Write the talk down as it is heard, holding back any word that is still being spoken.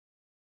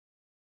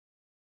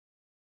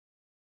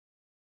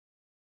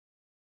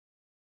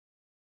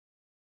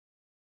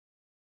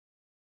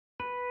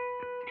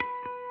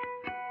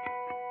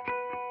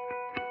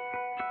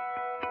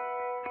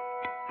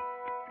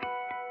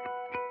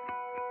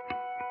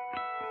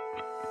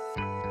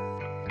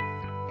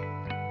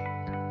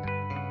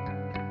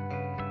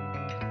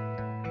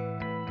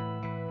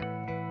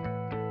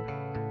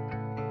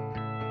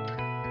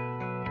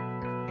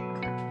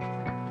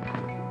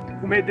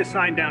Who made this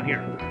sign down here?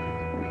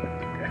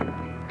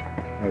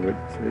 I would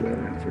say that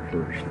answer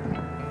first.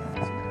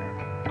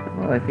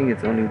 Well, I think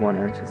it's only 1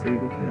 inch, so you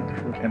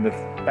can. And the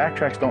back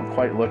tracks don't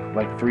quite look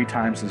like 3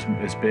 times as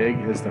big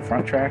as the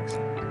front tracks.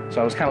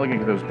 So I was kind of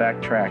looking at those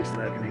back tracks.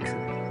 That makes it.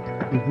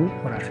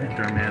 When I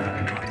enter a man,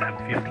 I don't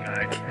have a field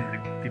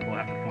guide. People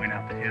have to point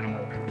out the animal.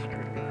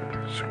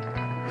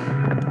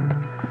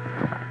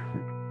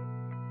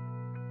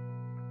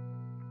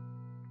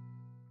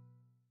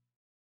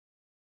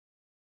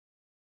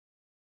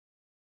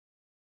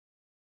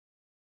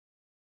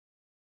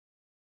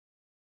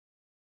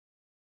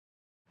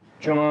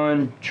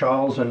 John,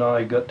 Charles, and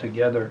I got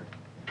together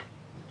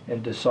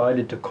and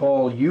decided to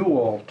call you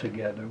all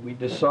together. We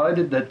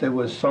decided that there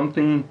was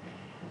something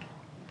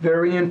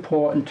very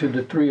important to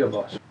the three of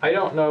us. I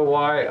don't know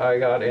why I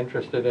got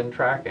interested in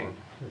tracking.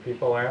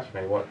 People ask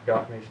me what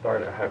got me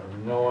started. I have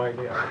no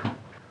idea.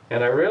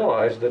 And I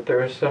realized that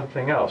there is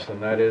something else,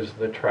 and that is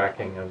the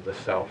tracking of the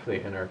self,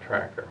 the inner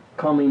tracker.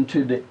 Coming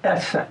to the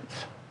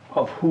essence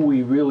of who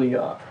we really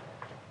are.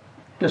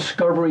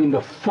 Discovering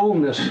the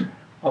fullness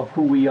of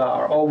who we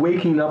are, or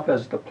waking up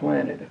as the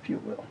planet, if you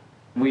will.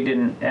 We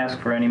didn't ask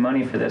for any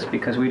money for this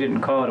because we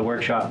didn't call it a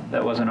workshop.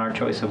 That wasn't our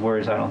choice of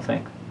words, I don't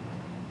think.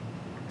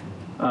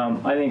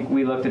 I think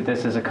we looked at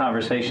this as a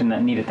conversation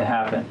that needed to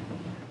happen.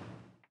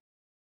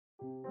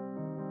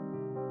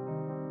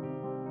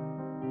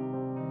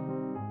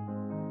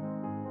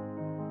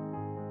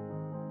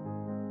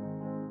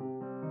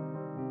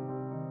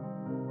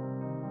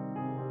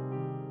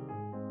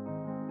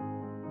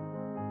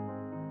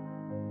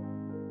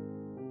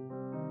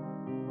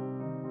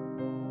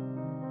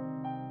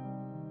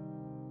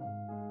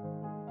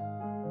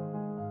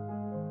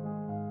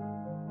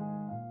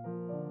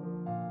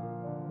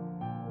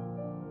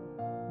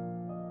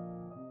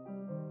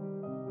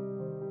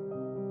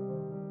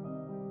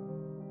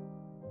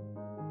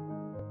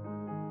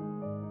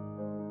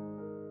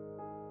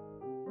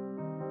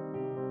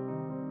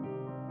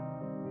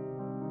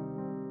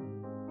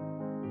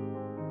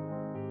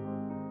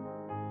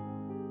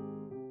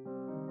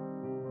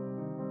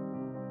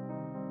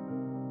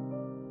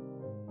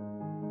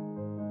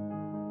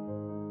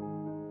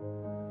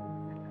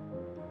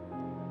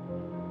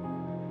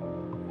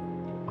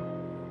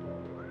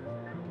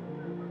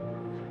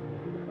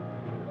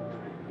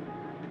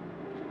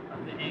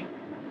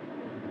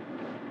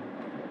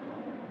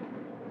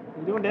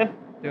 You doing, Dan?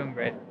 Doing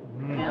great.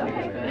 Yeah,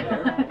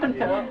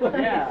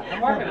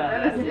 I'm working on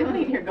it. I'm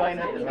assuming you're going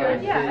with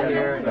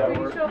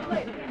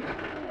this.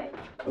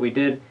 We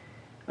did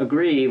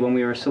agree when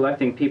we were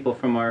selecting people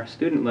from our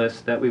student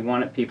list that we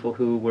wanted people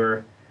who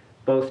were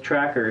both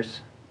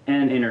trackers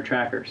and inner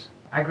trackers.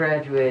 I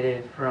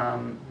graduated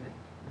from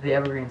the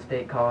Evergreen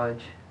State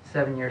College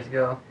 7 years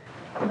ago.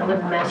 I live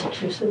in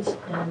Massachusetts,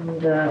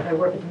 and I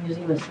work at the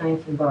Museum of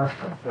Science in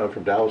Boston. I'm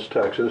from Dallas,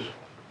 Texas.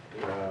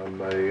 I'm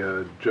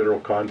a general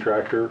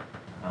contractor.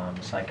 I'm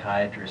a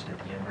psychiatrist at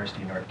the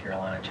University of North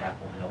Carolina,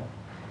 Chapel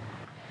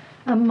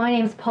Hill. My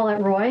name's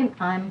Paulette Roy.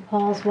 I'm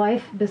Paul's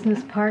wife,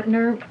 business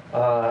partner.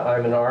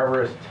 I'm an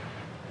arborist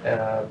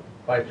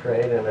by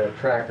trade and a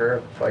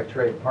tracker by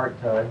trade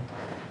part-time.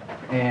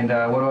 And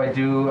what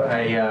do?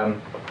 I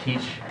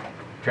teach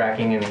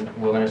tracking and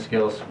wilderness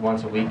skills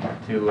once a week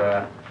to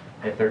a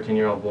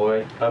 13-year-old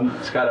boy.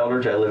 I'm Scott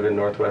Eldridge. I live in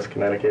Northwest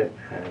Connecticut,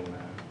 and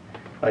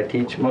I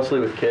teach mostly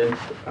with kids.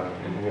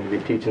 I'm going to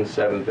be teaching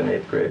 7th and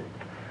 8th grade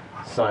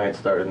science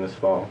starting this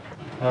fall.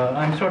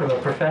 I'm sort of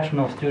a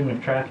professional student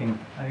of tracking.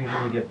 I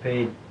usually get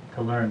paid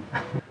to learn.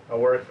 I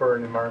work for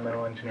an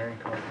environmental engineering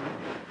company.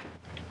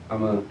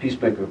 I'm a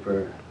peacemaker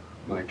for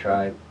my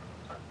tribe.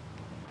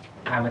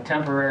 I'm a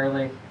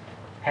temporarily,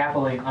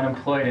 happily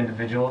unemployed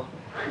individual.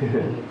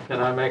 Can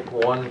I make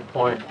one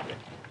point?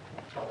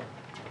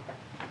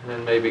 And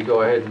then maybe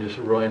go ahead and just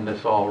ruin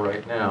this all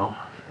right now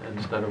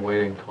instead of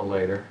waiting till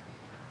later.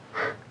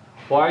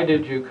 Why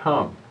did you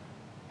come?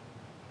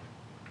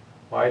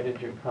 Why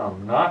did you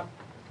come? Not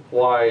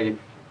why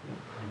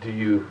do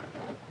you,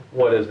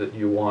 what is it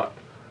you want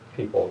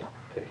people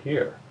to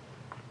hear?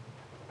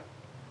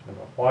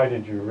 Why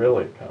did you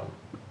really come?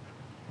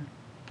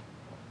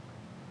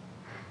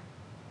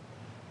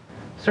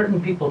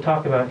 Certain people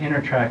talk about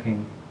inner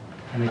tracking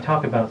and they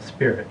talk about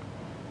spirit.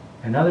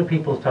 And other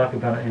people talk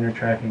about inner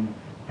tracking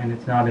and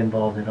it's not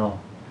involved at all.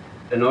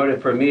 In order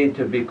for me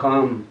to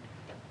become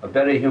a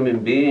better human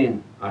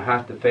being, I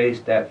have to face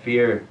that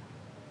fear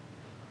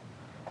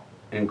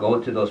and go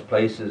to those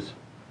places.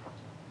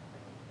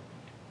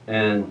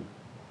 And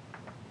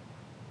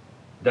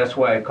that's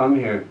why I come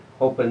here,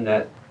 hoping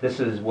that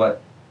this is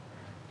what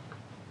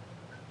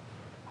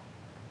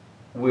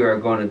we are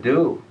going to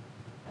do.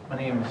 My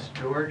name is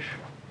George,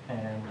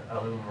 and I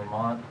live in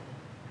Vermont.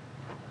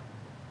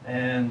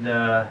 And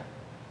I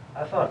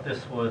thought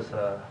this was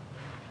a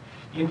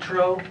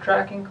intro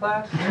tracking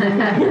class.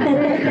 And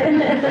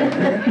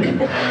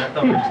I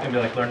thought we were just going to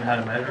be like learning how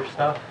to measure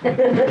stuff. But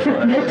this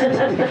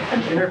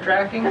is inner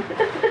tracking.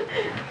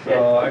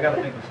 So I got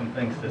to think of some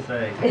things to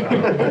say.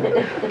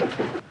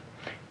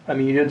 I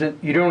mean,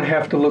 you don't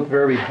have to look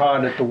very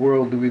hard at the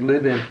world that we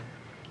live in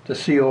to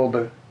see all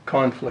the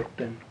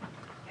conflict and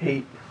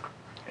hate,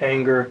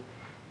 anger,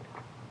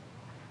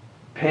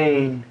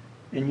 pain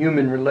in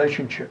human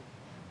relationship.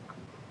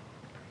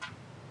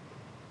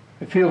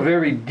 I feel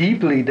very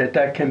deeply that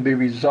that can be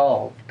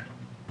resolved.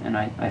 And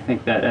I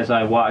think that as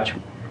I watch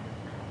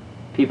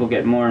people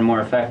get more and more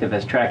effective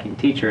as tracking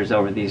teachers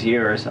over these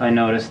years, I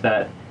notice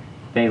that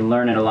they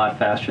learn it a lot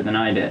faster than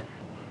I did.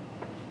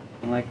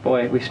 I'm like,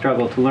 boy, we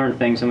struggle to learn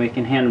things and we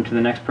can hand them to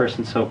the next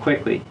person so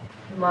quickly.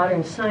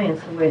 Modern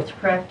science, the way it's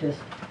practiced,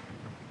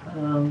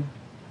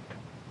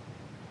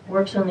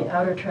 works on the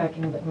outer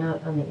tracking but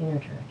not on the inner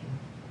tracking.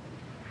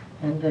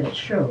 And that it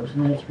shows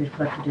and that it's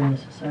reflected in the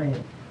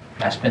society.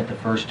 I spent the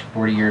first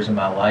 40 years of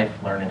my life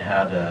learning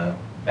how to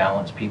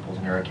balance people's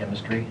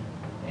neurochemistry,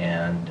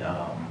 and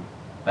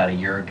about a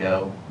year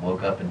ago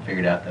woke up and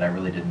figured out that I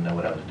really didn't know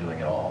what I was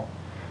doing at all.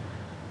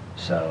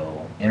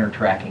 So inner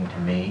tracking to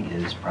me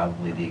is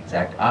probably the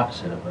exact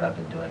opposite of what I've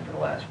been doing for the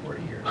last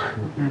 40 years.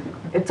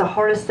 It's the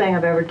hardest thing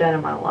I've ever done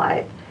in my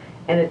life,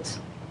 and it's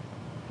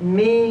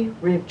me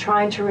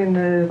trying to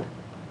remove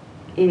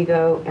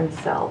ego and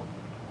self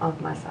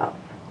of myself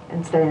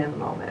and staying in the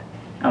moment.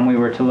 And we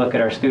were to look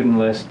at our student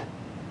list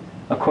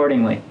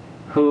accordingly.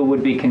 Who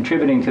would be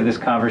contributing to this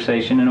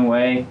conversation in a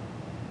way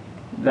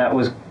that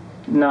was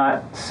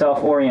not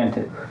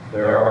self-oriented.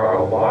 There are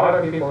a lot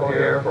of people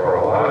here for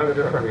a lot of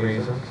different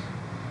reasons,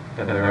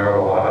 and there are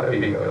a lot of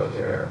egos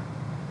here.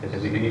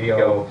 Is the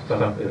ego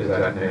something, is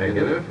that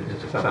negative?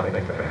 Is it something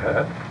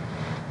bad?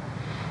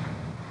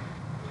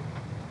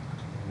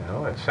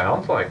 No, it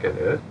sounds like it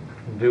is.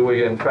 Do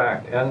we in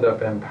fact end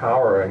up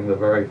empowering the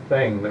very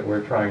thing that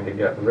we're trying to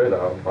get rid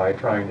of by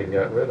trying to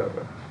get rid of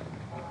it?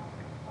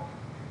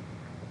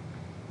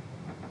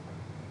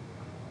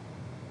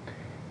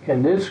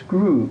 Can this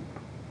group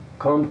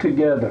come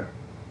together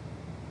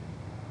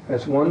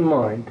as one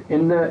mind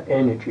in that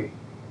energy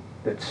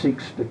that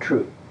seeks the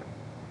truth?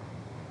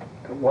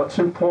 And what's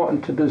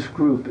important to this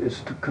group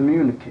is to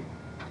communicate,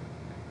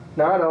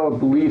 not our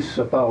beliefs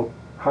about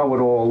how it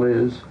all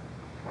is,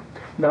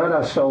 not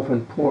our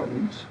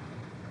self-importance,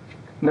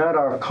 not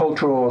our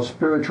cultural or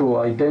spiritual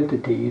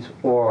identities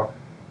or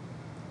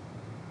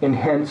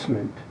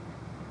enhancement.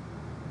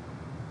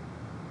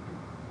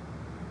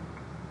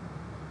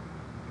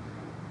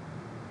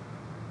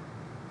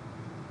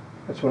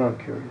 That's what I'm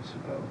curious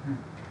about.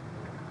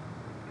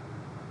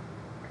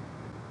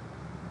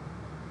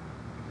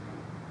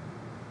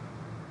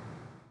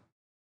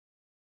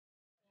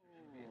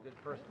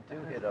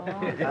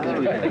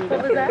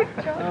 What was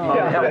that, John?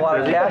 You have a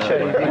lot of cash on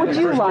you. Would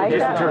you like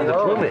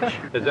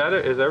that?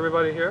 Is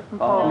everybody here?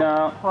 Oh.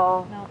 No.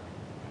 Paul. No.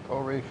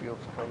 Paul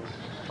Rayfield's coming.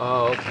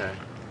 Oh, okay.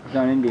 It's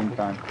on Indian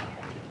time.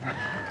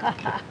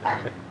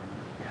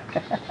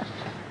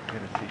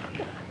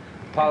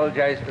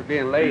 Apologize for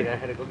being late. I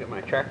had to go get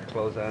my tractor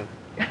clothes on.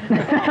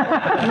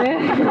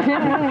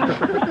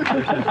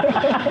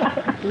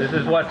 This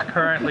is what's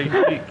currently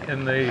peak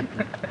in the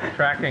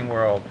tracking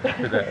world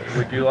today.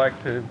 Would you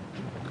like to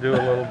do a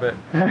little bit?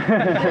 Bend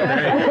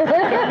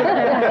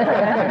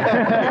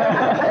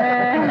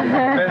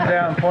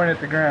down, point at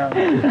the ground.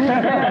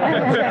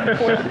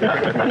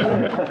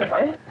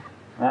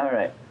 All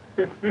right.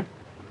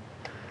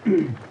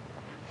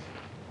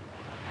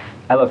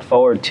 I looked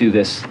forward to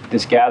this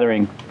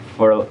gathering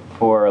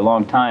for a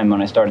long time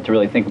when I started to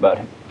really think about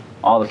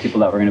all the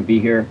people that were going to be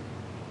here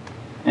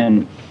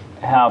and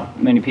how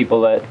many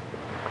people that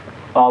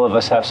all of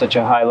us have such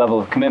a high level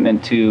of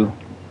commitment to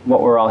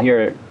what we're all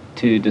here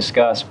to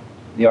discuss,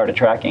 the art of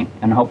tracking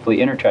and hopefully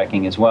inner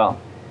tracking as well.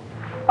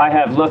 I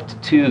have looked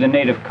to the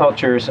native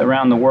cultures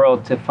around the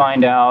world to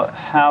find out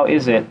how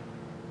is it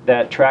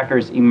that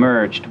trackers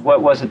emerged?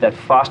 What was it that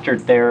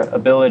fostered their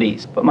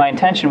abilities? But my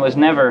intention was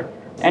never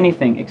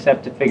anything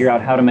except to figure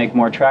out how to make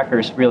more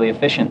trackers really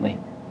efficiently.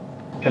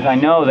 Because I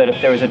know that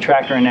if there was a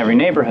tracker in every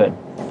neighborhood,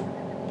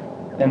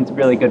 then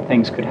really good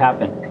things could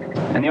happen.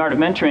 And the art of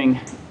mentoring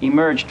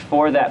emerged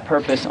for that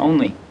purpose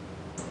only.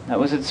 That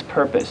was its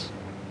purpose.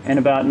 And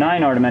about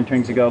 9 art of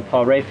mentorings ago,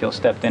 Paul Rayfield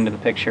stepped into the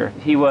picture.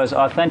 He was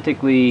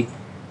authentically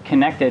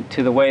connected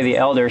to the way the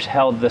elders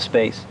held the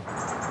space.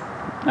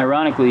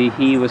 Ironically,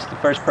 he was the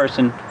first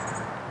person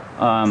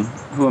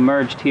who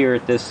emerged here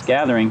at this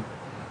gathering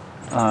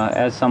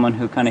as someone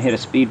who kind of hit a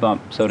speed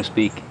bump, so to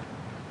speak.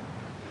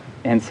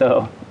 And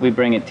so we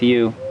bring it to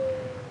you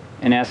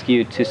and ask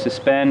you to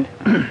suspend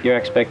your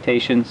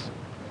expectations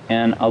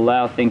and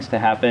allow things to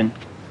happen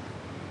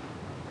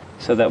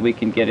so that we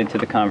can get into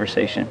the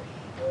conversation.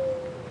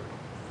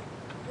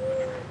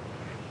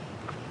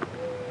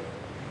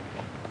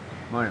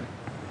 Morning.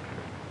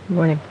 Good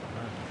morning.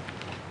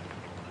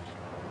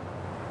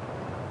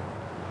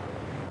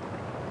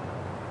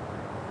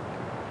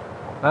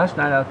 Last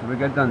night after we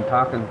got done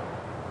talking,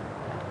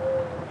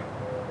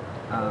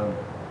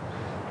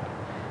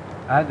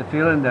 I had the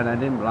feeling that I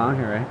didn't belong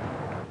here, right?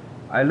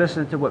 I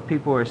listened to what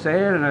people were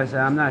saying and I said,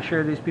 I'm not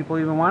sure these people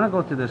even want to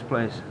go to this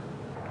place.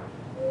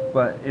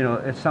 But, you know,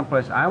 it's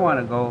someplace I want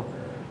to go,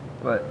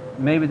 but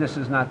maybe this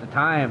is not the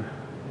time,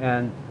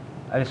 and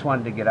I just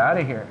wanted to get out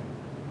of here.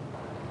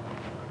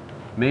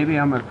 maybe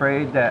I'm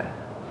afraid that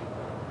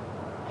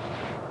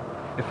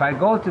if I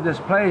go to this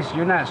place,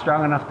 you're not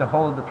strong enough to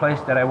hold the place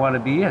that I want to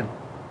be in.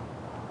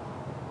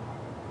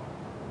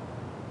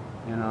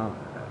 You know,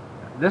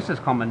 this is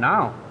coming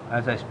now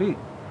as I speak.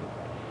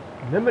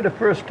 Remember the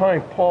first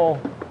time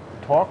Paul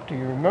talked to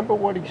you? Remember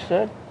what he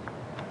said?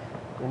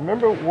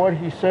 Remember what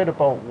he said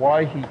about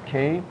why he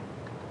came?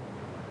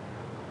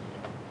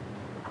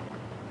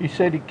 He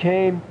said he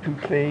came to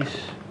face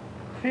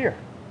fear,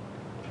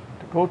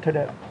 to go to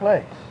that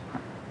place.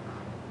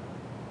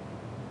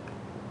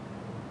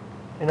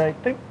 And I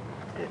think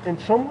in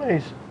some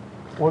ways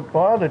what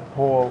bothered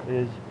Paul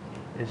is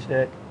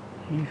that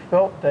he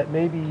felt that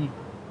maybe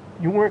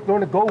you weren't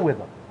going to go with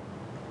him.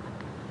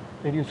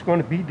 That he was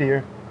going to be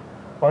there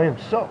by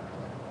himself.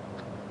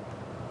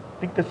 I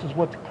think this is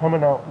what's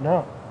coming out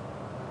now.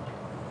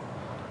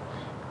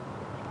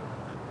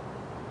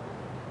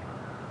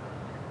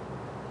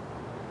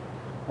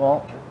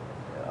 Well,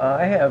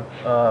 I have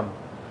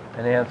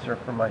an answer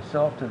for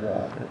myself to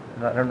that,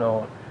 and I don't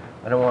know,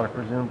 I don't want to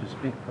presume to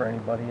speak for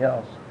anybody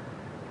else,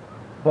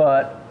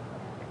 but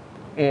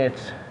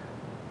it's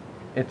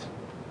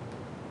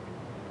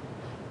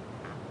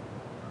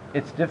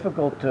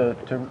difficult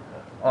to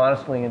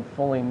honestly and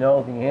fully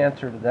know the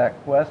answer to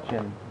that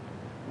question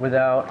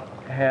without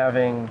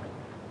having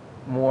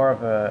more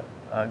of a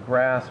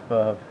grasp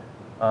of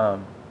how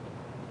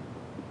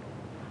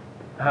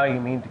you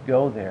mean to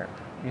go there.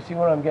 You see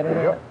what I'm getting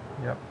at?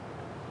 Yep.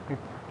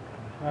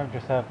 I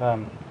just have,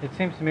 it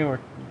seems to me where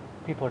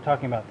people are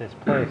talking about this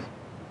place,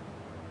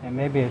 and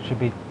maybe it should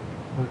be,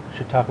 we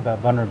should talk about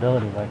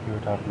vulnerability like you were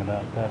talking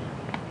about. That,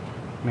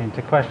 I mean,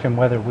 to question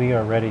whether we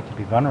are ready to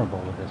be vulnerable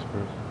with this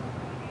group.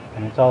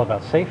 And it's all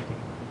about safety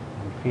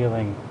and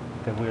feeling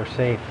that we are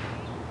safe,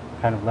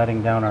 kind of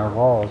letting down our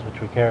walls, which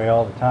we carry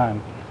all the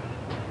time.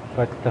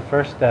 But the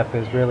first step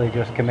is really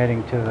just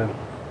committing to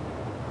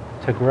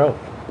growth.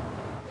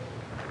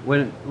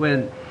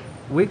 When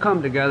we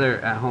come together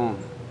at home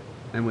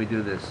and we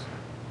do this,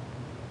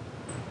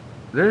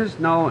 there's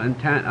no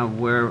intent of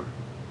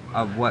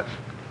what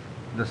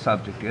the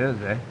subject is,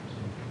 eh?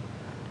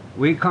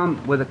 We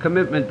come with a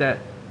commitment that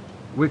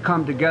we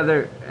come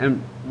together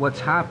and what's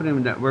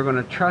happening, that we're going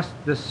to trust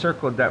this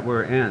circle that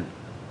we're in.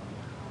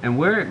 And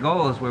where it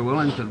goes, we're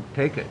willing to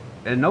take it.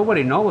 And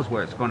nobody knows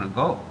where it's going to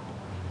go.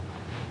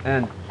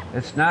 And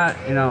it's not,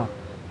 you know,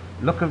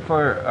 looking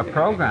for a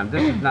program.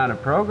 This is not a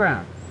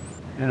program.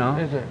 You know?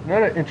 There's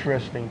another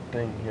interesting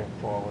thing here,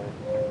 Paul.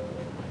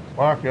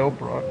 Mark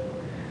Elbrock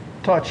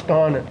touched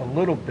on it a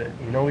little bit.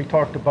 You know, he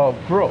talked about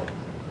growth.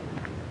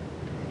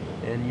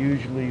 And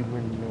usually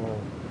when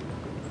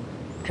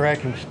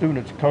tracking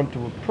students come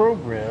to a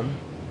program,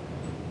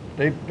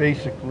 they're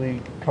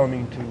basically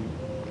coming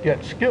to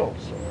get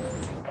skills.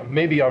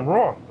 Maybe I'm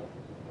wrong.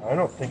 I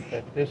don't think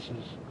that this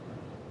is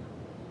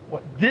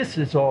what this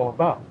is all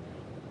about.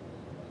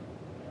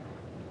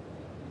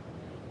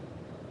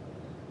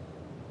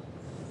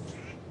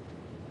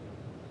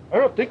 I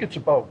don't think it's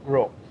about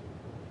growth.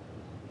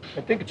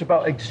 I think it's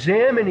about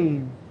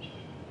examining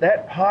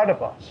that part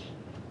of us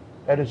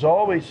that is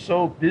always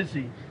so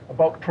busy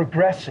about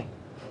progressing,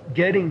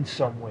 getting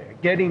somewhere,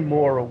 getting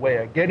more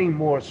aware, getting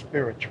more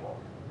spiritual,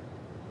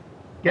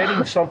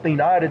 getting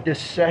something out of this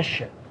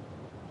session,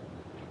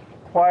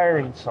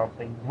 acquiring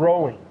something,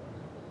 growing.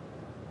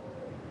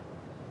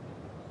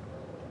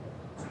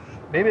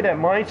 Maybe that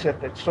mindset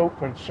that's so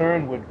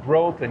concerned with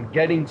growth and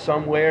getting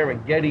somewhere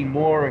and getting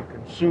more and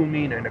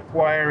consuming and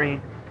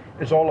acquiring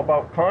is all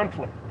about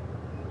conflict.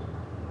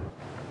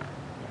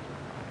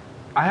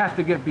 I have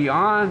to get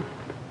beyond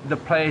the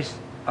place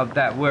of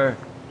that where,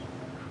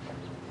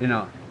 you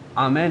know,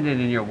 I'm ending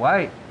and you're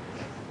white,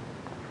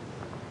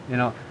 you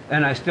know,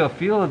 and I still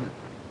feel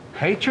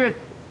hatred,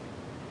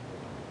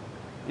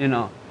 you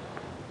know,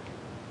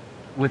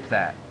 with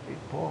that. Hey,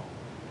 Paul,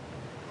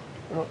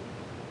 you know,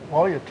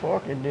 while you're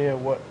talking there,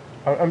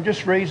 I'm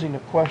just raising a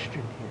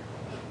question here,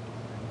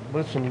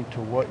 listening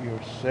to what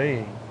you're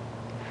saying,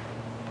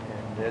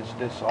 and there's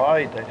this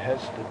I that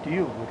has to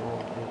deal with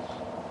all this,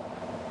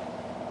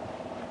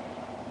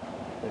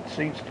 that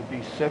seems to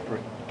be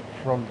separate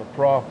from the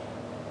problem.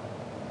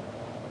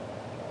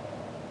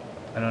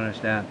 I don't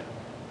understand.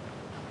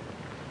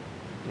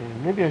 Yeah,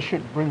 maybe I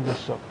shouldn't bring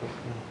this up with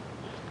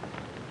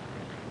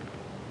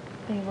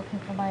you. Are you looking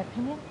for my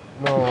opinion?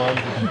 No, I'm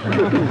just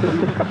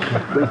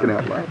thinking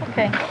out loud.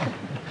 Okay.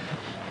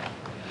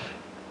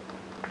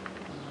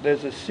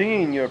 There's a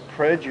seeing your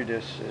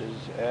prejudices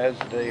as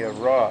they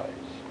arise.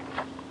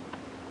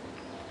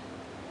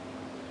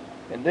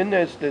 And then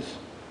there's this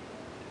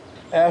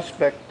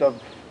aspect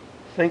of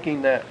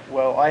thinking that,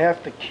 well, I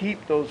have to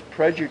keep those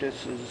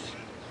prejudices,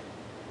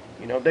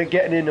 you know, they're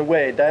getting in the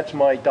way. That's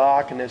my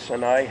darkness,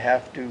 and I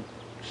have to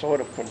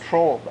sort of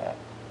control that,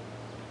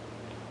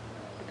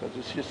 because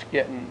it's just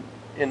getting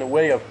in the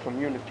way of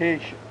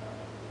communication.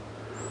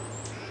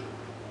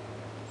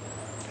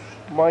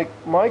 My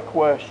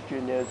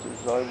question is,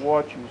 as I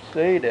watch you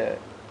say that,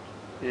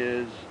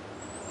 is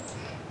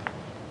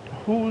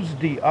who's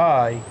the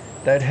I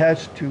that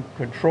has to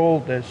control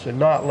this and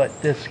not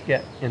let this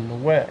get in the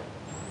way.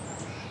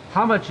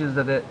 How much is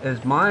of it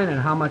is mine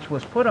and how much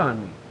was put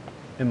on me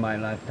in my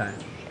lifetime?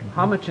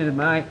 How much is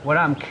what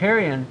I'm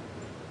carrying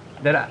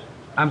that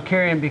I'm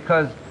carrying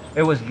because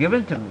it was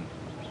given to me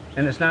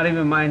and it's not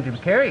even mine to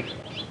carry?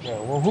 Yeah,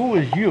 well, who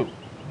is you?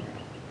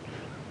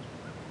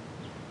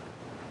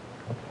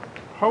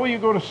 How are you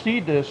going to see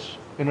this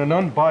in an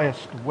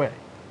unbiased way?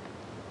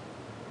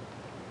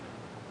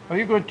 How are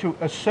you going to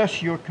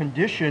assess your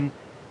condition?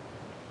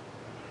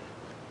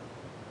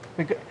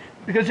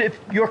 Because if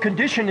your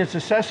condition is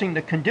assessing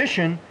the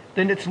condition,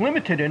 then it's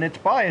limited and it's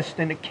biased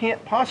and it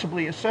can't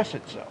possibly assess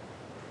itself.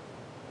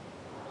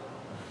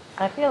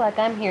 I feel like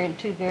I'm hearing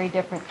two very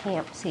different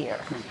camps here,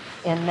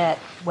 in that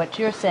what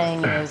you're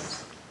saying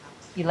is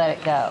you let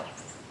it go.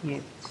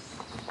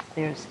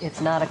 It's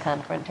not a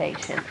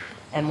confrontation.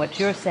 And what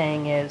you're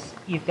saying is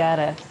you've got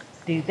to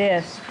do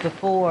this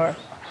before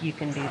you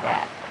can do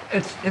that.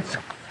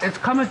 It's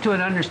coming to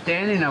an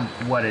understanding of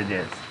what it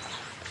is.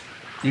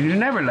 You can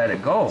never let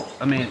it go.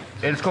 I mean,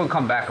 it's going to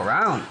come back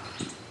around.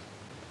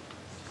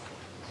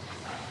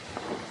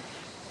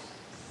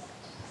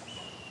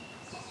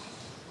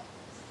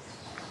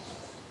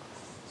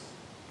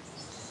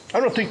 I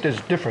don't think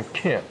there's different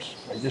camps.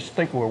 I just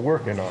think we're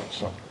working on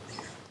something.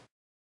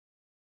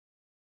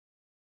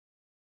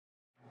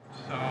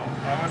 So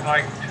I would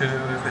like to,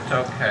 if it's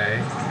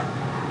okay,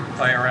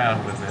 play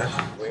around with this.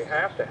 We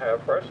have to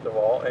have, first of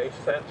all, a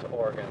sense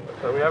organ.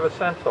 So we have a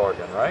sense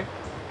organ, right?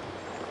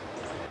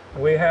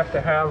 We have to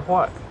have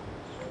what?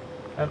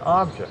 An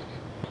object.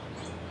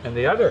 And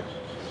the other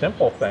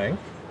simple thing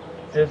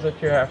is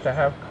that you have to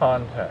have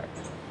contact.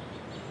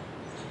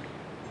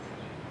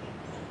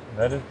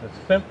 That is the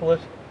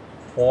simplest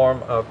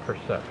form of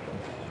perception.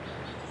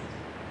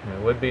 And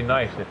it would be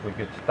nice if we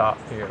could stop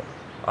here.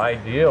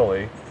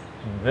 Ideally,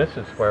 this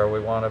is where we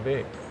want to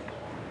be.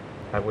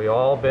 Have we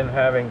all been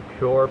having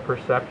pure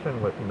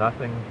perception with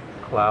nothing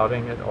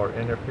clouding it or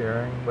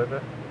interfering with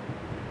it?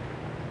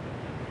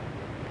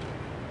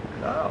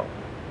 No.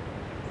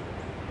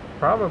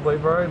 Probably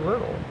very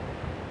little.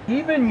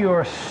 Even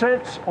your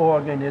sense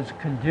organ is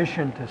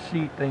conditioned to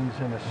see things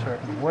in a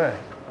certain way.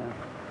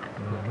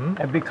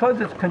 And because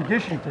it's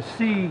conditioned to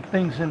see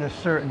things in a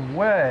certain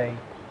way,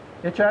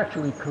 it's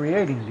actually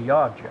creating the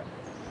object.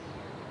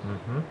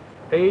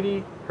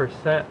 80%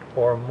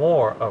 or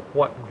more of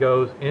what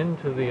goes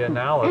into the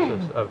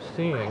analysis of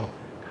seeing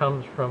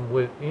comes from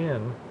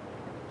within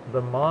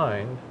the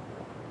mind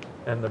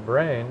and the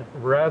brain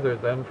rather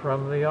than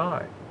from the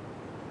eye.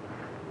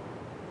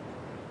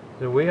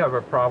 So we have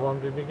a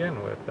problem to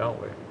begin with,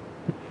 don't we?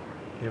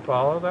 You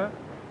follow that?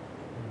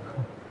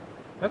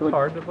 That's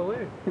hard to believe.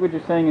 I think what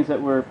you're saying is that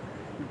we're,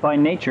 by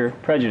nature,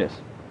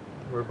 prejudiced.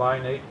 We're by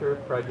nature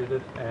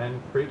prejudiced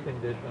and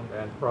preconditioned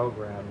and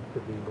programmed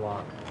to be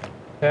blind.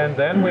 And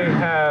then we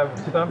have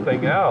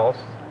something else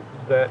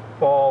that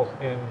falls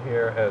in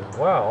here as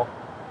well,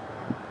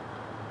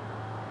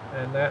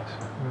 and that's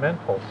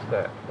mental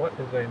set. What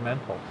is a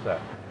mental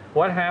set?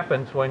 What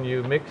happens when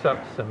you mix up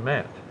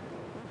cement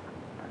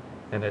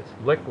and it's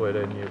liquid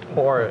and you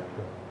pour it,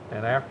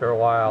 and after a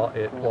while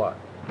it what?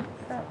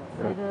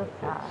 It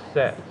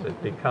sets,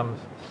 it becomes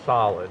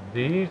solid.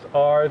 These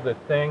are the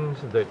things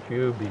that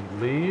you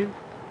believe.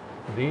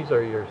 These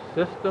are your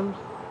systems.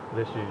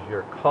 This is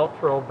your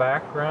cultural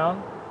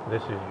background.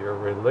 This is your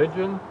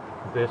religion.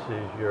 This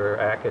is your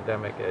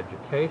academic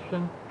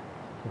education.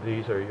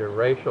 These are your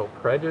racial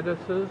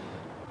prejudices.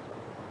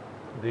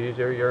 These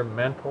are your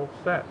mental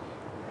sets.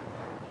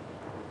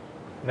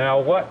 Now,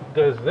 what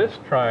does this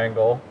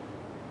triangle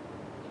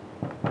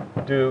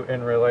do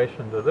in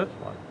relation to this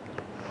one?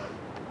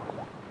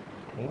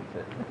 Taints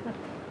it.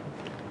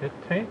 It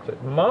taints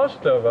it.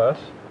 Most of us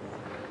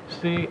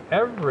see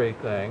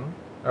everything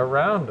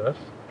around us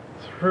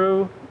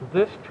through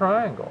this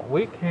triangle.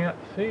 We can't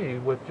see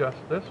with just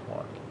this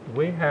one.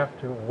 We have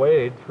to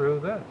wade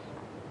through this.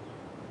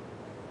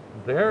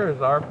 There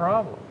is our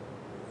problem.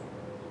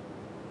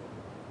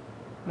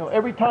 You know,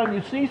 every time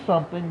you see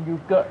something,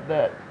 you've got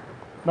that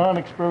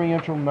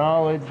non-experiential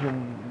knowledge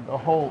and the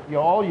whole,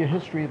 all your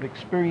history of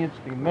experience,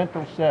 the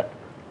mental set,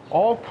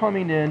 all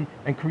coming in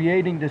and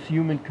creating this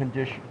human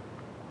condition.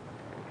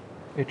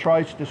 It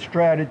tries to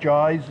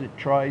strategize, it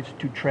tries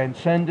to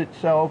transcend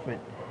itself,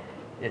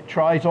 it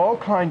tries all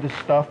kinds of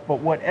stuff, but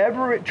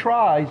whatever it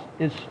tries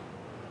is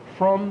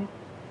from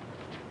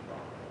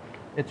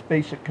its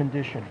basic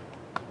condition.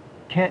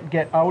 Can't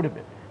get out of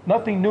it.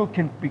 Nothing new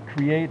can be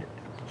created.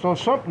 So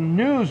if something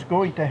new is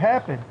going to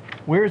happen,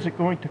 where is it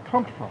going to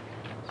come from?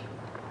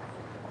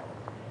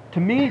 To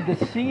me, the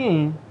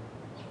seeing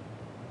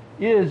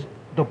is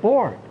the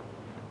board,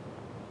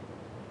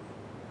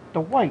 the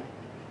white.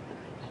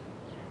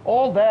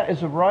 All that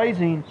is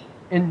arising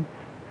in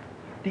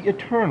the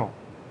eternal,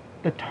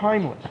 the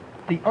timeless,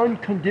 the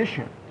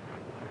unconditioned.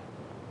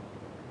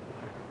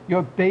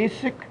 Your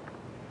basic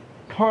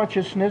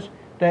consciousness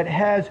that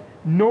has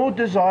no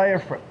desire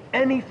for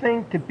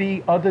anything to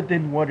be other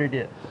than what it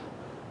is.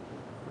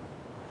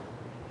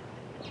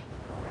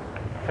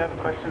 I have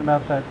a question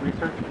about that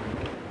research.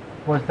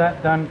 Was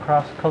that done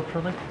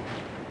cross-culturally?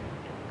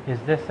 Is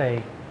this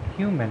a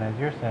human, as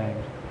you're saying,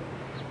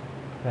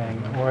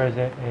 thing, or is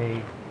it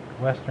a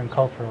Western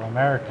cultural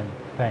American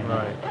thing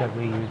that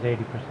we use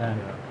 80%,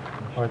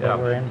 or that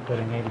we're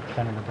inputting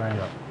 80% of the brain?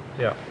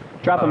 Yeah.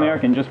 Drop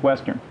American, just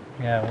Western.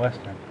 Yeah,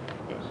 Western.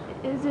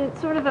 Is it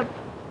sort of a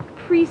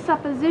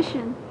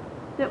presupposition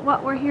that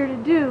what we're here to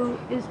do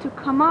is to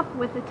come up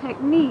with a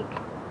technique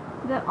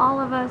that all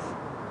of us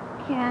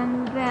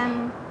can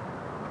then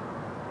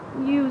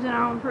use in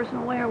our own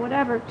personal way or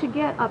whatever to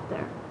get up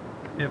there?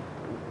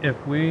 If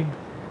we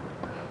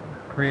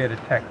create a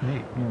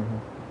technique,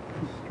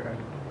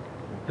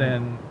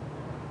 then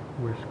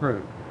we're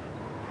screwed.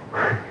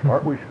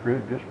 Aren't we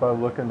screwed just by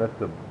looking at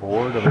the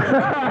board? As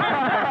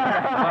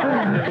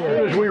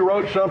soon as we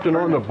wrote something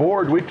on the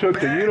board, we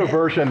took the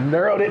universe and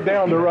narrowed it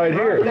down to right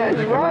here. That's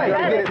right. We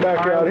gotta get it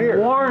back out here. I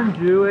warned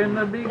you in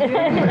the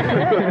beginning.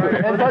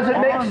 And does it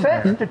make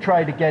sense to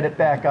try to get it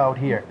back out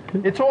here?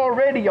 It's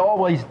already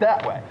always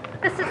that way.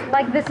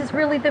 This is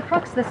really the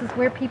crux. This is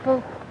where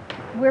people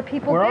We're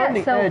get. on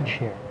the So edge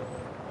here.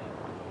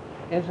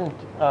 Isn't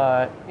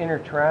inner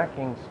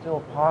tracking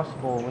still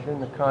possible within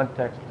the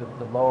context of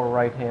the lower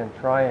right-hand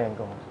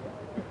triangle?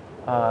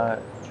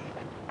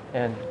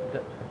 And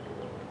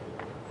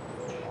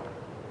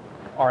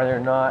are there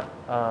not?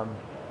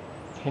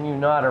 Can you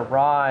not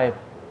arrive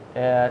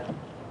at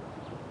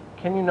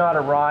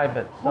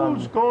some?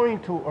 Who's going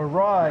to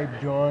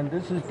arrive, John?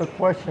 This is the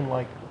question.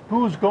 Like,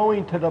 who's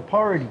going to the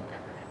party?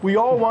 We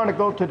all want to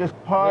go to this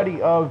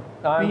party of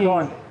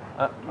being.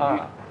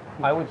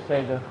 I would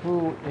say the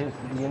who is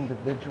the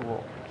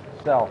individual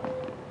self.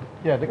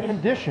 Yeah, the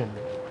conditioned.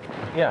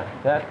 Yeah,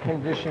 that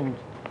conditioned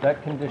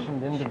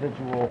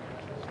individual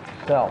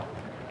self.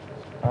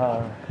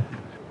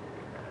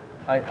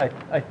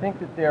 I think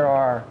that there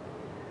are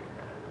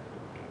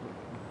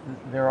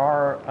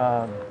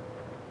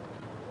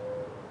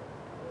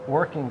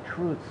working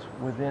truths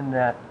within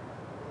that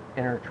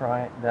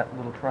that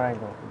little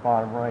triangle at the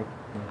bottom right.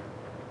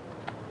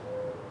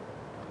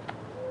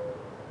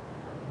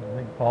 I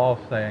think Paul's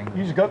saying...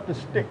 He's got the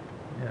stick.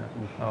 Yeah.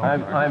 Oh,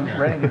 I'm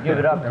ready to give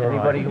it up to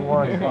anybody who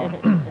wants it.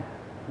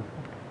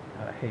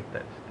 I hate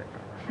that sticker.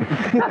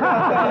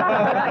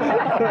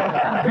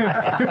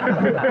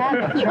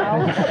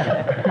 Charles.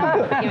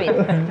 Give me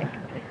the stick.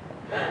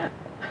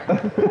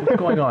 What's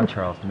going on,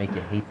 Charles, to make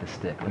you hate the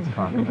stick? Let's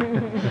talk about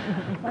it.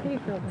 What do you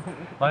feel?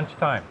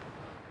 Lunchtime.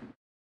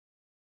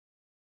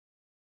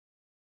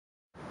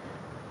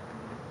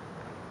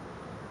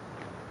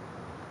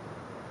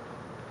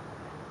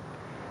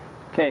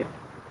 Okay,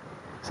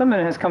 something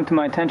that has come to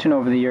my attention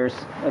over the years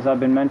as I've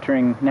been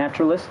mentoring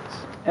naturalists.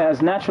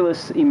 As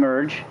naturalists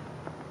emerge,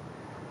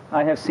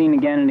 I have seen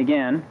again and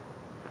again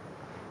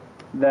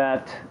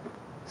that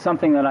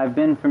something that I've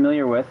been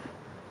familiar with,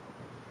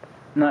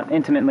 not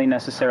intimately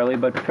necessarily,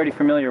 but pretty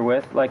familiar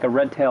with, like a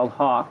red-tailed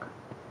hawk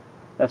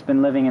that's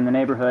been living in the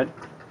neighborhood,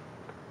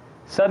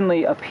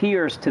 suddenly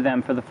appears to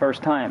them for the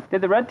first time.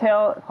 Did the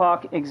red-tailed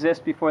hawk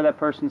exist before that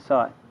person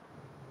saw it?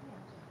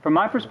 From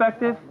my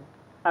perspective,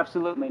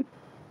 absolutely.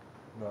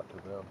 Not to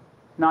them.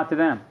 Not to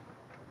them.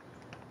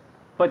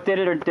 But did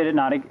it or did it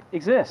not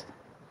exist?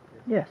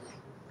 Yes.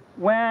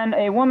 When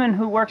a woman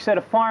who works at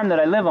a farm that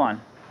I live on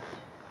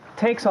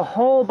takes a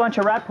whole bunch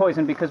of rat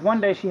poison because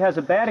one day she has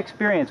a bad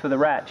experience with a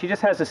rat. She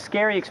just has a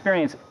scary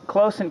experience,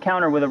 close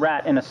encounter with a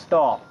rat in a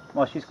stall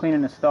while she's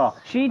cleaning a stall.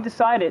 She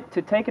decided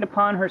to take it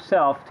upon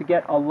herself to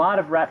get a lot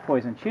of rat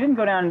poison. She didn't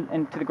go down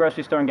into the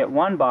grocery store and get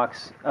one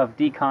box of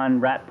decon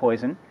rat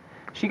poison.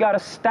 She got a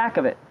stack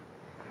of it.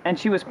 And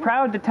she was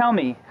proud to tell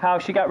me how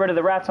she got rid of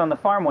the rats on the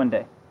farm one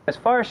day. As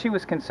far as she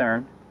was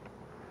concerned,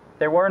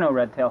 there were no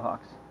red-tailed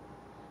hawks.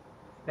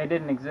 They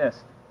didn't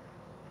exist.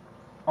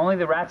 Only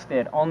the rats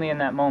did, only in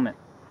that moment.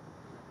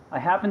 I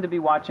happened to be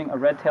watching a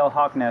red-tailed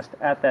hawk nest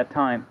at that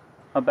time,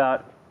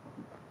 about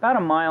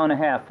a mile and a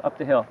half up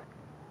the hill.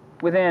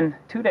 Within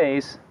 2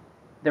 days,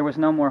 there was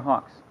no more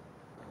hawks.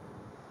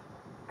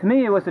 To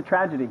me, it was a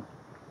tragedy.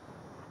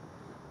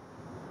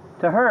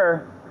 To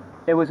her,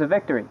 it was a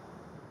victory.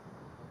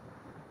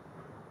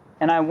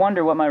 And I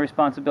wonder what my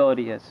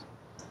responsibility is.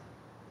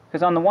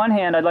 Because on the one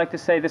hand, I'd like to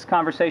say this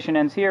conversation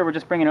ends here. We're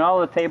just bringing it all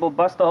to the table,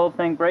 bust the whole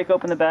thing, break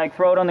open the bag,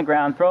 throw it on the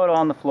ground, throw it all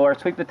on the floor,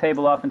 sweep the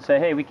table off and say,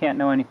 hey, we can't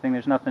know anything,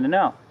 there's nothing to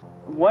know.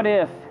 What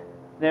if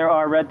there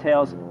are red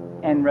tails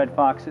and red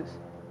foxes?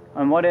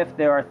 And what if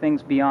there are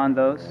things beyond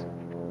those?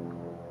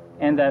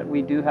 And that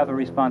we do have a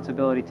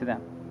responsibility to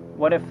them?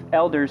 What if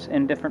elders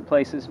in different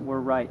places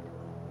were right?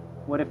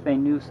 What if they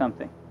knew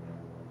something?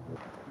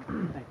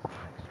 Thanks,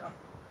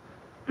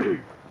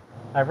 John.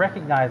 I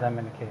recognize I'm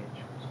in a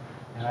cage,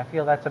 and I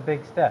feel that's a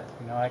big step.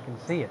 You know, I can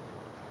see it,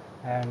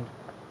 and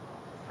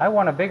I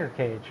want a bigger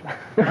cage.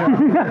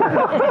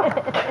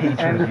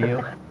 Cage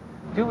review.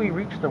 Do we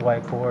reach the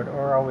white cord,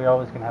 or are we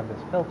always going to have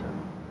this filter?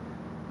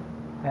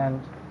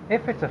 And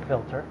if it's a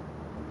filter,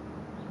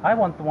 I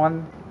want the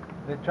one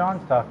that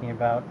John's talking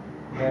about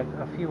that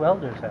a few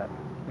elders have.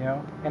 You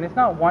know, and it's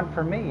not one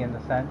for me in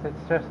the sense.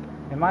 It's just,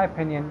 in my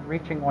opinion,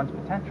 reaching one's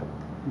potential.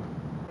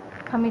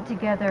 coming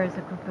together as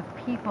a group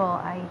of people,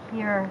 I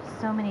hear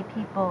so many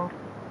people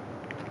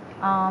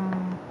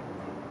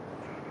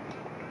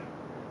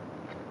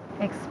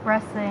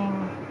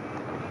expressing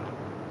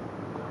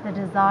the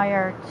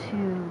desire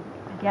to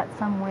get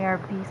somewhere,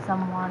 be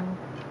someone,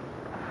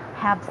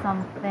 have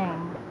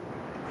something,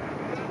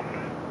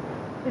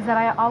 is that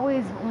I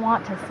always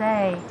want to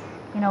say,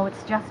 you know,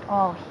 it's just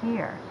all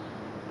here.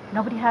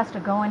 Nobody has to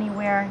go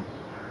anywhere.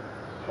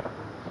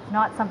 It's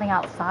not something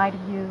outside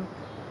of you.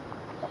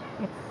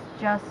 It's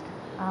just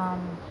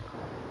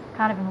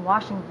kind of in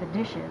washing the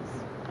dishes.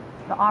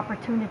 The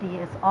opportunity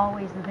is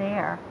always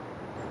there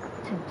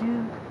to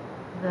do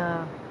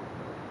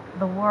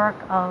the work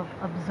of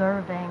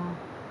observing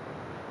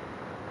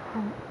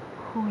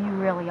who you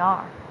really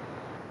are.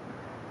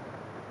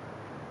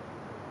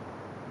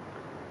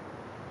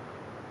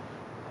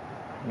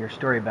 Your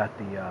story about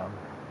the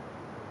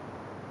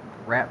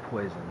rat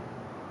poison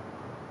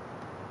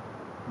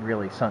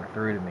really sunk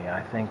through to me.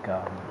 I think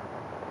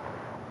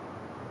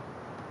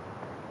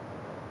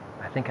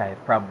I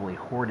have probably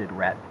hoarded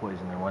rat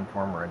poison in one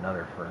form or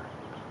another for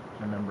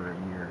a number of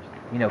years.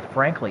 You know,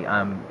 frankly,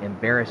 I'm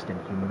embarrassed and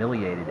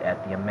humiliated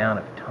at the amount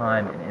of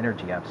time and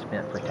energy I've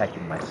spent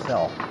protecting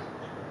myself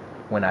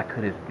when I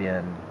could have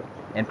been,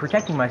 and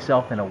protecting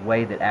myself in a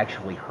way that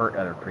actually hurt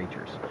other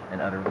creatures and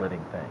other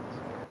living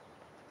things.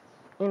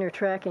 Inner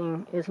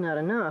tracking is not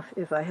enough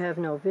if I have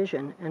no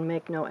vision and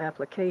make no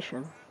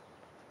application.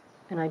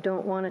 And I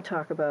don't want to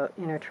talk about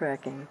inner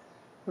tracking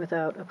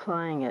without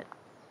applying it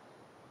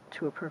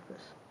to a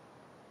purpose.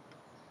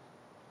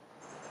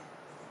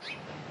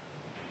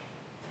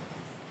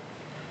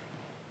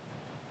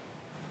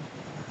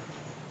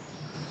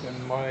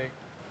 When my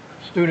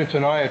students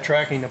and I are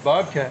tracking the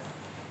bobcat,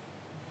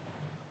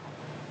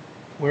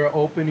 we're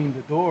opening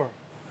the door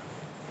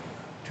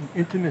to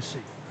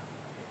intimacy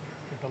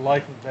with the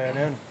life of that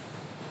animal.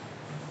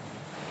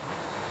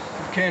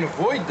 You can't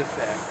avoid the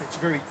fact. It's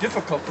very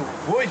difficult to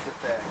avoid the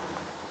fact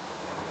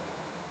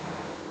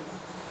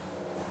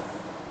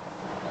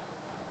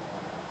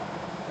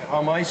that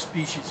how my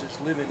species is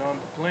living on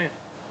the planet,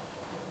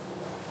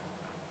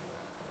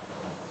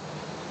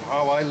 and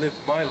how I live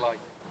my life,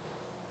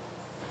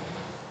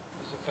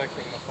 is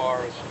affecting the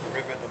forest, the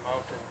river, the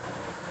mountain,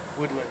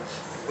 woodlands,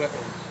 the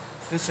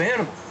wetlands, this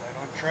animal that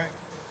I'm tracking.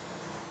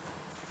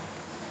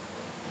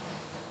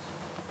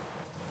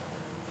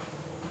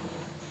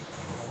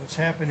 What's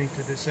happening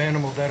to this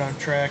animal that I'm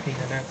tracking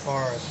in that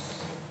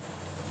forest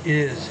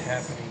is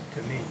happening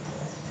to me.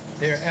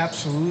 There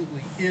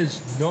absolutely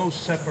is no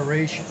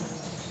separation.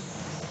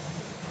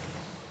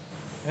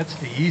 That's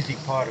the easy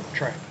part of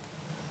tracking.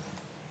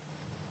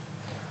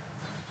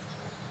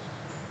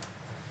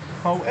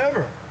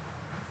 However,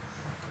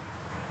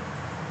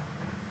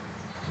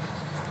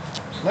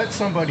 let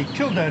somebody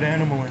kill that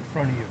animal in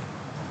front of you.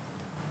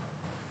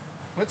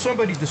 Let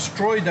somebody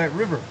destroy that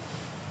river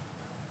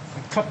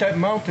and cut that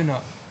mountain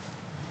up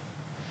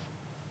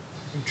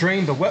and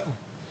drain the wetland.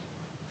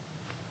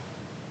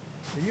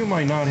 Then you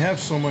might not have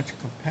so much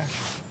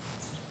compassion,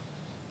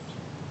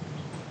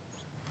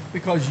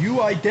 because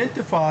you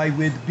identify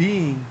with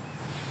being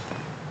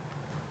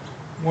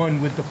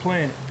one with the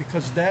planet,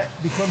 because that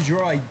becomes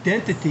your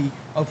identity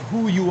of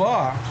who you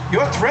are.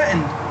 You're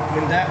threatened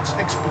when that's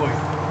exploited.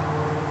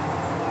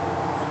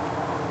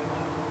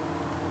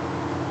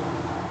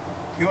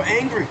 You're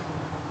angry.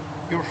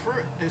 You're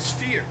hurt. There's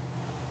fear.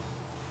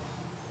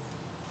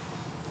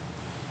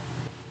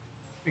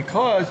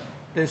 Because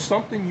there's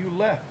something you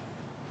left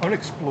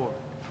unexplored.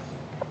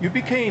 You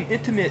became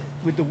intimate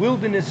with the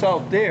wilderness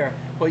out there,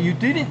 but you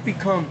didn't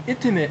become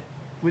intimate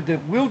with the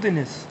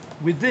wilderness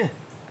within.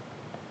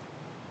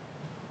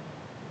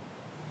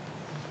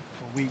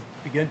 So we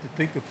begin to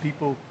think of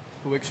people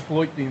who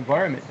exploit the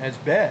environment as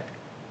bad.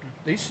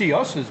 They see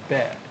us as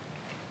bad.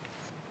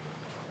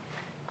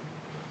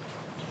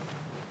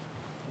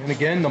 And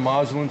again, the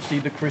Muslims see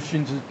the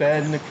Christians as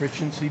bad, and the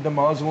Christians see the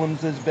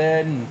Muslims as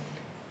bad, and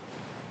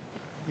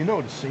you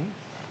know the scene.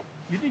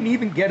 You didn't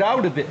even get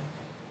out of it.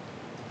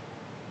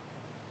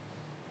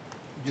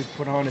 You just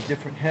put on a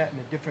different hat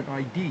and a different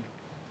ID.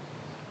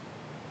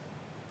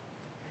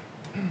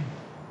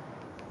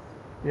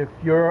 If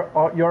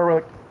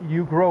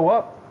you grow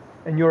up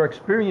and your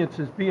experience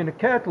is being a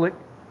Catholic,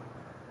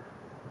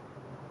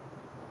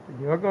 then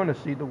you're going to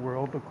see the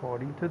world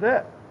according to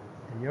that.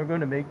 And you're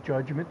going to make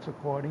judgments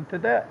according to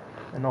that.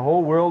 And the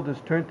whole world is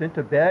turned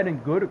into bad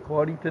and good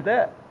according to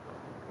that.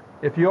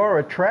 If you're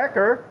a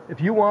tracker,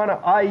 if you want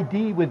to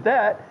ID with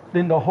that,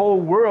 then the whole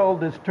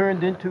world is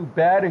turned into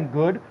bad and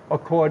good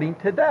according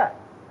to that.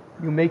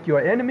 You make your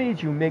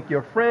enemies, you make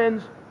your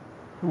friends,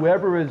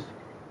 whoever is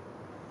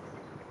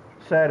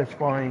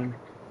satisfying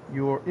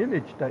your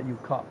image that you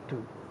cop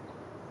to.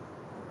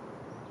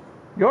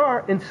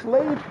 You're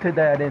enslaved to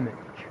that image.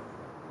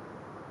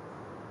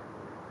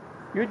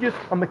 You're just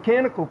a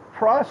mechanical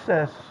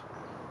process.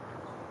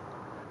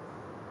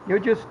 You're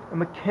just a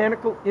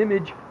mechanical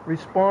image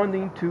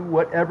responding to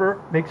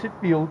whatever makes it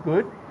feel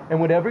good, and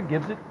whatever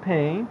gives it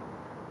pain,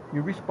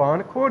 you respond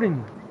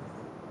accordingly.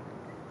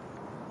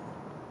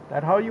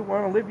 That how you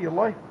want to live your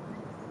life?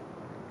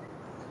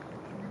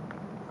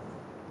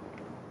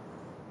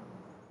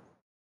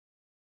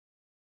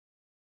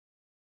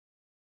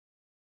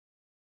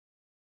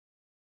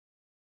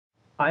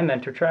 I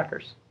mentor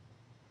trackers.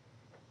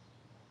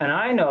 And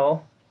I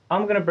know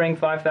I'm going to bring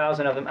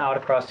 5,000 of them out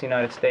across the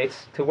United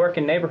States to work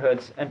in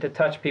neighborhoods and to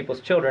touch people's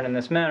children in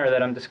this manner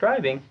that I'm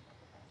describing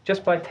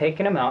just by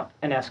taking them out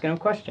and asking them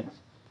questions.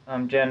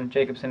 Jen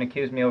Jacobson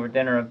accused me over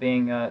dinner of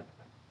being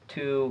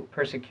too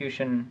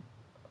persecution,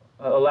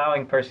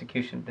 allowing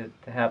persecution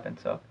to happen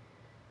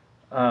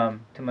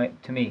to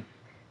me.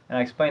 And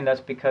I explained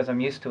that's because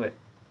I'm used to it.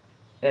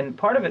 And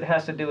part of it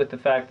has to do with the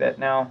fact that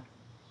now,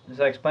 as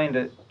I explained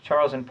to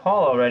Charles and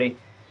Paul already,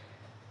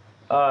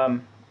 I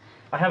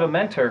have a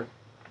mentor.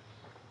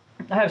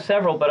 I have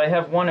several, but I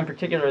have one in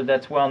particular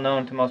that's well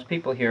known to most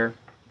people here,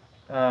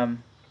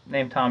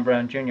 named Tom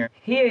Brown Jr.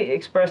 He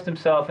expressed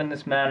himself in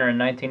this manner in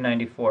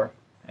 1994,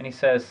 and he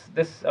says,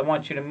 I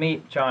want you to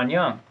meet John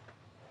Young,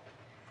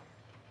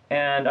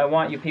 and I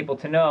want you people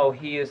to know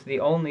he is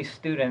the only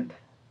student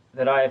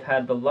that I have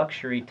had the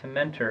luxury to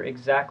mentor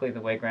exactly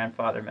the way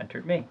Grandfather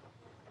mentored me.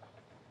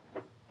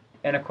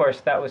 And of course,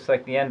 that was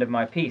like the end of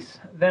my piece.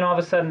 Then all of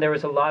a sudden, there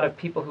was a lot of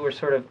people who were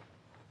sort of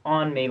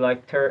on me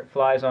like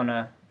flies on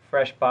a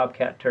fresh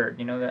bobcat turd,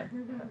 you know that?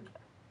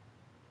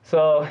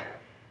 So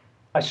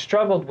I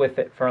struggled with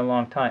it for a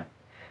long time.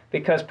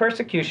 Because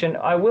persecution,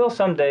 I will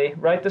someday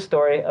write the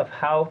story of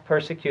how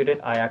persecuted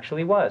I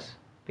actually was.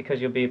 Because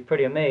you'll be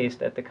pretty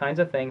amazed at the kinds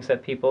of things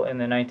that people in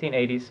the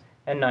 1980s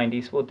and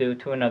 90s will do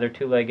to another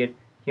two-legged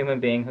human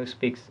being who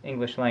speaks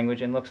English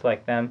language and looks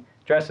like them,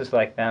 dresses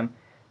like them,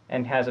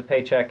 and has a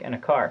paycheck and a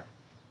car.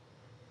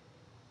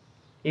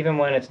 Even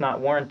when it's not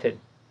warranted.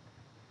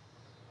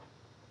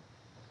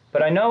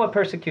 But I know what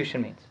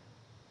persecution means.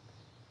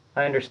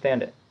 I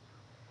understand it.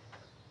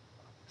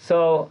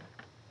 So,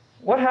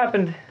 what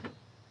happened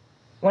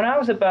when I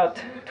was about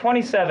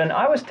 27,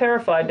 I was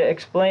terrified to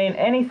explain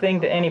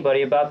anything to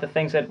anybody about the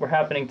things that were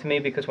happening to me,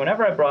 because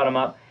whenever I brought them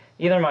up,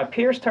 either my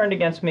peers turned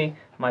against me,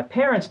 my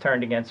parents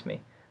turned against me,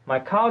 my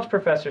college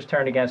professors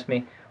turned against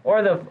me,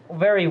 or the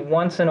very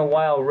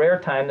once-in-a-while rare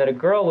time that a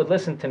girl would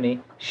listen to me,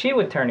 she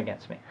would turn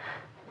against me.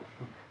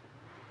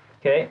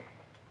 Okay?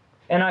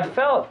 And I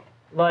felt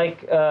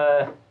like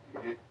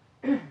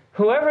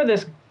whoever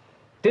this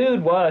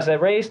dude was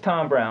that raised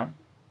Tom Brown,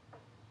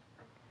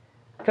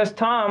 because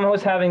Tom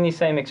was having these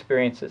same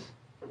experiences,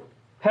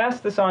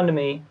 passed this on to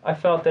me. I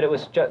felt that it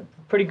was just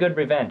pretty good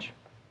revenge,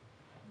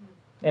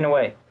 in a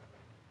way,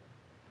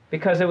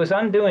 because it was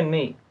undoing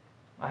me.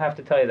 I have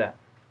to tell you that.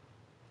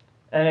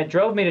 And it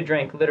drove me to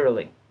drink,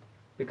 literally,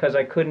 because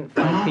I couldn't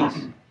find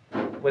peace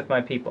with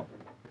my people.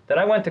 That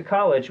I went to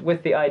college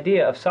with the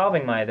idea of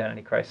solving my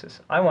identity crisis.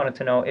 I wanted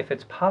to know if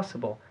it's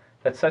possible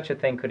that such a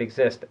thing could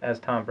exist as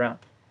Tom Brown,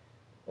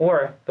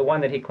 or the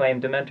one that he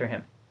claimed to mentor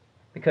him.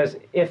 Because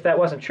if that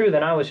wasn't true,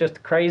 then I was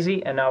just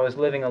crazy and I was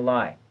living a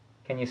lie.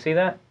 Can you see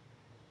that?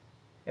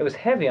 It was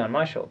heavy on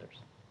my shoulders.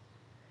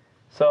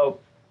 So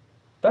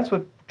that's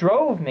what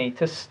drove me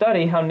to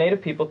study how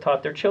Native people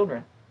taught their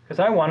children. Because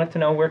I wanted to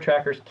know where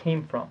trackers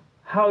came from.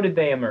 How did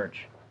they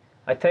emerge?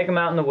 I take them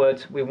out in the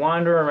woods, we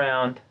wander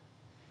around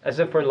as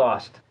if we're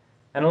lost.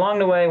 And along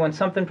the way, when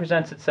something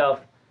presents itself,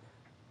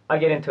 I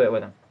get into it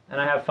with them,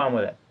 and I have fun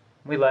with it.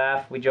 We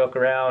laugh, we joke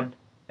around,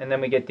 and then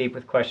we get deep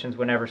with questions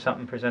whenever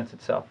something presents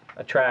itself.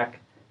 A track,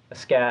 a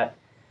scat,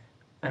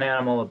 an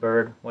animal, a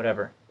bird,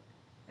 whatever.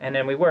 And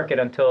then we work it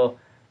until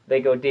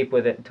they go deep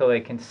with it, until they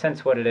can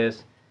sense what it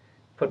is,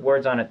 put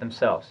words on it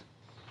themselves.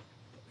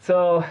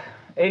 So,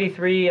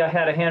 83, I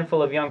had a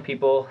handful of young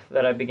people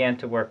that I began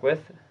to work with,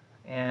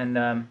 and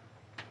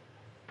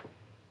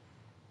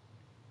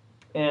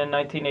in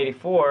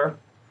 1984,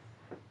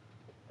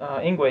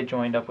 Ingwe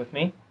joined up with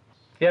me.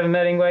 If you haven't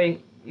met Ingwe,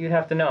 you'd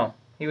have to know.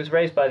 He was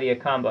raised by the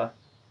Akamba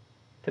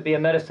to be a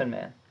medicine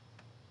man.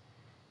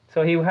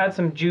 So he had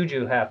some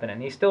juju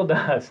happening. He still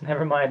does.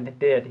 Never mind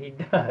did. He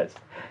does.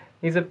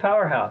 He's a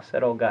powerhouse,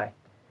 that old guy.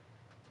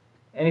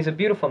 And he's a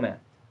beautiful man.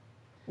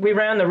 We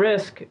ran the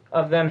risk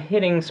of them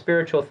hitting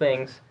spiritual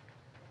things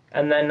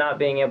and then not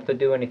being able to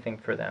do anything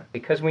for them,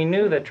 because we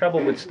knew that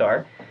trouble would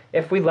start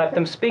if we let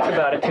them speak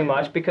about it too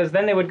much, because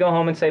then they would go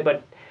home and say,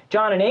 but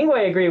John and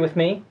Ingwe agree with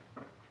me,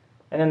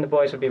 and then the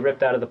boys would be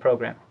ripped out of the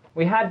program.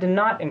 We had to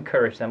not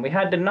encourage them. We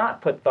had to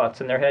not put thoughts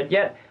in their head,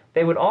 yet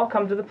they would all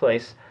come to the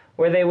place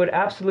where they would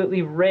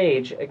absolutely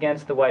rage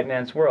against the white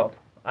man's world.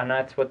 And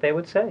that's what they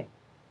would say.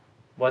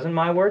 Wasn't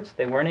my words.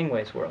 They weren't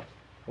Ingwe's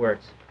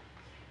words.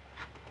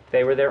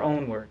 They were their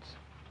own words.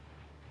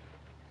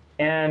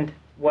 And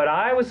what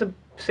I was a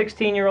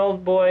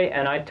 16-year-old boy,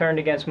 and I turned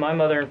against my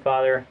mother and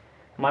father,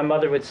 my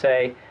mother would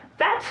say,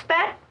 "That's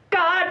that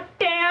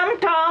goddamn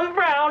Tom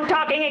Brown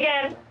talking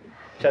again."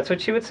 That's what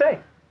she would say.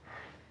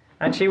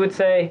 And she would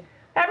say,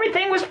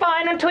 "Everything was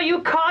fine until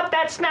you caught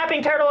that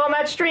snapping turtle on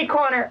that street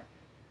corner."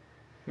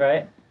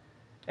 Right?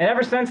 And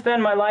ever since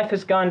then, my life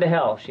has gone to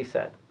hell, she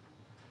said.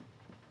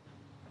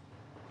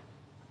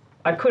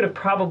 I could have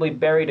probably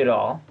buried it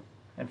all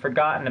and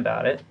forgotten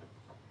about it,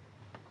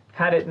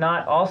 had it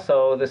not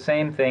also the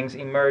same things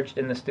emerged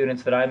in the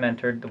students that I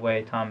mentored the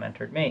way Tom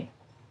mentored me,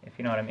 if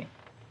you know what I mean.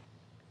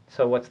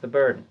 So what's the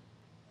burden?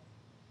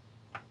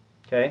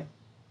 Okay?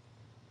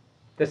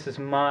 This is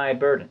my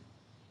burden.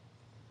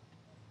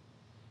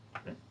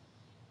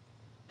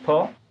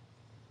 Paul?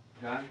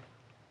 John?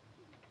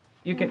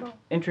 You can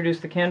introduce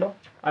the candle?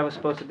 I was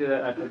supposed to do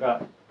that, I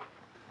forgot.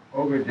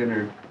 Over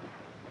dinner,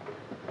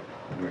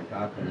 we were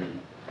talking,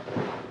 and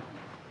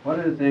one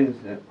of the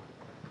things that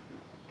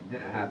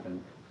didn't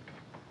happen,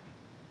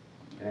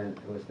 and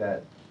it was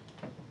that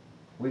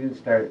we didn't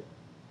start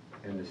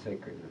in the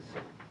sacredness,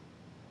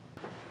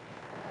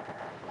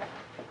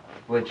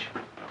 which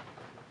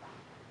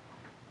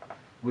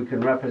we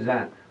can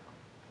represent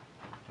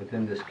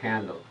within this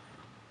candle,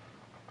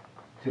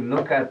 to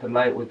look at the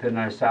light within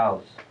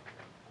ourselves.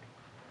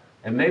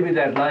 And maybe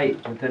that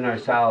light within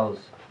ourselves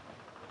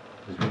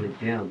is really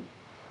dim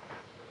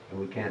and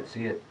we can't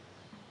see it.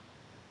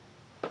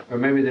 Or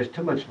maybe there's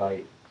too much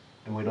light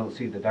and we don't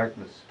see the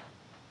darkness.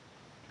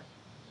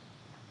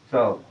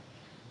 So,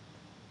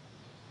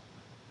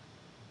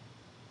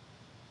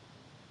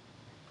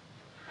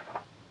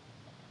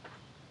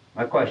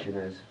 my question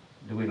is,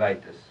 do we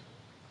like this?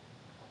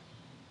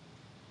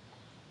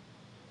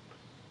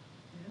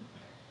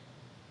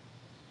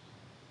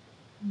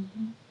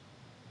 Mm-hmm.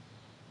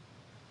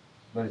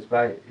 But it's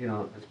by,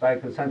 it's by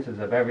consensus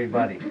of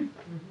everybody.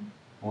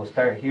 We'll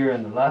start here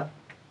on the left,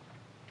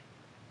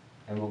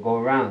 and we'll go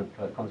around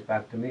till it comes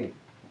back to me.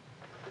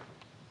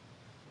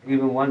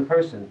 Even one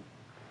person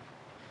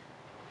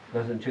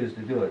doesn't choose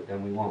to do it,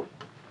 then we won't.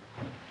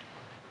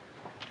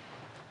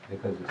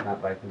 Because it's not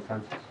by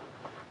consensus.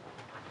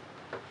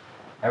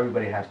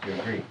 Everybody has to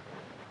agree.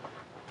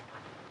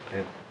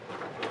 Yeah.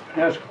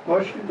 Can I ask a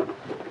question,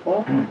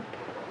 Paul?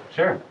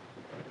 Sure.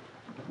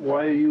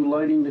 Why are you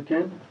lighting the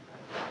candle?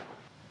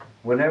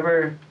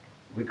 Whenever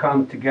we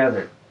come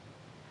together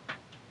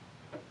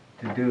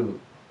to do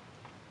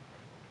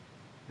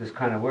this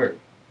kind of work,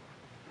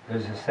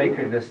 there's a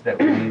sacredness that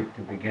we need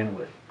to begin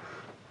with.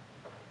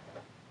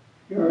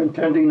 You're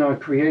intending on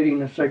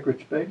creating a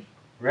sacred space?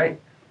 Right.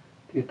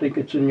 Do you think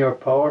it's in your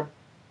power?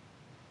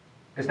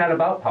 It's not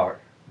about power.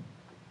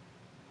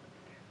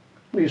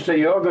 You say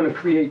you're going to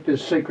create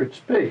this sacred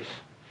space.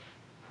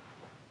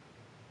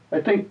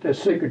 I think the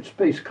sacred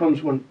space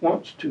comes when it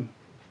wants to.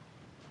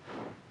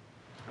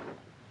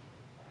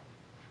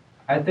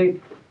 I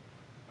think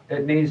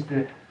it needs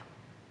to...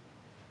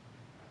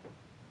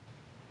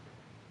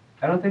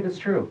 I don't think it's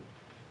true.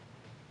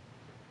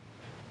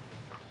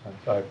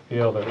 I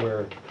feel that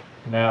we're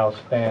now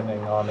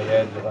standing on the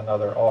edge of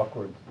another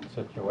awkward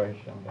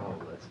situation. Oh,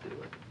 let's do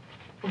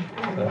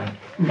it.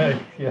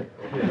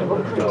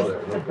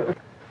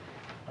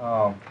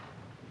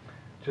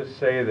 Just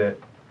say that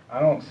I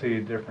don't see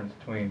a difference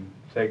between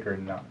sacred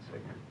and not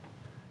sacred.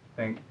 I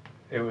think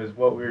it was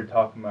what we were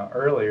talking about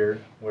earlier,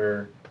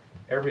 where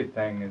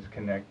everything is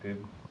connected.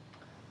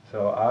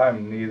 So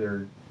I'm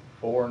neither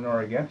for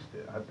nor against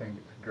it. I think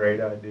it's a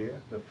great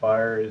idea. The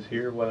fire is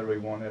here whether we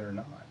want it or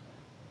not.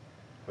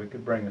 We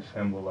could bring a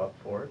symbol up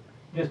for it.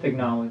 Just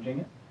acknowledging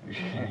it.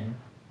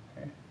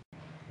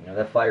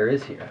 That fire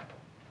is here.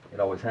 It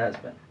always has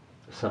been.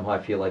 Somehow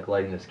I feel like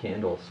lighting this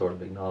candle is sort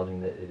of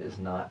acknowledging that it is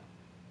not,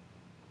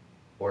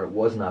 or it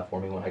was not for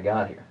me when I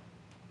got here.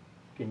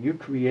 Can you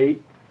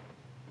create,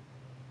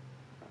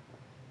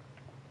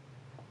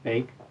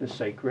 make the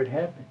sacred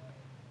happen?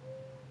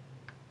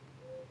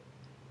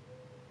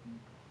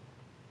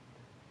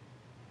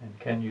 And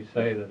can you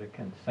say that a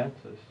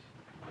consensus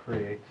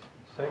creates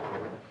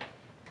sacredness?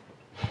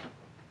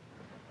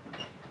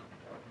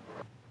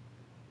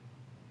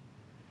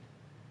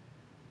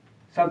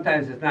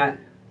 Sometimes it's not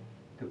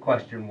to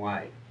question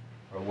why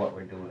or what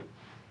we're doing.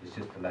 It's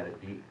just to let it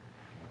be.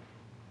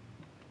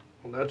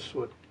 Well, that's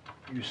what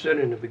you said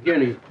in the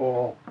beginning,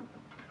 Paul.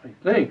 I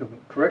think,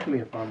 correct me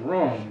if I'm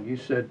wrong, you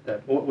said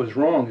that what was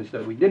wrong is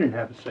that we didn't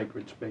have a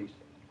sacred space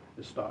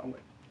to start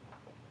with.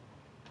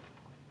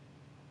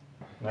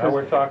 Now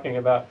we're talking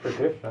about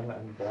tradition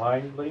and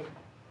blindly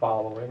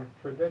following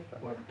tradition.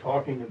 We're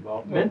talking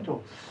about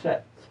mental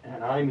sets,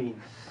 and I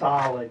mean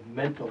solid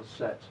mental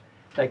sets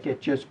that get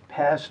just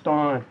passed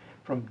on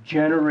from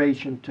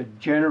generation to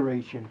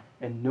generation,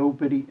 and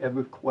nobody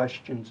ever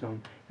questions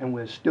them, and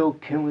we're still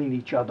killing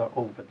each other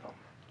over them.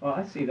 Well,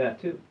 I see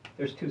that too.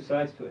 There's two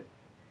sides to it.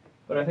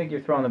 But I think you're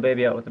throwing the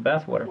baby out with the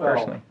bathwater,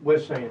 personally. We're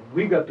saying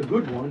we got the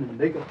good one and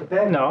they got the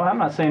bad one. No, I'm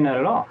not saying that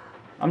at all.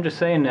 I'm just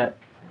saying that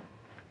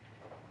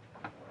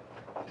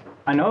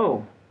I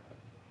know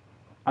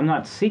I'm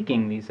not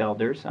seeking these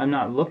elders. I'm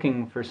not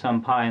looking for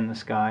some pie in the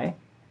sky.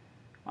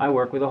 I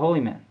work with a holy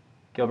man,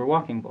 Gilbert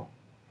Walking Bull.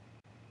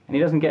 And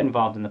he doesn't get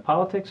involved in the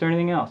politics or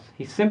anything else.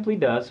 He simply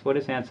does what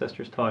his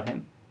ancestors taught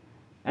him.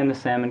 And the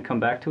salmon come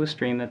back to a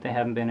stream that they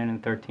haven't been in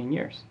 13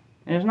 years.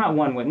 And there's not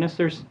one witness,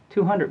 there's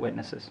 200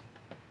 witnesses.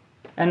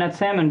 And that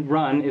salmon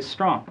run is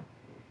strong.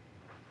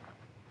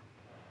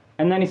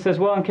 And then he says,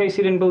 well, in case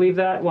you didn't believe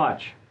that,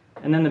 watch.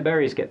 And then the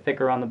berries get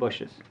thicker on the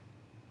bushes.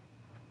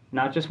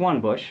 Not just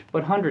one bush,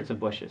 but hundreds of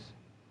bushes.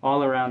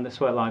 all around the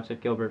sweat lodge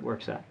that Gilbert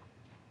works at.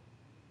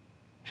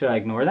 Should I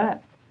ignore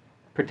that?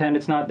 Pretend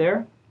it's not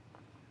there?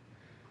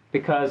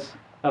 Because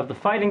of the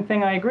fighting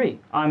thing, I agree.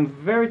 I'm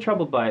very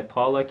troubled by it,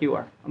 Paul, like you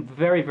are. I'm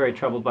very, very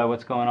troubled by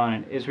what's going on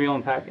in Israel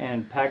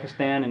and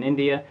Pakistan and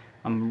India.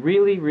 I'm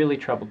really, really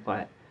troubled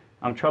by it.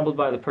 I'm troubled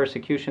by the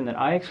persecution that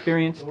I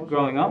experienced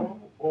growing up.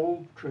 All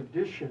old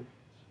traditions.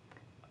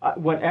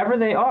 Whatever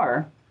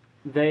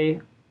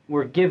they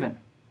were given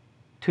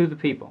to the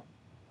people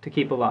to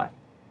keep alive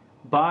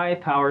by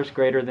powers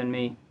greater than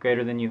me,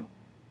 greater than you.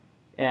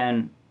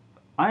 And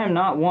I am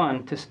not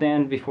one to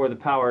stand before the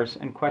powers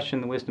and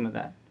question the wisdom of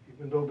that.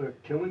 Even though they're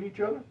killing each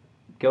other?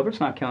 Gilbert's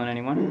not killing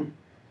anyone.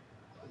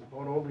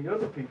 What about all the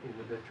other people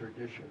with their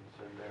traditions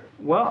and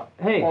their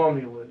Hey,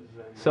 formulas?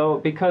 And so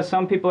because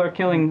some people are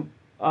killing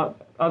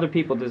other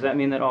people, does that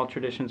mean that all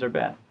traditions are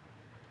bad?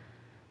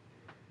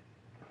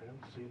 I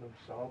don't see them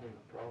solving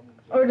the problems.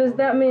 Or does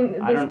that mean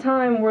this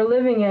time we're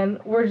living in,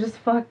 we're just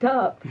fucked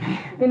up?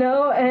 You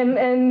know,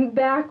 and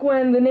back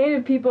when the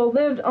native people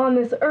lived on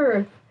this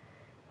earth,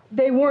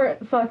 they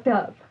weren't fucked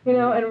up, you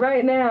know, and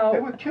right now... They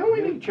were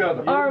killing each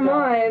other. Our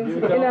minds, you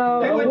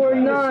know, they were we're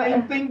doing not... the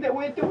same thing that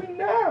we're doing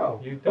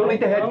now. Only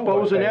they had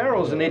bows and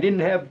arrows and they didn't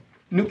have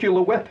nuclear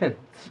weapons.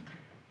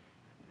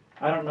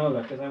 I don't know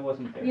that because I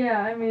wasn't there.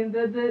 Yeah, I mean,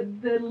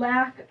 the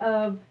lack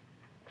of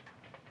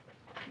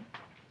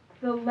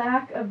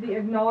the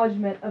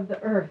acknowledgement of the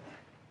earth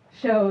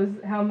shows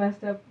how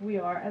messed up we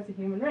are as a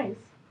human race.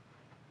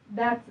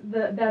 That's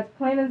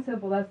plain and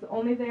simple. That's the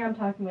only thing I'm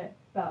talking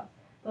about.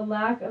 The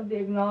lack of the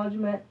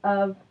acknowledgement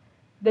of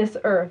this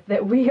earth,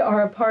 that we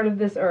are a part of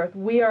this earth.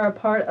 We are a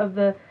part of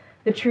the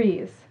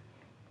trees.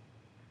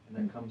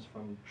 And that comes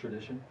from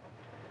tradition?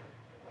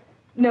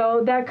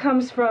 No, that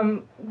comes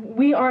from,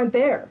 we aren't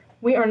there.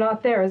 We are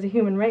not there as a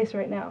human race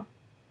right now.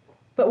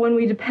 But when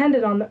we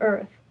depended on the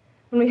earth,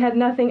 when we had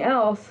nothing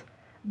else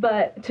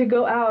but to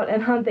go out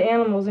and hunt the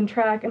animals and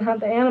track and hunt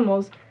the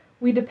animals,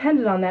 we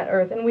depended on that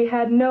earth. And we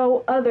had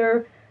no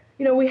other,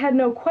 you know, we had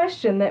no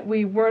question that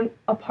we weren't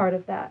a part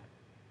of that.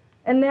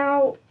 And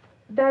now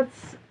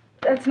that's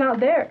not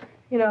there,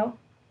 you know.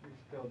 We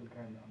still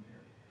depend on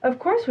the earth. Of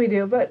course we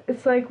do, but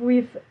it's like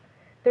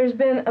there's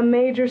been a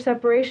major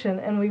separation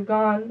and we've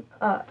gone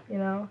up, you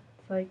know.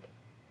 It's like,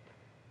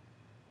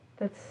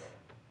 it's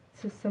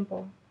just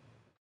simple.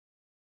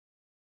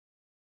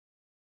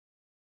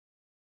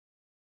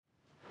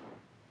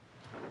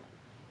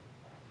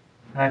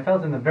 And I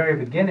felt in the very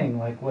beginning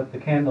like what the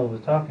candle was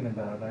talking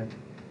about.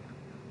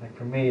 Like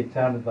for me, it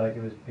sounded like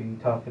it was being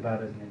talked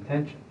about as an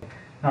intention,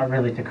 not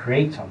really to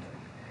create something.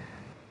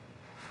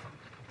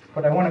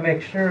 But I want to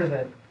make sure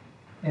that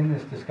in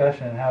this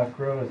discussion and how it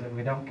grows that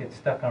we don't get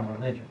stuck on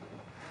religion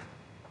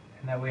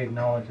and that we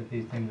acknowledge that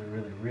these things are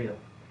really real.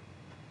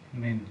 I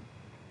mean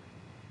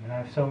I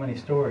have so many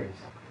stories.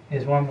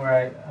 Here's one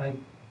where I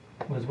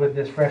was with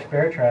this fresh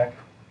bear track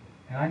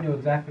and I knew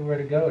exactly where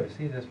to go to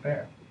see this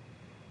bear.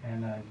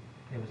 And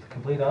it was the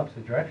complete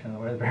opposite direction of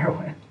where the bear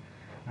went.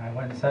 And I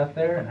went and sat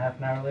there, and half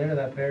an hour later,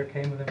 that bear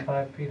came within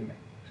 5 feet of me.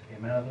 Just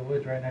came out of the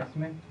woods right next to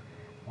me,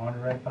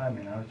 wandered right by me,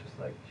 and I was just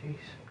like, jeez.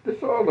 This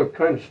is all the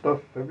kind of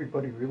stuff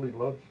everybody really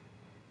loves.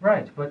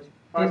 Right, but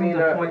isn't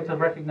the point to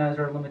recognize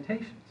our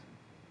limitations?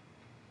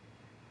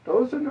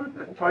 Those are not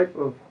the type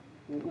of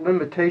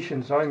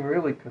limitations I'm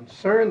really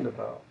concerned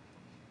about.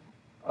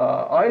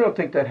 I don't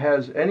think that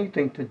has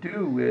anything to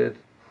do with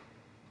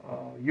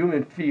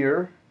human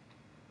fear,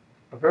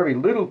 or very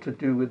little to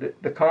do with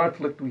it, the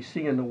conflict we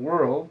see in the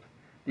world,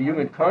 the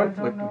human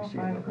conflict we see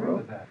in the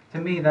world. To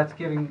me, that's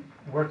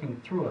working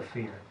through a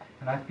fear.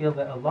 And I feel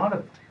that a lot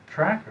of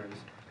trackers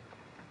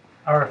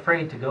are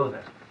afraid to go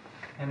there.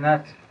 And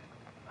that,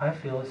 I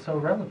feel, is so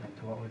relevant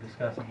to what we're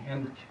discussing.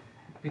 And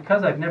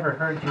because I've never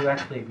heard you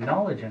actually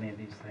acknowledge any of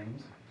these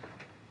things,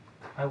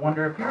 I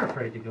wonder if you're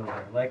afraid to go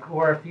there.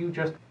 Or if you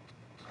just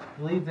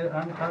believe that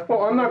I'm talking...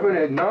 Well, I'm not going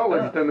to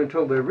acknowledge them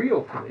until they're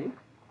real to me.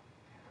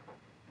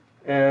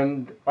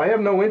 And I have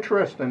no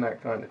interest in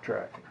that kind of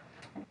tracking.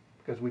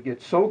 Because we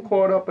get so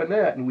caught up in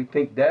that and we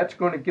think that's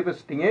going to give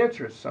us the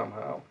answers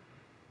somehow.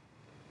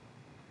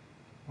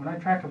 When I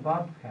track a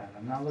bobcat,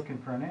 I'm not looking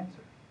for an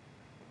answer.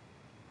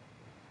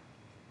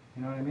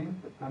 You know what I mean?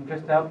 I'm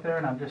just out there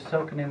and I'm just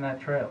soaking in that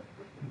trail.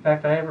 In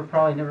fact, I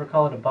probably never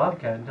call it a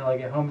bobcat until I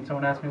get home and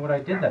someone asks me what I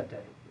did that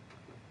day.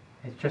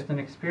 It's just an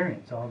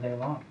experience all day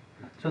long.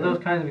 So those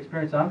kinds of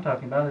experiences I'm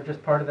talking about are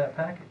just part of that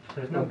package.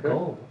 There's no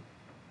goal.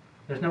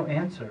 There's no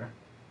answer.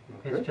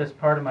 It's just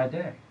part of my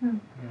day. You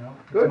know,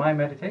 it's my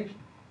meditation.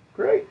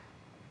 Great.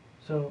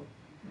 So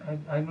I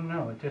don't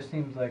know. It just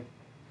seems like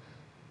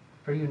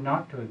for you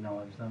not to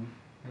acknowledge them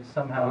is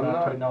somehow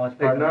not to acknowledge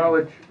part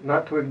of it.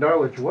 Not to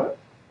acknowledge what?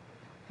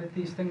 That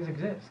these things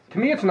exist. To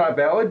me, it's not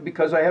valid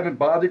because I haven't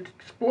bothered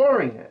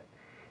exploring it.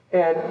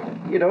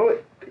 And, you know,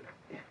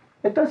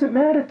 it doesn't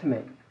matter to me.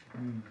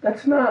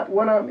 That's not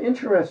what I'm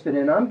interested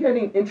in.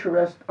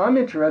 I'm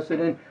interested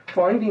in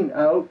finding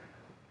out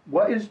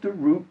what is the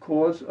root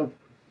cause of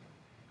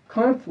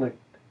conflict.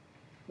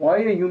 Why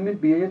are human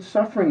beings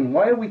suffering?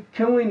 Why are we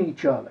killing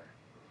each other?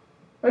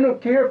 I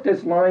don't care if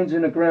there's lines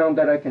in the ground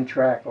that I can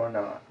track or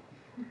not.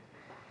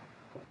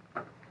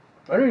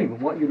 I don't even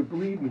want you to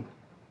believe me.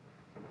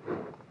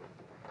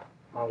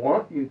 I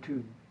want you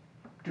to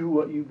do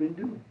what you've been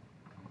doing.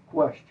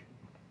 Question.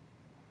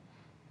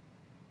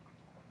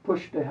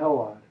 Push the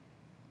hell out of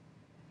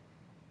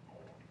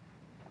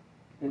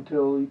it.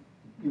 Until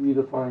you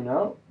either find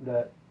out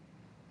that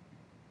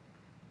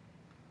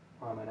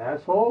I'm an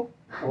asshole,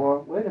 or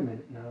wait a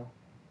minute now.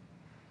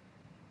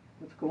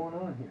 What's going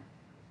on here?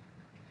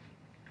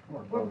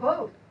 We're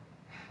both.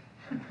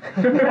 We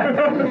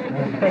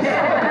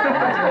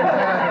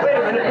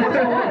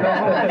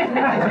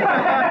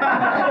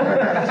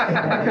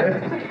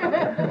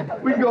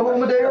can go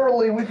home a day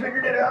early. We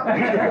figured it out.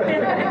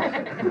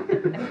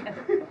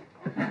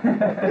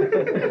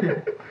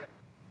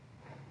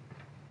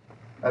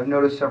 I've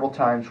noticed several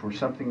times where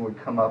something would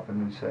come up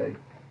and we'd say,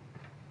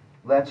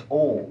 "That's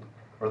old,"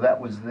 or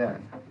 "That was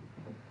then."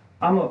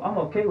 I'm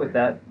okay with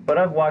that, but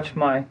I've watched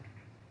my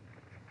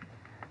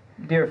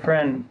dear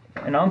friend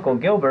and uncle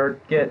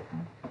Gilbert get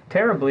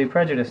terribly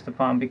prejudiced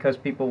upon because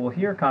people will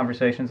hear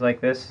conversations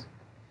like this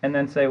and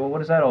then say, well, what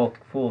does that old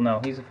fool know?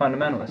 He's a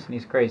fundamentalist and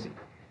he's crazy.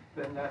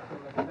 Then that's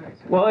a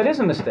mistake. Well, it is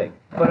a mistake,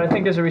 but I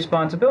think there's a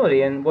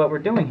responsibility in what we're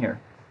doing here.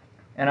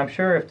 And I'm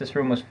sure if this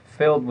room was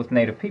filled with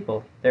Native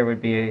people, there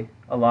would be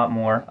a lot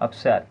more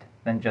upset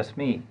than just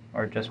me,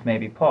 or just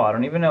maybe Paul. I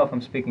don't even know if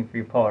I'm speaking for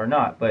you, Paul, or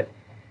not, but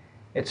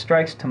it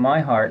strikes to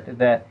my heart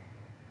that,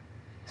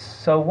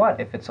 so what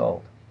if it's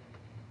old?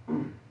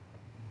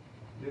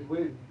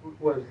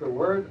 Was the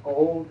word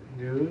old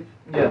news?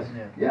 Yes.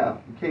 Yeah,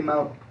 it came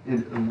out,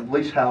 at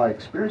least how I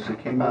experienced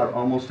it, came out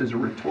almost as a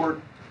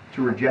retort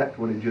to reject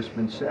what had just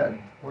been said.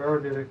 Where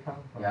did it come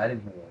from? Yeah, I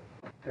didn't hear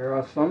that. There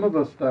are some of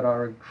us that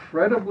are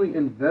incredibly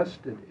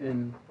invested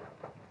in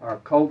our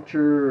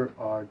culture,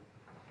 our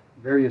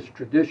various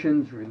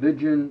traditions,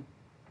 religion,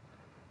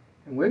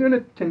 and we're going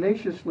to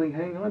tenaciously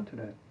hang on to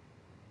that.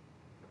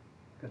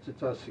 Because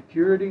it's our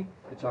security,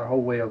 it's our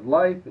whole way of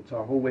life, it's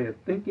our whole way of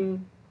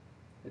thinking.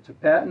 It's a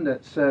pattern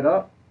that's set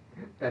up,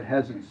 that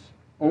has its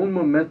own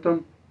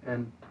momentum,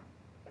 and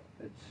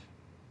it's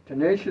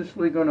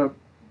tenaciously going to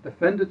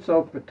defend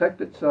itself,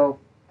 protect itself.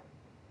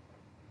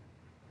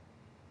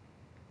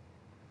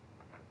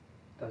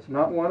 Does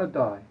not want to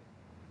die.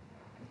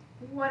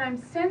 What I'm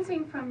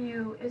sensing from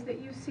you is that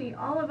you see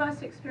all of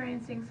us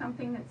experiencing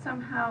something that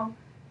somehow,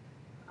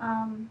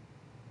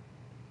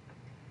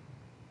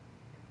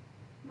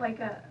 like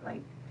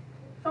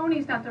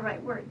phony's not the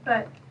right word,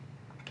 but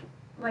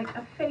like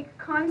a fake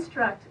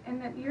construct, and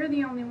that you're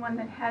the only one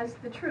that has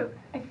the truth.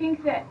 I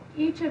think that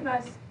each of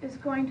us is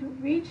going to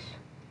reach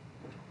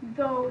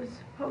those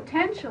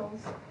potentials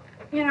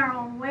in our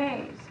own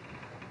ways,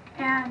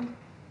 and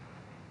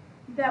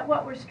that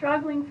what we're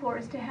struggling for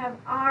is to have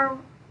our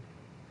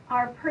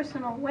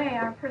personal way,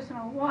 our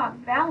personal walk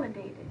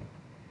validated.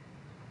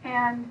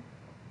 And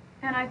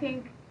I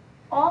think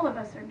all of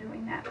us are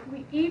doing that.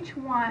 We each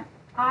want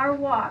our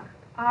walk,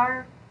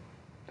 our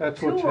That's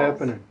tools what's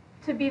happening.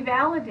 to be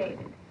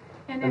validated.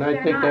 And if I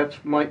they're think not,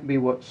 that might be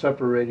what's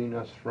separating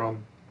us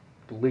from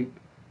the leap.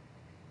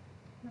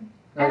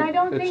 and I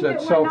don't It's think that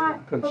that we're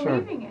not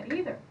self-concern. believing it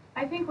either.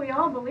 I think we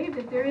all believe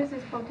that there is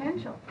this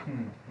potential,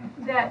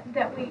 that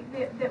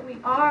we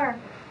are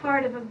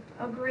part of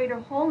a greater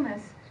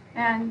wholeness,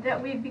 and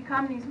that we've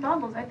become these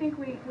bubbles. I think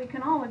we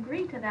can all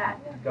agree to that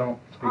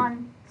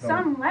on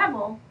some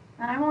level,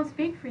 and I won't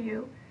speak for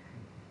you.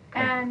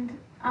 And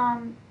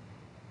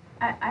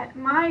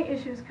my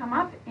issues come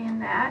up in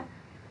that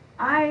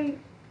I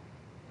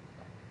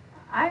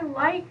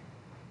like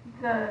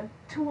the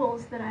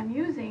tools that I'm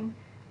using,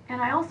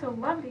 and I also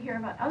love to hear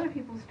about other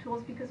people's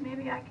tools because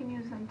maybe I can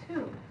use them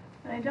too.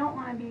 But I don't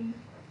want to be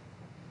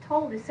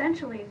told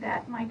essentially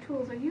that my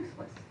tools are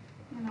useless.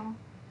 You know,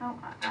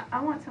 I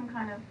want some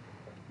kind of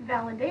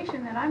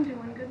validation that I'm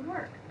doing good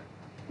work,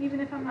 even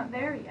if I'm not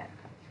there yet.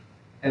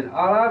 And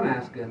all I'm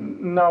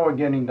asking, Now we're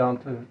getting down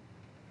to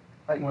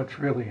what's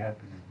really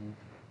happening.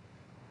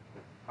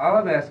 all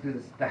I'm asking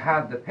is to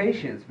have the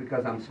patience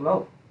because I'm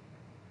slow.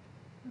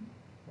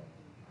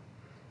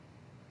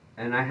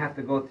 And I have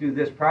to go through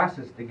this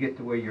process to get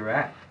to where you're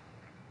at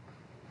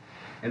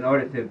in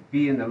order to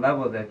be in the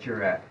level that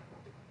you're at.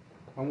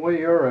 And where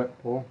you're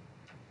at, Paul.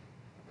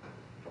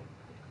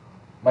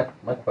 My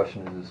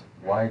question is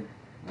why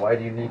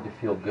do you need to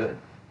feel good?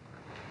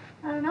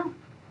 I don't know.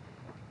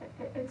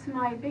 It's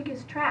my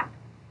biggest trap.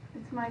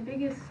 It's my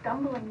biggest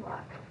stumbling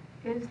block,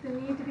 is the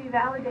need to be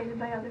validated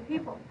by other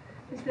people.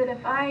 Is that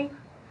if I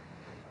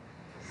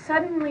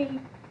suddenly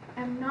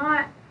am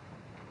not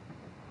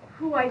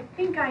who I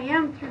think I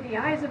am through the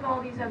eyes of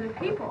all these other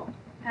people,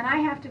 and I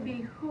have to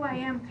be who I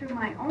am through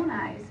my own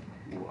eyes,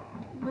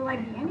 will I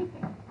be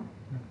anything?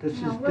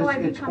 It's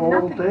all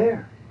nothing?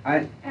 there.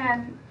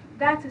 And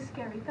that's a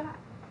scary thought,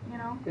 you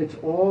know? It's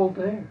all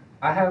there.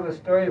 I have a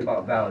story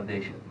about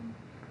validation.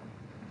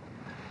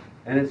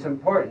 And it's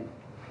important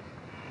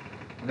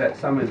that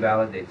someone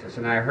validates us.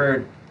 And I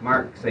heard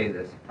Mark say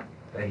this.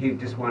 that he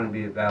just wanted to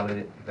be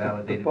validated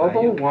The by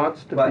bubble you.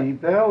 wants to be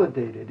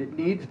validated. It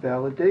needs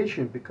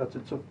validation because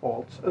it's a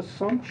false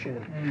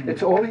assumption.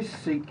 It's always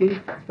seeking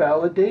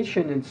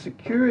validation and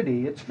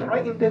security. It's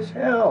frightened as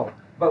hell.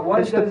 But what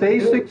it's the does it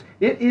basics.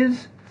 It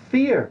is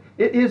fear.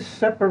 It is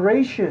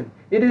separation.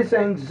 It is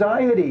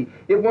anxiety.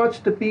 It wants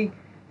to be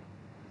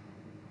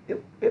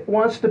it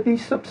wants to be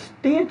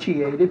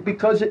substantiated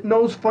because it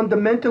knows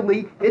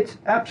fundamentally it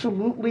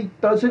absolutely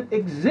doesn't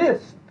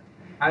exist.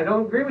 I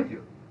don't agree with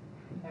you.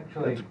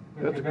 Actually, if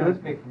that's you're going to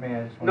good. speak for me,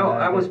 I just want No, to...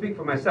 I will speak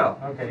for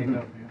myself. Okay, you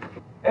go for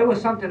you. It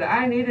was something that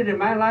I needed in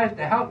my life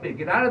to help me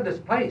get out of this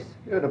place.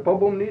 Yeah, the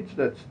bubble needs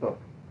that stuff.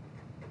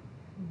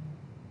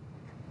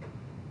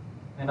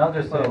 And I'll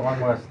just say one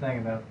last thing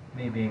about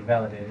me being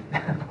validated.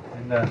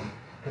 And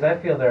because I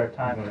feel there are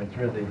times when it's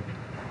really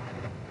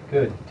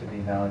good to be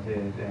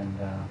validated, and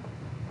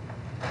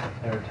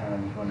there are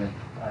times when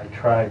I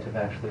try to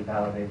actually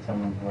validate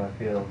someone who I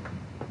feel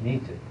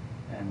needs it.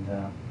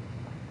 And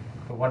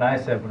but when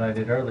I said what I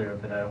did earlier,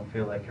 that I don't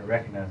feel like you're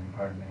recognizing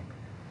part of me,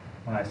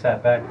 when I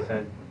sat back and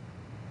said,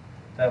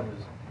 that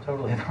was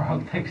totally the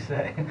wrong thing to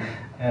say.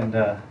 And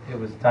it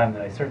was a time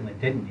that I certainly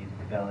didn't need to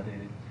be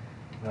validated,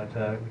 but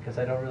because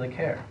I don't really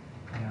care.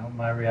 You know,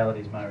 my reality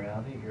is my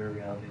reality, your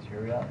reality is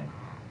your reality.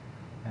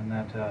 And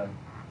that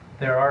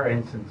there are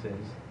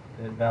instances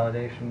that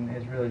validation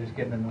is really just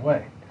getting in the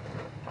way.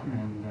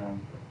 And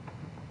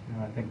you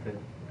know, I think that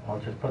I'll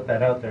just put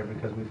that out there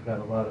because we've got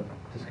a lot of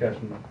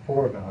discussion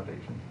for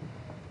validation.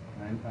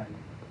 And I'm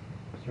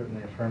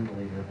certainly a firm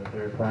believer that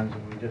there are times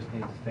when we just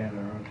need to stand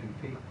on our own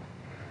 2 feet.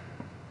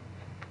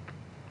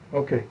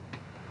 Okay.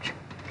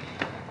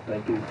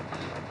 Thank you.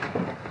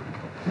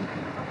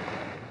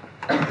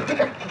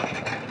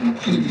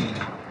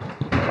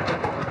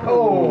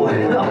 Oh,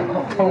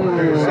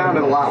 it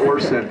sounded a lot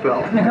worse than it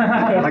felt.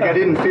 Like I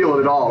didn't feel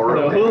it at all,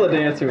 really. The hula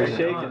dancer was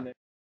shaking there.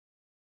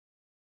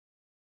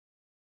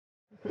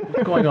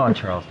 What's going on,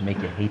 Charles, to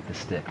make you hate the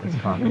stick? Let's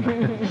talk about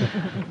it.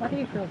 Why do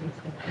you feel these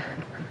things?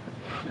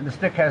 And the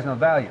stick has no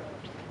value.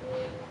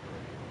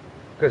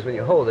 Because when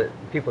you hold it,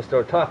 people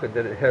start talking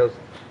that it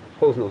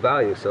holds no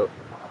value, so...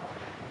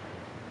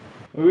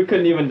 We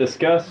couldn't even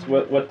discuss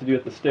what to do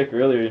with the stick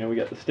earlier. You know, we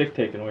got the stick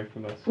taken away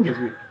from us because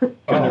we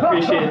couldn't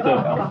appreciate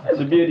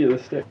the beauty of the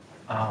stick.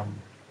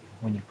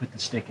 When you put the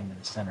stick into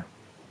the center,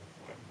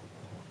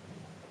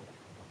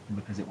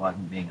 because it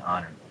wasn't being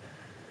honored,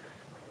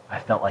 I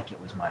felt like it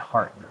was my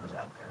heart that was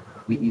out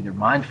there. We either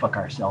mindfuck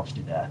ourselves to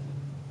death,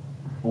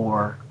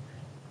 or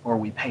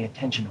we pay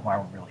attention to why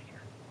we're really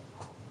here.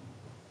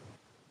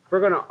 If we're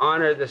going to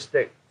honor the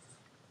stick,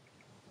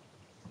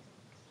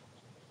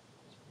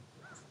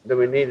 then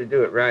we need to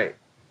do it right.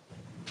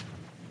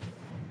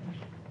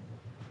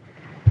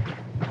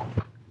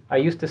 I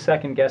used to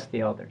second guess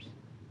the elders.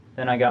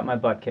 Then I got my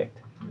butt kicked.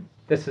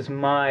 This is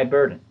my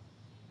burden,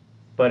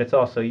 but it's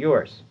also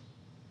yours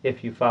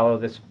if you follow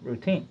this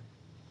routine.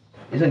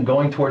 Isn't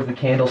going towards the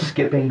candle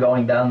skipping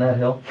going down that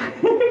hill?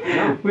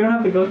 We don't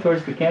have to go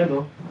towards the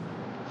candle.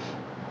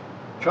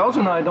 Charles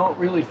and I don't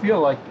really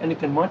feel like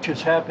anything much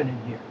is happening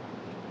here.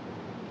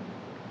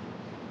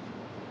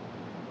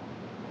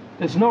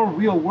 There's no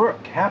real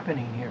work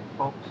happening here,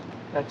 folks.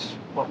 That's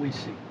what we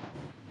see.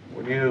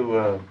 When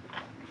you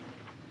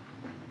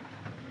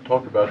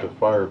talked about the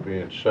fire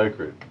being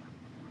sacred,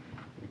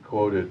 you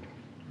quoted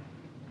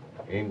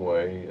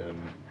Ingway and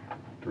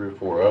 3 or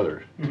 4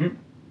 others. Mm-hmm.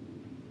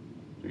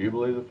 Do you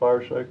believe the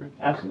fire is sacred?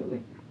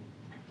 Absolutely.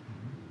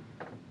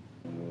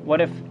 What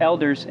if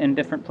elders in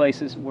different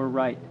places were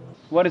right?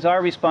 What is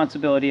our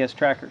responsibility as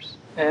trackers?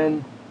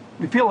 And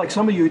we feel like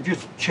some of you are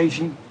just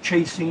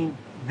chasing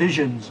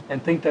visions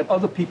and think that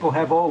other people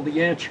have all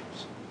the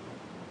answers.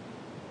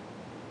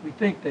 We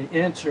think the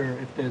answer,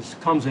 if this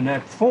comes in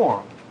that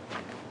form,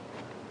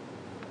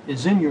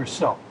 is in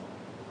yourself.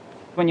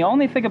 When you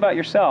only think about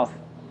yourself,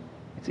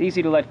 it's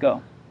easy to let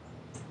go.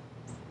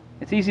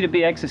 It's easy to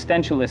be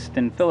existentialist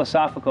and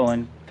philosophical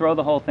and throw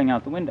the whole thing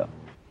out the window.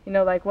 You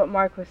know, like what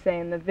Mark was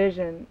saying, the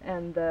vision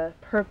and the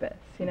purpose.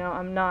 You know,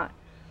 I'm not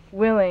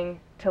willing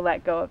to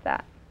let go of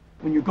that.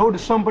 When you go to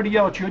somebody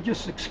else, you're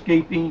just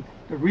escaping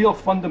the real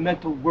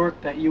fundamental work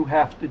that you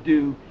have to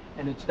do,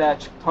 and it's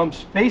that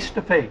comes face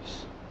to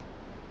face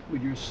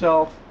with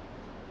yourself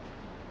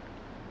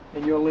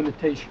and your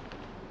limitation.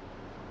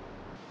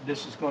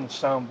 This is going to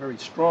sound very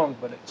strong,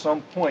 but at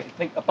some point, I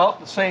think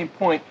about the same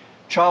point,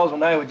 Charles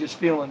and I were just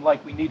feeling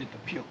like we needed to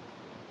puke.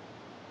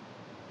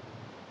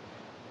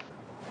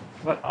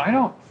 But I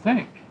don't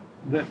think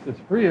that the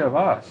 3 of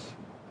us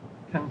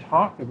can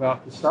talk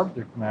about the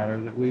subject matter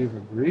that we've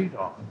agreed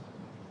on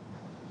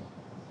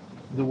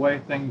the way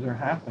things are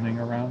happening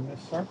around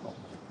this circle.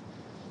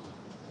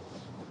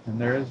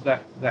 And there is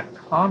that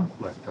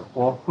conflict of,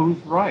 well, who's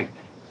right?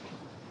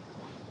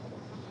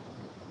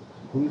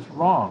 Who's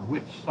wrong?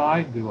 Which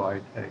side do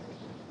I take?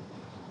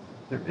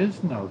 There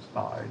is no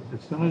side.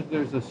 As soon as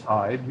there's a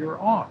side,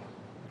 you're off.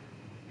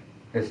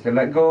 It's to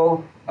let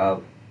go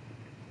of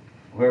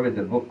whoever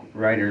the book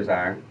writers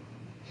are.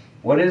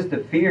 What is the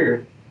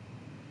fear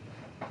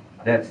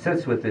that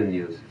sits within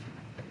you?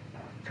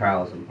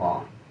 Charles and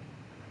Paul.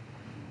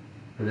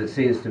 Because it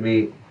seems to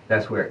me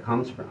that's where it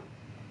comes from.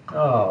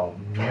 Oh,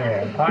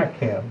 man, I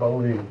can't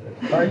believe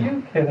this. Are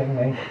you kidding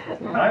me?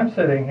 I'm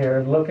sitting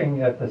here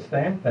looking at the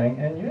same thing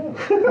and you.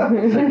 So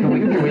can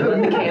we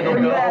let the candle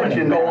go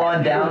and go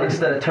on down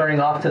instead of turning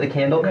off to the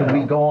candle? Can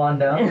we go on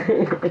down?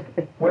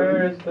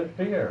 Where is the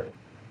fear?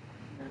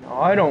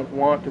 I don't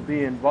want to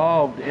be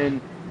involved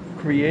in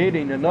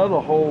creating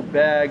another whole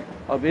bag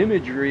of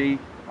imagery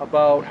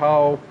about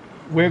how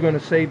we're going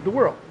to save the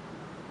world.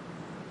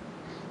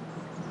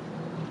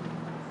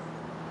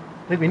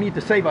 I think we need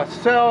to save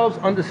ourselves,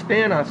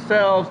 understand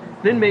ourselves,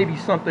 then maybe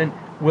something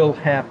will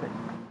happen.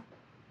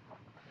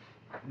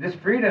 This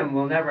freedom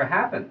will never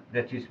happen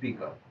that you speak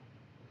of.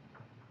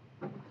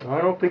 I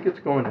don't think it's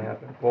going to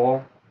happen,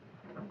 Paul.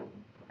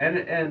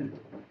 And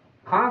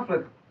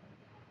conflict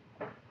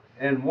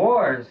and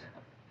wars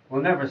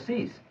will never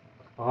cease.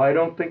 I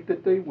don't think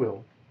that they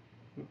will.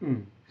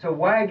 So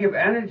why give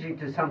energy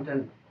to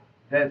something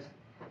that's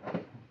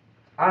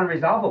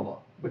unresolvable?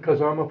 Because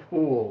I'm a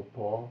fool,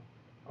 Paul.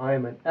 I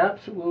am an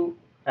absolute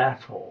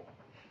asshole.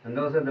 And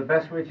those are the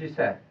best words you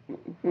said.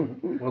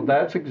 Well,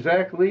 that's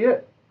exactly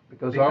it.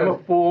 Because I'm a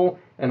fool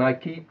and I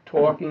keep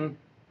talking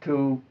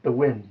to the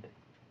wind.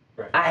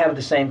 I have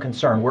the same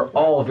concern. We're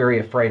all very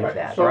afraid of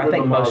that, So or I do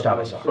think the most of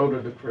Muslims, us are. So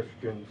do the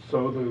Christians,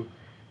 so do,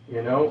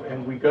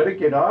 and we got to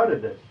get out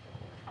of this.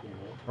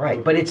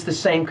 Right, but it's the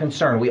same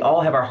concern. We all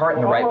have our heart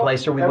in the right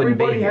place or we wouldn't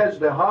be Everybody here. has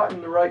their heart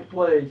in the right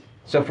place.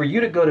 So for you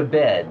to go to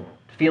bed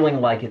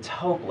feeling like it's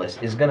hopeless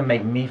is going to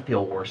make me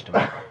feel worse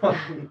tomorrow.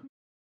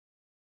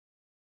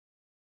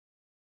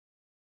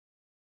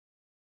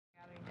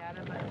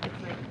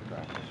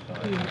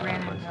 He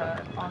ran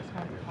into all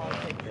kinds of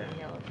politics in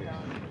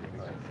Yellowstone. It's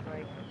just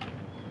like,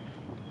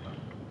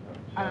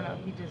 I don't know,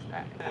 he just...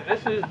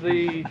 This is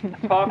the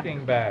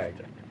talking bag.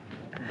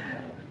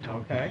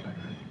 Okay?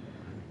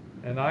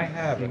 And I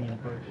have it.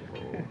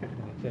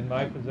 It's in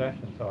my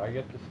possession, so I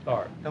get to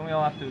start. Don't we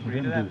all have to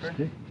agree to that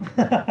first?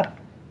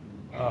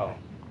 Oh.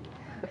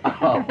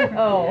 Oh.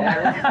 Well,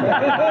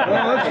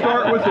 let's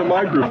start with the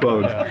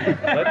microphone.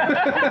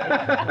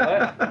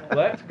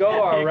 Let's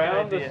go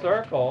around the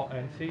circle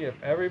and see if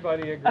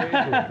everybody agrees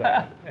with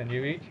that. And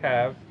you each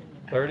have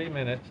 30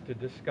 minutes to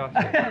discuss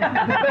it.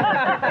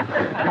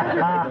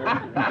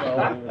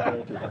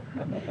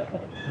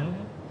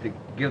 To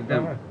give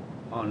them...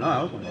 Oh, no,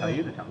 I was going to tell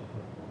you to tell them.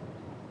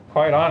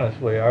 Quite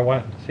honestly, I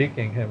went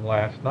seeking him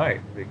last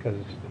night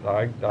because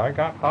I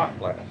got hot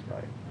last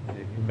night.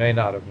 You may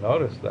not have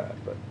noticed that,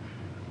 but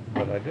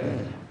I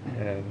did.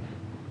 And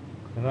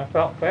I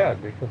felt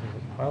bad because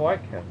I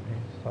like him.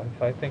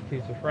 I think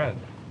he's a friend.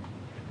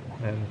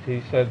 And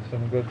he said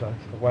some good things.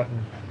 I went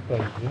and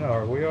said,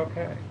 are we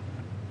okay?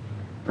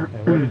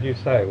 And what did you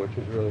say, which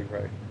was really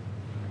great?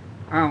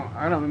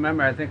 I don't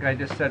remember. I think I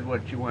just said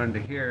what you wanted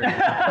to hear.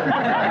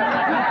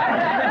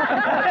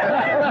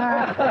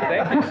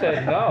 I think you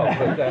said no,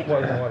 but that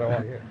wasn't what I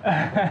want to hear.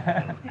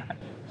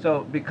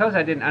 So because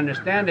I didn't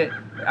understand it,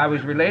 I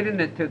was relating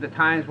it to the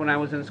times when I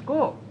was in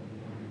school.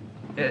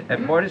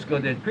 At boarding school,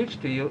 they'd preach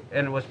to you,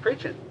 and it was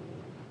preaching.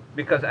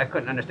 Because I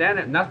couldn't understand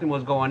it. Nothing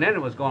was going in.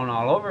 It was going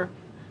all over.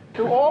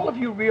 Do all of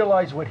you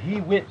realize what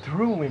he went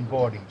through in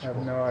boarding school? I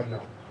have no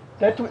idea.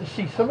 That's what,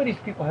 see, some of these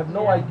people have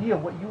no idea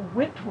what you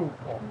went through,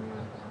 Paul.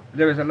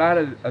 There was a lot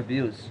of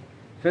abuse,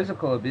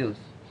 physical abuse,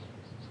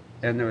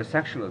 and there was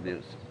sexual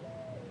abuse.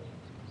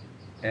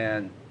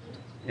 And,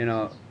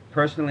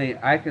 personally,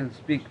 I can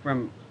speak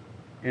from,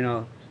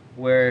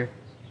 where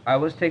I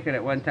was taken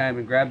at one time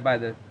and grabbed by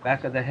the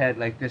back of the head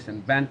like this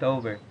and bent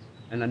over,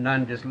 and a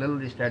nun just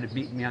literally started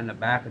beating me on the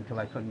back until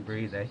I couldn't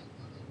breathe,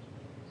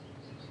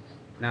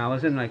 Now, I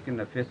was in the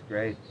 5th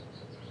grade.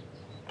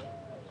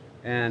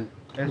 And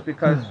it's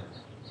because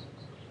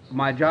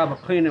my job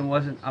of cleaning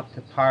wasn't up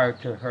to par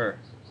to her.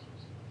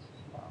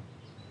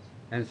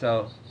 And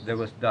so there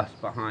was dust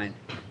behind.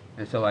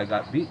 And so I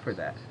got beat for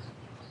that.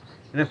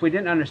 And if we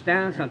didn't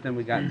understand something,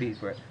 we got beat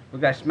for it. We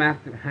got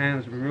smacked with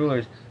hands with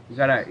rulers. We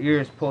got our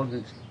ears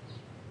pulled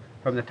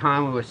from the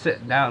time we were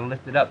sitting down and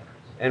lifted up.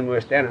 And we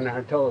were standing on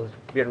our toes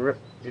being ripped.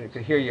 You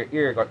could hear your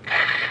ear go.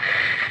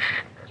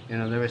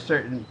 There were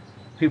certain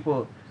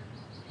people,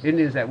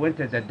 Indians that went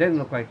there that didn't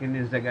look like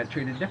Indians that got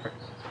treated different.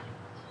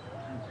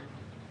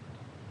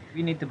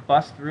 We need to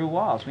bust through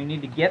walls. We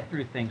need to get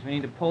through things. We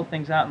need to pull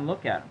things out and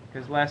look at them.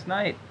 Because last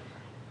night,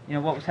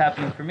 what was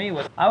happening for me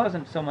was I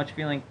wasn't so much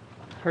feeling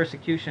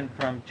persecution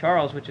from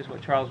Charles, which is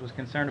what Charles was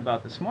concerned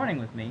about this morning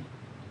with me.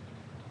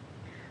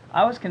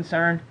 I was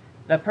concerned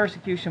that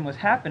persecution was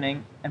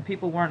happening and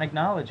people weren't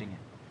acknowledging it.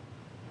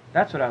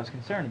 That's what I was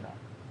concerned about.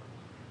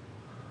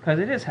 Because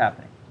it is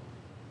happening.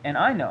 And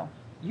I know.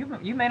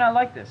 You may not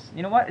like this.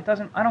 You know what?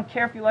 I don't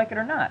care if you like it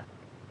or not.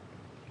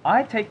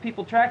 I take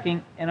people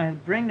tracking and I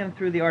bring them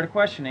through the art of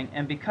questioning,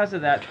 and because of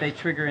that, they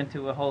trigger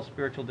into a whole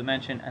spiritual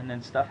dimension, and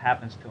then stuff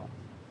happens to them.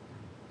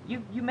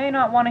 You may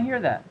not want to hear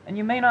that, and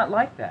you may not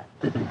like that.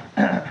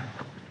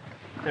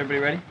 Everybody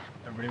ready?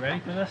 Everybody ready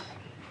for this?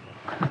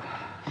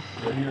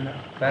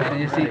 Fasten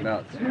your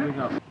seatbelts. Here we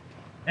go.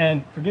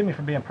 And forgive me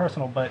for being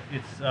personal, but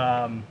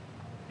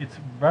it's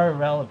very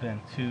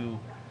relevant to,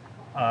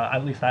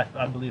 at least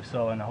I believe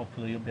so, and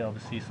hopefully you'll be able to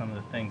see some of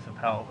the things of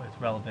how it's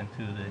relevant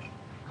to the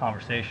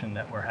conversation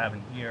that we're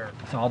having here.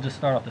 So I'll just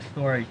start off the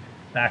story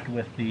back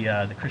with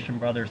the Christian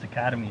Brothers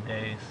Academy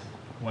days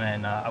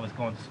when I was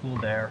going to school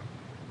there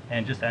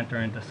and just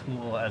entering into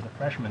school as a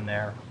freshman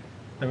there.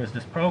 There was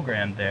this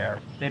program there.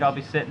 They'd all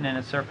be sitting in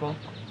a circle.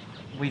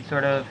 We'd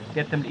sort of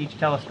get them to each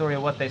tell a story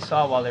of what they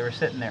saw while they were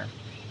sitting there.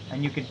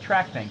 And you could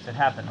track things that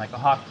happened, like a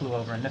hawk flew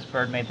over and this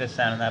bird made this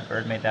sound and that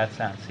bird made that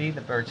sound. See,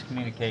 the birds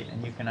communicate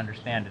and you can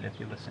understand it if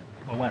you listen.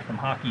 I went from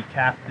hockey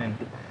captain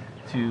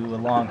to a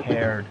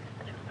long-haired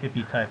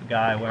hippie type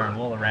guy wearing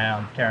wool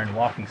around, carrying a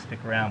walking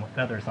stick around with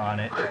feathers on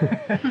it.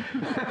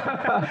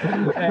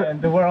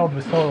 And the world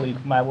was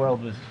my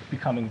world was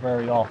becoming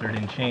very altered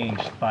and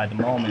changed by the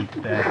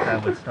moment that I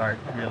would start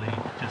really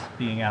just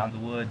being out in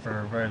the woods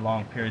for very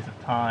long periods of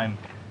time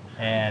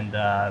and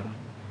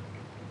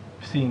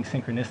seeing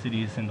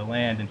synchronicities in the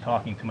land and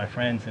talking to my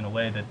friends in a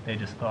way that they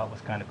just thought was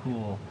kind of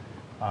cool.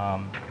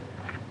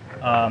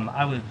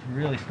 I was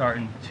really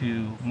starting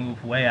to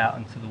move way out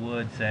into the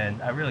woods,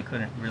 and I really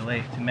couldn't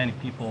relate to many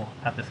people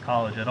at this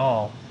college at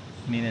all,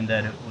 meaning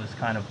that it was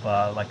kind of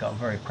like a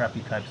very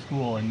preppy type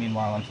school, and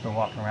meanwhile I'm still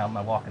walking around with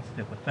my walking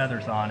stick with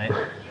feathers on it,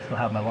 still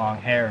have my long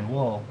hair and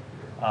wool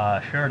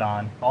shirt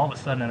on. All of a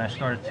sudden I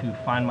started to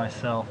find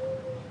myself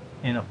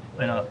in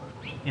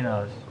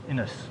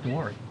a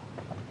story,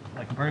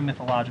 like a very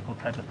mythological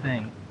type of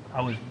thing.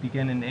 I was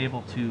beginning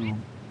able to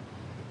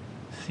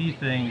see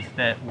things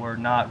that were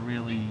not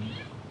really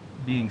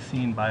being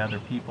seen by other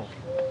people.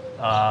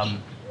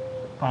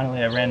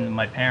 Finally, I ran into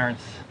my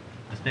parents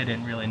because they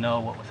didn't really know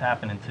what was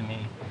happening to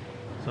me.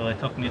 So they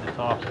took me to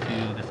talk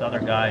to this other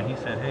guy, and he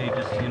said, hey,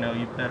 just, you know,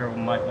 you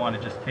might want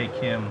to just take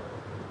him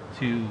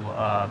to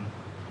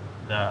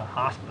the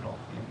hospital.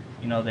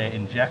 You know, they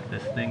inject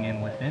this thing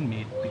in within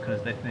me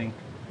because they think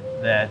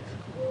that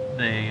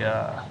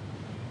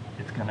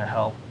it's going to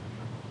help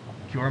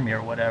cure me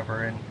or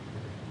whatever. And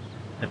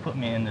they put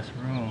me in this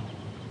room,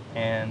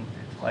 and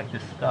it's like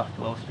this stuff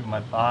flows through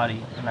my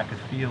body, and I could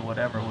feel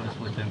whatever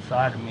was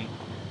inside of me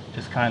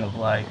just kind of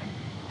like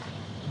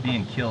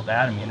being killed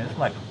out of me. And it's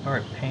like a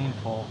very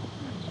painful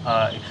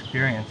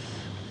experience,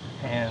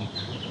 and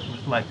it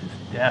was like this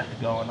death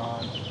going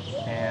on.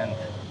 And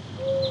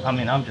I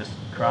mean, I'm just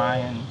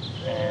crying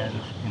and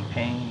in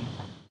pain.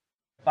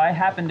 If I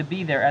happened to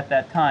be there at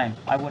that time,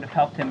 I would have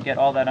helped him get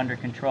all that under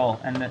control,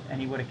 and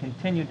he would have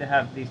continued to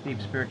have these deep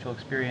spiritual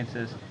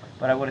experiences,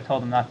 but I would have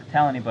told him not to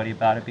tell anybody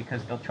about it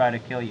because they'll try to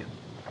kill you.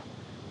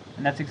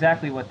 And that's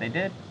exactly what they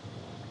did,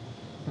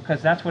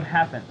 because that's what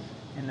happens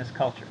in this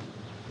culture.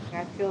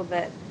 I feel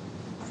that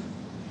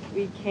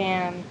we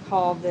can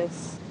call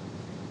this,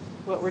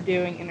 what we're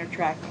doing, inner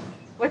tracking.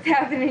 What's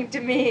happening to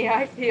me,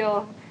 I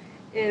feel,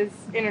 is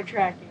inner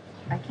tracking.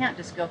 I can't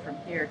just go from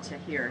here to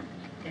here.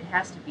 It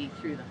has to be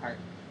through the heart.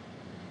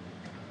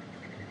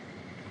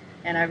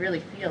 And I really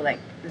feel like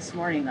this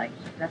morning, like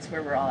that's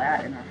where we're all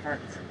at in our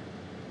hearts.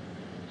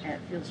 And it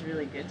feels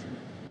really good to me.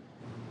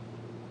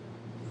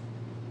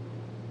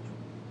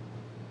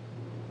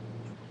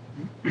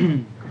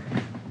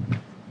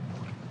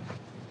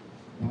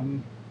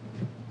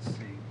 Let's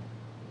see.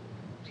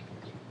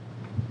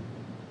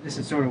 This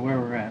is sort of where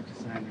we're at,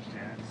 as I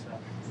understand it, so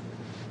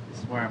this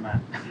is where I'm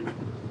at.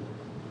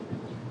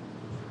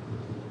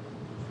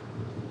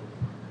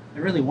 I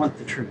really want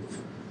the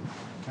truth.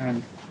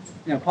 And,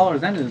 you know, Paul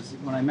Resendez,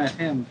 when I met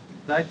him,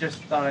 I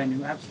just thought I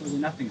knew absolutely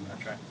nothing about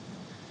tracking.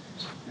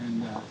 And,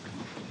 you know,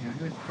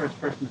 he was the first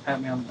person to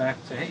pat me on the back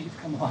and say, hey, you've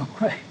come a long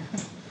way.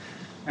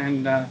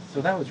 And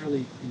so that was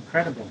really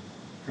incredible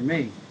for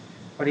me.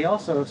 But he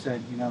also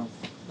said, you know,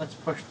 let's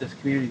push this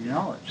community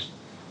knowledge.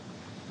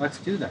 Let's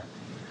do that.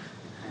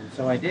 And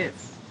so I did.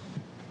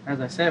 As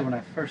I said, when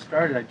I first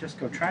started, I'd just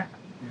go tracking.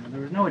 You know,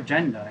 there was no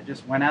agenda. I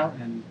just went out,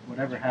 and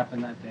whatever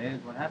happened that day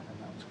is what happened.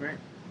 That was great.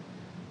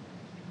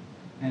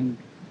 And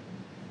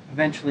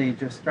eventually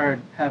just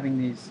started having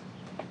these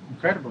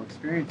incredible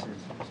experiences,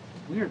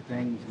 weird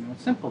things, you know,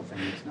 simple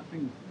things,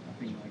 nothing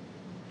like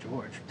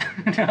George.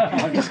 No,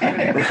 I'm just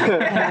kidding.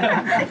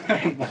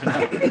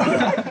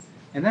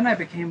 And then I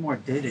became more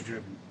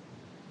data-driven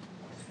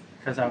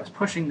because I was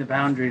pushing the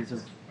boundaries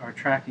of our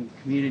tracking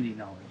community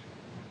knowledge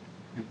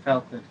and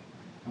felt that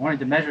I wanted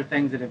to measure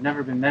things that have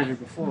never been measured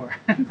before,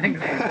 and things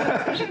like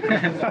that.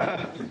 And,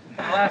 the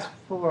last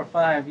 4 or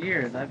 5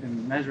 years, I've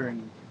been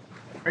measuring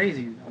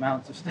crazy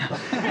amounts of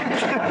stuff.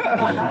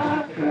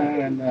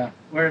 And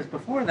whereas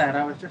before that,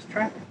 I was just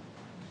tracking.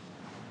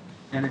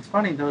 And it's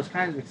funny, those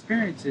kinds of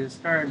experiences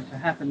started to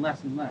happen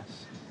less and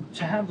less.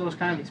 To have those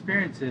kinds of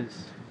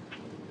experiences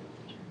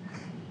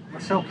were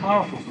so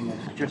powerful for me,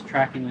 just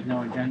tracking with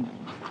no agenda.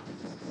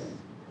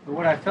 But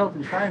what I felt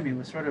inside me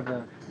was sort of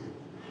a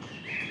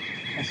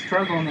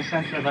struggle in the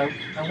sense of I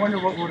wonder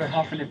what would have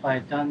happened if I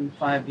had done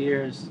 5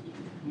 years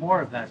more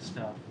of that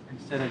stuff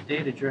instead of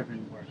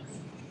data-driven work.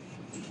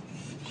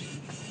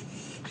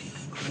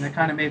 And it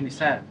kind of made me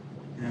sad,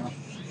 you know,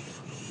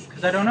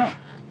 because I don't know,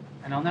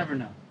 and I'll never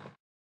know.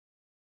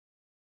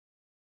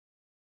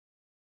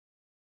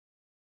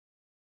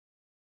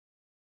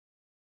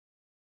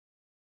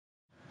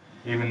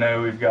 even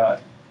though we've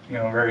got, you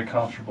know, a very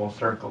comfortable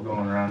circle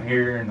going around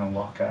here, and I'll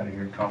walk out of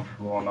here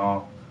comfortable and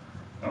all.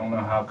 I don't know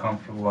how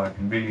comfortable I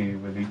can be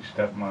with each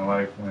step of my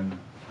life when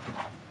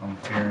I'm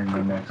fearing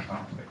the next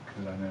conflict,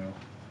 because I know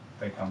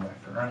they come back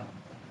around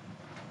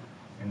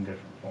in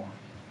different forms.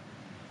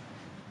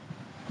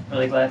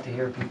 Really glad to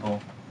hear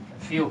people,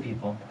 feel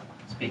people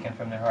speaking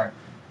from their heart.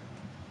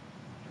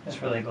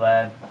 Just really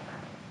glad.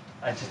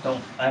 I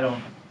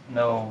don't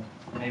know,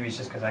 maybe it's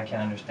just because I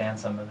can't understand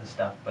some of this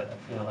stuff, but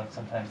I feel like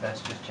sometimes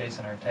that's just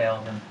chasing our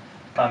tails, and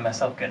I find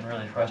myself getting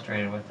really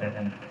frustrated with it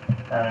and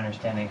not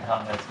understanding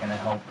how that's going to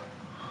help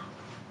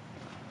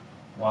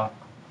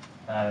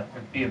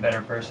be a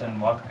better person,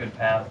 walk a good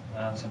path.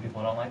 Some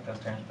people don't like those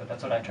terms, but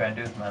that's what I try to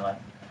do with my life.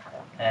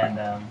 And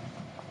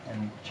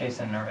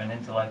chasing an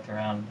intellect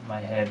around my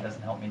head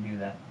doesn't help me do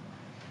that.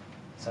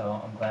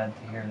 So I'm glad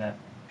to hear that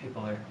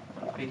people are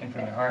speaking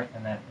from their heart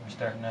and that we're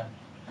starting to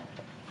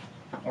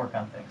work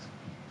on things.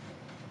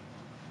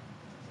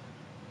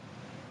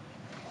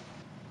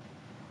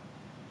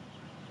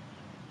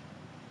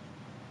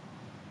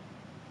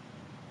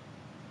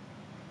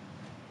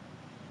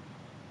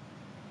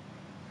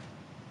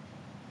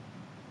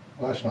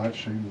 Last night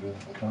seemed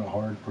kind of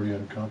hard, pretty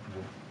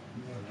uncomfortable,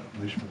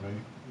 at least for me.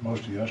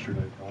 Most of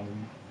yesterday, probably.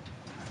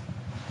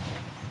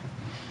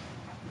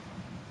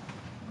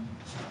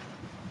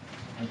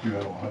 I think we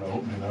had a lot of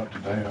opening up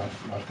today.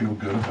 I feel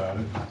good about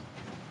it.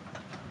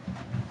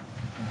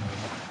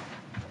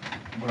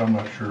 But I'm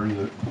not sure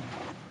that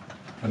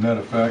the net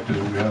effect is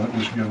we haven't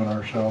just given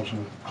ourselves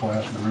a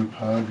class group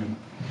hug and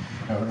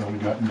haven't really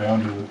gotten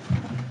down to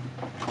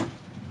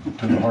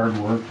the hard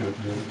work that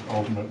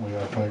ultimately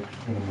I think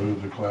is going to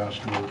move the class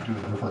to a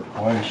different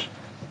place.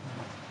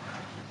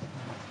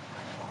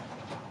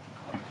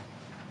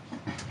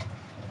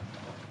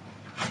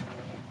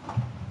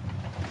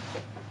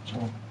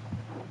 So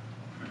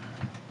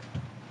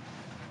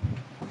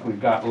We've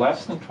got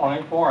less than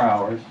 24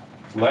 hours.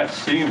 Let's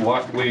see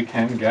what we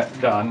can get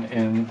done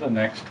in the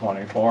next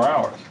 24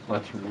 hours.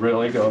 Let's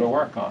really go to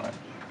work on it.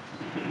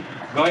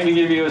 I'm going to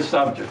give you a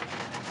subject,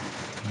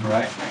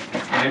 right?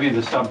 Maybe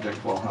the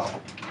subject will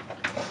help.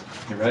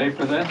 You ready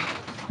for this?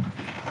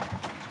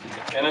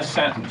 In a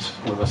sentence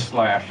with a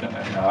slash in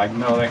it. Now, I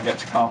know that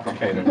gets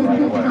complicated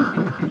right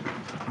away.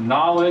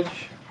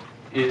 Knowledge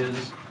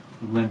is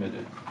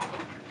limited.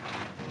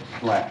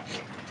 Slash.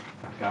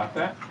 Got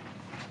that?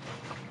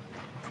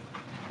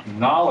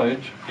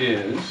 Knowledge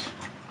is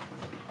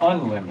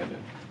unlimited.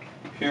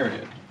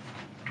 Period.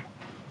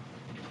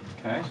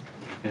 Okay?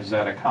 Is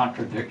that a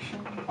contradiction?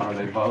 Are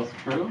they both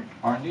true?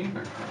 Or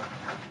neither true?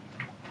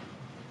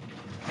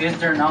 Is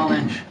there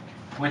knowledge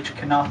which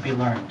cannot be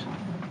learned?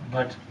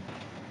 But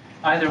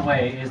either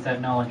way, is that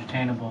knowledge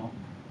attainable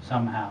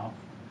somehow,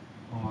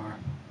 or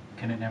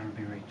can it never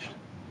be reached?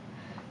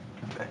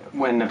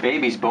 When the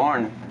baby's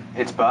born,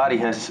 its body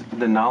has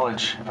the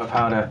knowledge of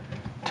how to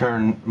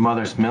turn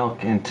mother's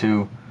milk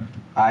into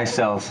eye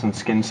cells and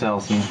skin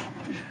cells and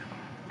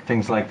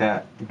things like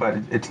that, but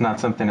it's not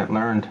something it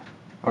learned.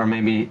 Or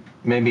maybe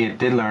it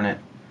did learn it,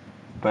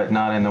 but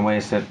not in the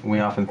ways that we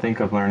often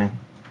think of learning.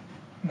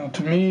 Now,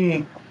 to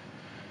me,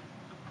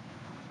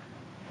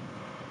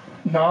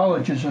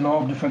 knowledge is in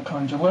all different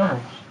kinds of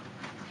levels.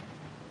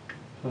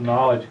 So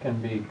knowledge can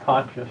be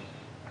conscious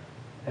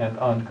and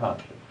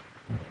unconscious.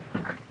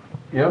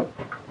 Yep.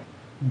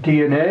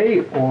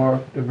 DNA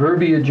or the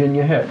verbiage in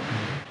your head.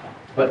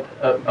 But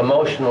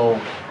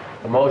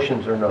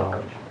emotions are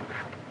knowledge.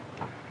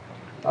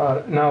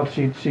 Now,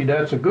 see,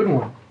 that's a good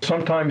one.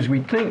 Sometimes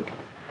we think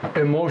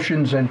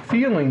emotions and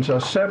feelings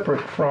are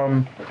separate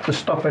from the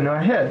stuff in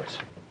our heads.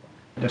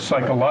 The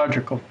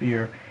psychological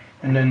fear,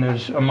 and then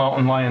there's a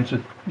mountain lion. So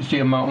you see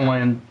a mountain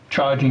lion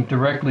charging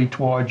directly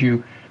towards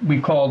you. We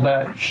call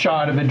that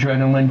shot of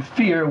adrenaline.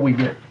 Fear, we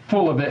get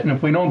full of it, and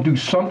if we don't do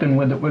something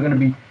with it, we're going to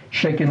be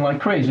shaking like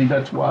crazy.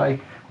 That's why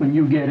when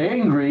you get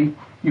angry,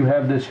 you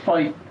have this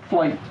fight,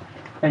 flight,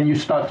 and you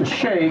start to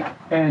shake,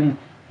 and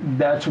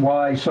that's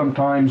why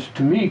sometimes,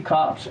 to me,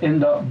 cops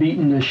end up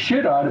beating the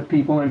shit out of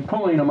people and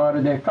pulling them out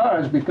of their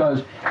cars,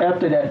 because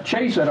after that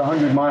chase at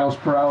 100 miles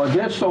per hour,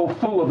 they're so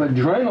full of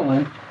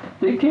adrenaline,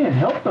 they can't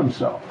help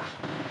themselves.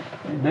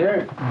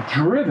 They're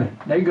driven.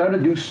 They got to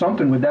do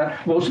something with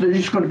that. Well, so they're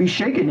just going to be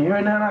shaking here,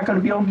 and they're not going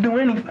to be able to do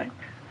anything.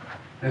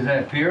 Is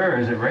that fear or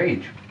is it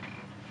rage?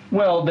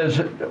 Well,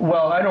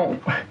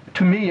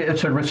 to me,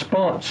 it's a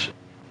response.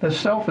 The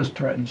self is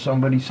threatened.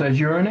 Somebody says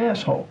you're an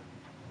asshole.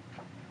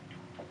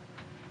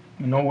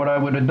 You know what I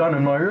would have done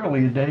in my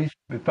earlier days?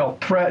 I felt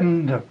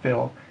threatened, I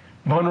feel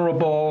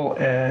vulnerable,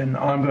 and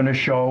I'm going to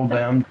show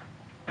them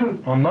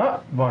I'm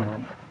not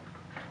vulnerable.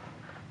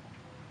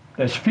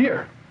 There's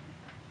fear.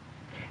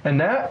 And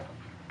that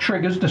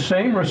triggers the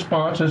same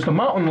response as the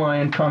mountain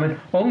lion coming,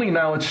 only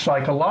now it's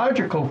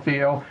psychological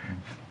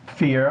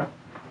fear.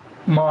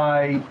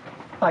 My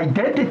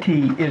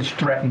identity is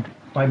threatened.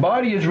 My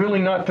body is really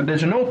not,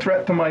 there's no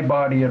threat to my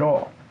body at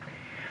all.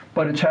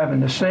 But it's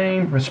having the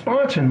same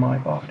response in my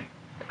body.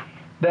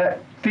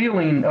 That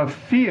feeling of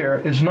fear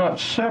is not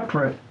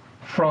separate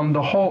from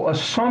the whole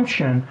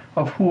assumption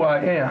of who I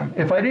am.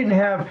 If I didn't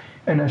have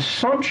an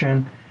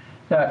assumption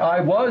that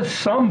I was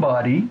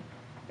somebody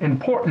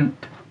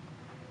important,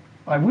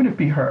 I wouldn't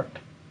be hurt.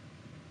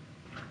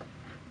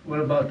 What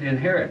about the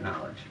inherent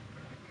knowledge?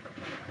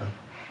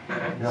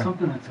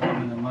 Something that's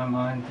coming in my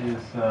mind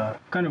is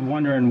kind of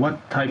wondering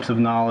what types of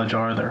knowledge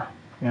are there?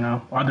 You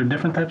know, are there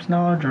different types of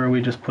knowledge, or are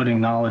we just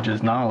putting knowledge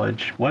as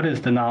knowledge? What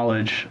is the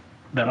knowledge,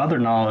 that other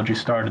knowledge you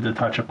started to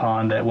touch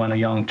upon, that when a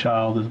young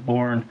child is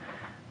born,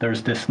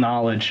 there's this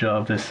knowledge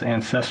of this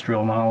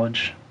ancestral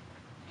knowledge?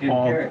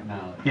 Inherent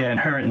knowledge. Yeah,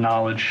 inherent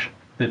knowledge.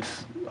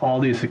 It's all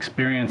these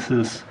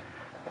experiences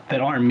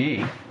that aren't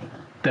me,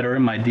 that are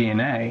in my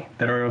DNA,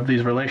 that are of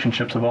these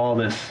relationships of all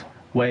this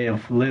way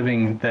of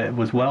living that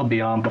was well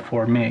beyond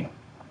before me,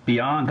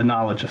 beyond the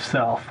knowledge of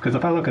self. Because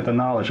if I look at the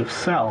knowledge of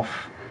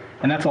self,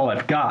 and that's all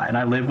I've got, and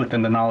I live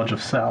within the knowledge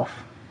of self,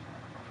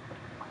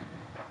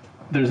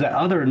 there's that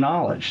other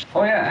knowledge.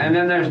 Oh yeah, and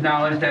then there's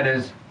knowledge that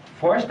is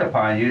forced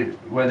upon you,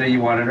 whether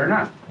you want it or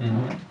not.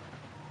 Mm-hmm.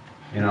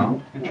 You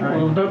know?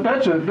 Well,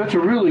 that's a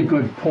really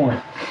good point.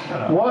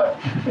 What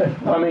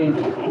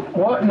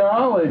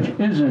knowledge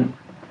isn't?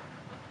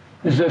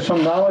 Is there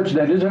some knowledge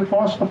that isn't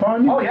forced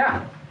upon you? Oh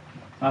yeah.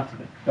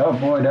 Oh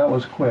boy, that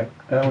was quick.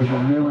 That was a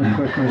really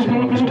quick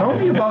response. Tell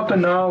me about the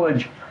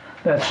knowledge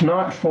that's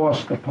not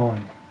forced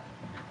upon you.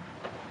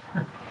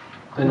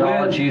 The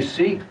knowledge you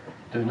seek.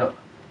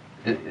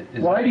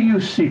 Why do you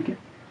seek it?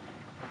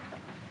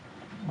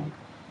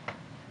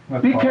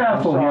 Be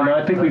careful here.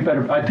 I think we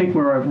better. I think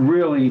we're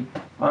really.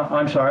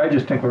 I'm sorry. I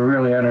just think we're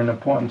really at an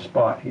important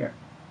spot here.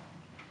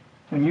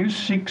 When you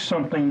seek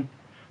something,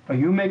 or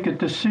you make a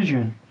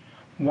decision,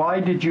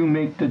 why did you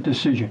make the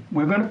decision?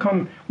 We're going to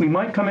come. We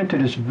might come into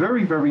this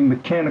very, very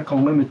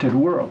mechanical, limited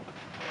world,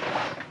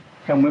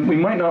 and we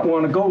might not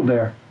want to go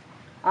there.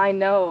 I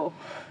know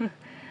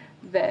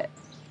that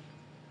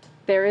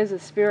there is a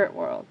spirit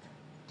world.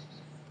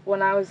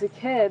 When I was a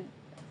kid,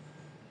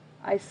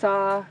 I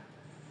saw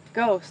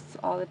ghosts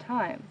all the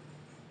time,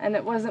 and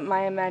it wasn't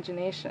my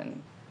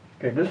imagination.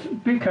 Okay,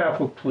 be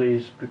careful,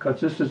 please, because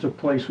this is a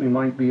place we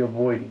might be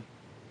avoiding.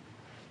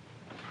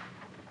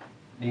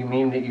 Do you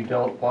mean that you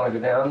don't want to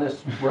go down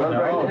this road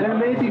right now? There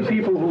may be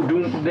people who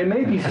do. There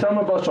may be some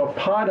of us, or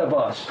part of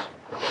us,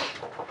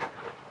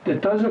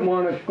 that doesn't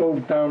want to go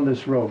down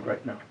this road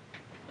right now.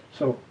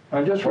 So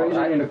I'm just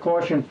raising a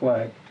caution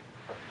flag.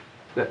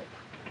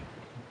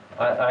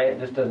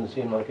 This doesn't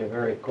seem like a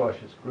very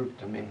cautious group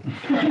to me.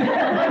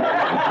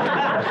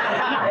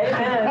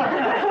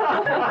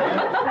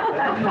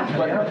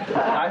 But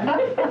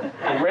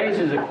it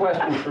raises a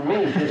question for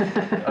me, just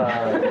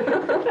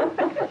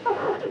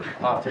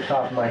off the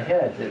top of my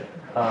head. That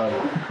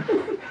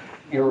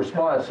your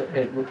response,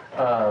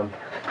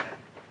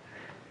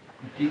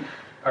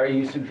 are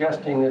you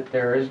suggesting that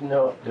there is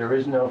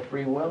no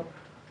free will?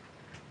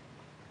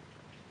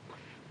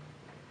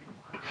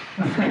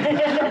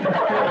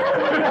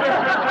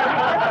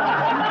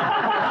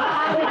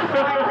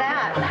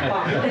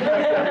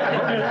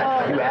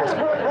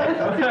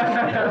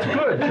 That's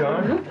good,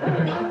 John.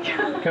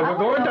 Okay, we're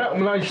going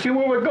down. Now you see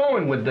where we're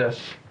going with this.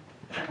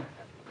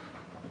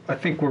 I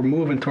think we're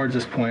moving towards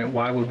this point.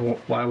 Why would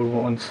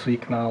one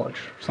seek knowledge?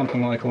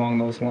 Something like along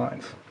those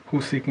lines.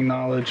 Who's seeking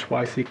knowledge?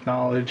 Why seek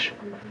knowledge?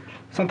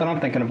 Something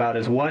I'm thinking about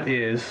is, what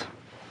is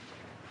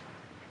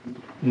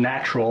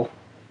natural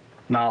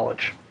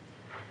knowledge?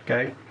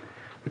 Okay?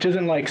 Which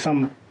isn't like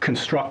some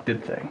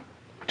constructed thing.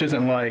 Which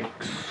isn't like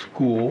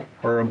school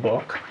or a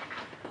book.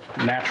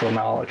 Natural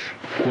knowledge,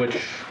 which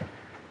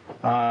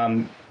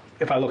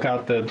if I look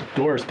out the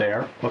doors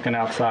there, looking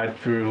outside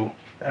through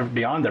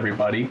beyond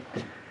everybody,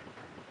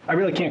 I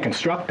really can't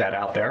construct that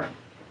out there.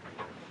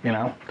 You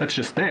know, that's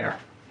just there,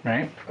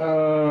 right?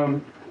 Oh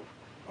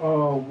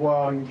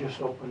wow, you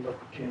just opened up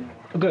a can.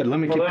 Good, let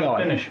me keep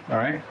going. Finish. All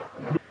right.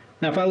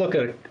 Now, if I look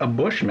at a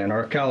bushman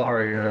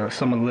or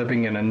someone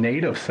living in a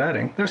native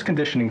setting, there's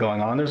conditioning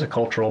going on. There's a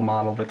cultural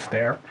model that's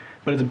there,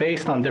 but it's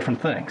based on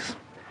different things.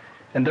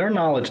 And their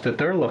knowledge that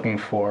they're looking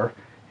for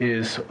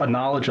is a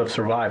knowledge of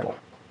survival,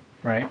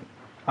 right?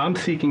 I'm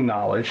seeking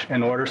knowledge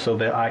in order so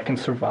that I can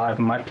survive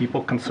and my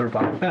people can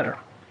survive better.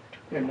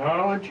 And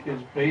knowledge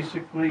is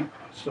basically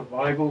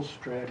survival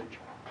strategy.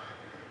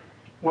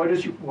 Why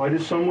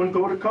does someone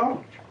go to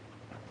college?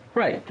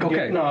 Right. To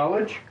get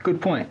knowledge. Good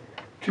point.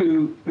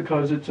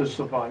 Because it's a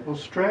survival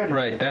strategy.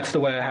 Right. That's the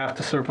way I have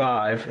to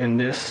survive in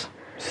this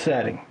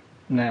setting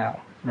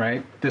now,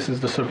 right? This is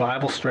the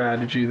survival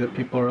strategy that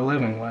people are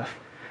living with.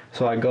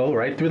 So I go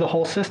right through the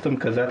whole system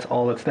because that's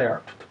all that's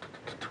there.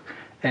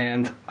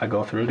 And I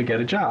go through to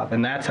get a job.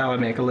 And that's how I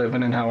make a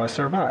living and how I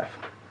survive.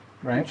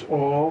 Right? It's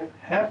all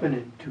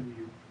happening to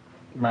you.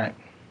 Right.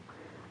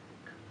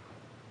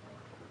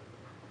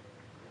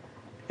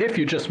 If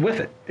you're just with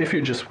it. If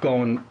you're just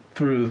going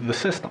through the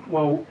system.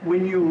 Well,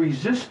 when you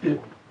resist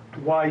it,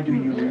 why do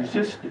you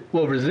resist it?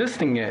 Well,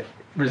 resisting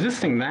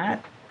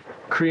that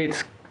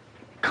creates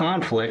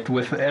conflict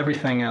with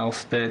everything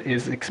else that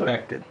is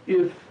expected.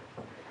 But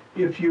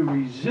if you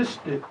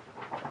resist it,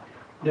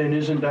 then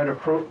isn't that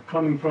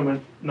coming from a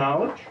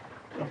knowledge?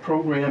 a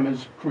program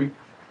is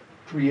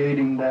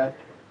creating that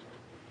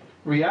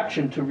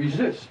reaction to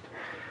resist.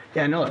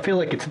 Yeah, no, I feel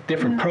like it's a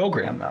different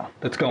program though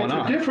that's going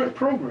on. It's a different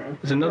program.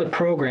 There's another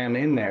program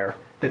in there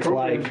that's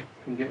Programs like,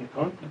 can get in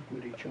conflict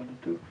with each other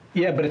too.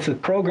 yeah, but it's a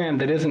program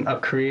that isn't a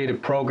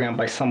created program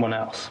by someone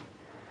else,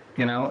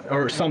 you know,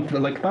 or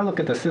something. Like if I look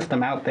at the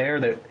system out there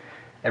that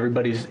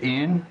everybody's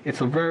in,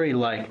 it's a very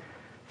like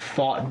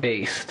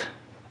thought-based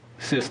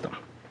system.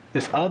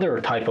 This other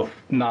type of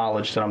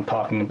knowledge that I'm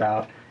talking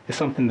about is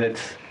something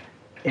that's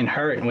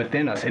inherent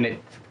within us, and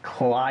it's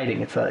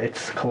colliding.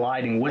 It's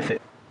colliding with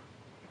it.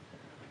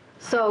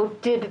 So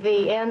did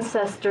the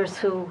ancestors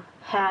who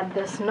had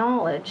this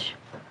knowledge,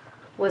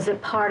 was it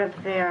part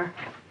of their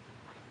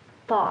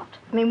thought?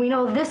 I mean, we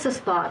know this is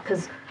thought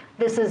because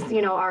this is,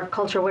 you know, our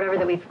culture, whatever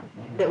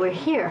that we're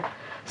here.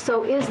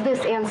 So is this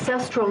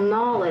ancestral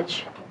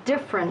knowledge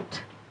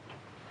different?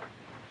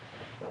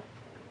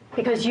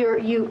 Because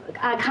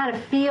I kind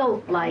of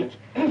feel like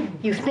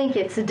you think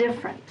it's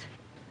different.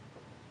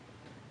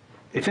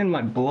 It's in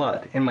my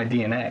blood, in my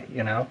DNA,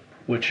 you know,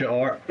 which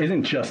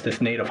isn't just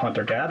this native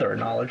hunter-gatherer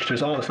knowledge.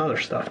 There's all this other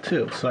stuff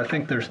too. So I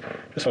think there's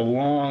just a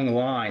long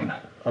line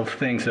of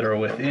things that are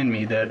within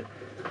me that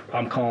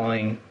I'm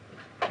calling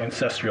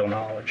ancestral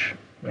knowledge.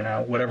 You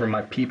know, whatever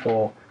my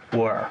people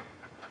were,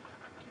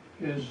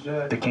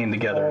 that came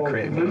together and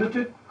created me.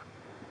 Limited?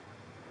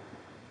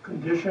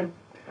 Condition?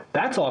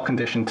 That's all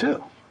conditioned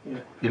too. Yeah.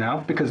 You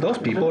know, because those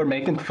people are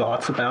making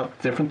thoughts about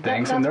different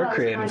things and they're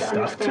creating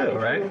stuff too,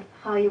 right?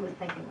 How you were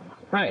thinking.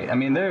 Right. I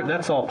mean,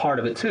 that's all part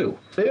of it too.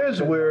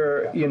 There's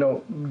where, you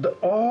know,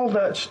 all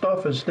that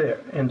stuff is there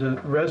in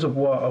the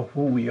reservoir of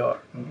who we are.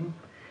 Mm-hmm.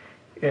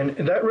 And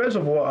that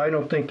reservoir, I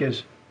don't think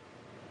is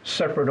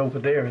separate over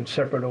there and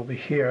separate over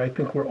here. I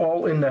think we're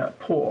all in that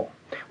pool.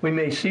 We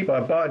may see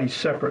our bodies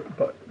separate,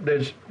 but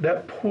there's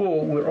that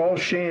pool, we're all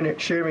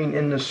sharing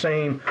in the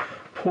same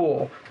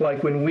pool.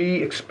 Like when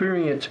we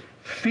experience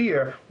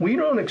fear, we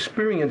don't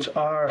experience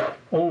our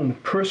own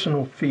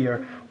personal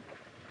fear.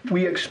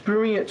 We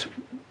experience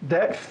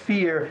that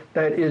fear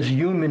that is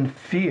human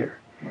fear.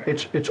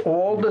 It's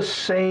all the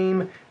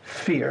same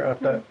fear.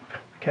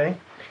 Okay?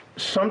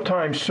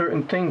 Sometimes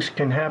certain things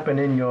can happen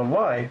in your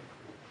life,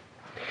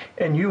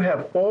 and you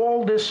have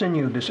all this in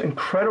you, this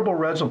incredible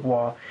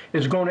reservoir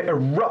is going to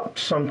erupt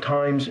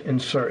sometimes in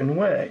certain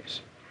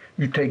ways.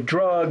 You take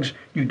drugs,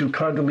 you do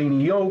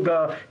Kundalini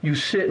yoga, you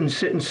sit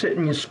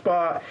in your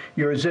spot,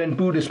 you're a Zen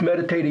Buddhist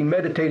meditating,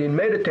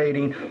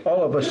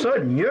 all of a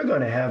sudden you're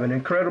going to have an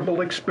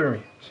incredible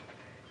experience.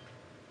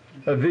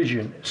 A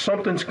vision,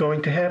 something's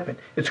going to happen.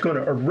 It's going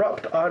to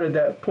erupt out of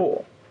that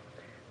pool.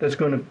 There's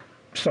going to,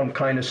 some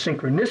kind of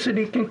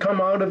synchronicity can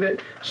come out of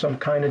it, some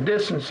kind of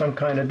this and some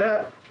kind of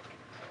that.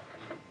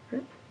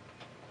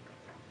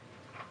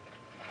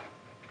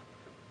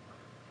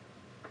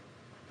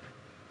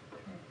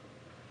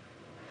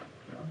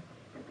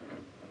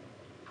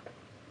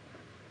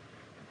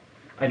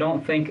 I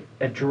don't think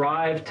a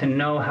drive to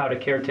know how to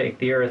caretake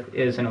the earth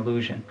is an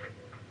illusion.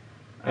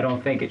 I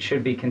don't think it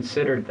should be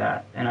considered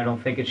that, and I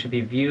don't think it should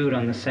be viewed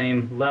on the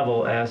same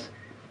level as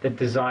the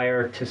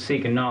desire to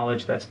seek a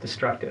knowledge that's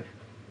destructive.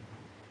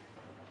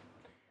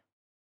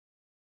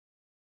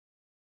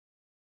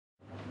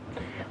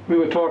 We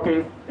were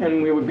talking,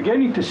 and we were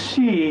beginning to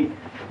see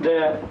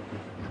that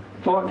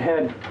thought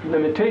had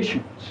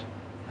limitations,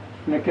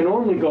 and it can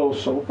only go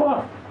so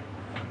far.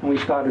 And we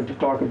started to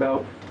talk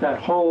about that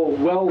whole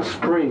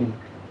wellspring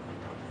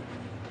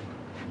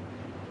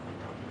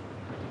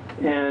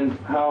and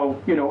how,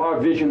 you know, our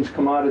visions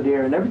come out of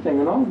there and everything,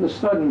 and all of a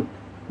sudden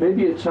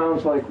maybe it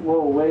sounds like,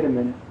 whoa, wait a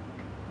minute,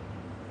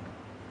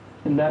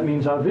 and that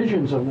means our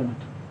visions are limited.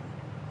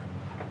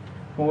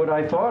 And what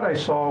I thought I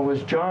saw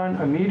was John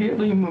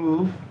immediately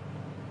move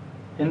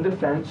in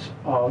defense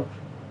of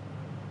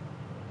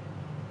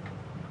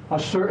a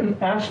certain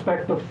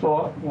aspect of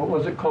thought. What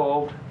was it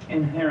called?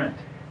 Inherent.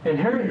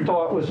 Inherent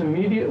thought was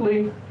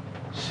immediately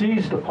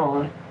seized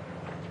upon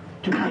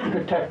to be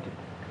protected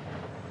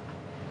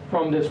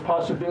from this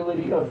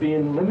possibility of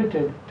being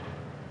limited,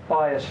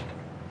 biased,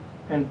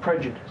 and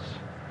prejudiced.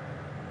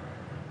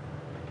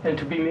 And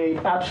to be made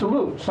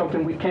absolute,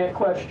 something we can't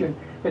question.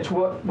 It's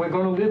what we're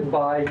going to live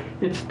by.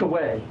 It's the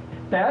way.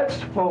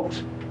 That's,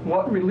 folks,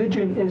 what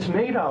religion is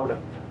made out of.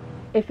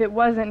 If it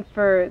wasn't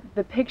for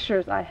the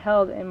pictures I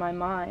held in my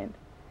mind,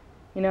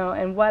 you know,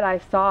 and what I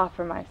saw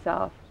for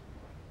myself,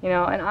 you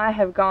know, and I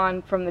have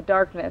gone from the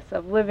darkness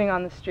of living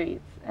on the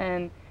streets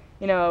and,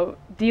 you know,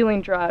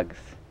 dealing drugs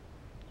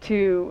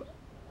to,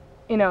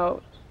 you know,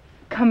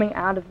 coming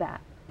out of that.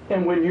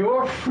 And when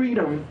your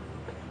freedom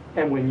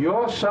and when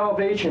your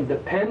salvation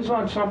depends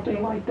on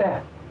something like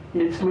that,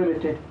 it's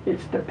limited,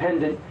 it's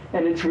dependent,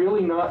 and it's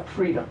really not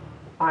freedom.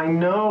 I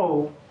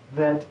know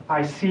that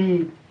I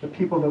see the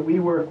people that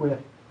we work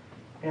with,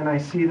 and I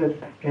see that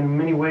in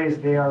many ways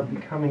they are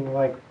becoming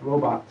like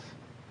robots.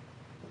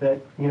 That,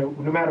 you know,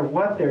 no matter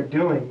what they're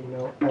doing, you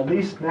know, at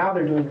least now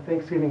they're doing the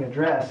Thanksgiving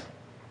address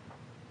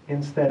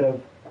instead of,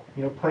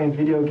 you know, playing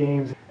video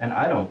games. And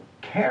I don't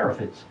care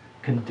if it's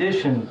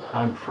conditioned,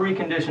 I'm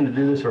preconditioned to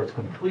do this, or it's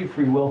complete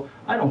free will.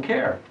 I don't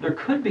care. There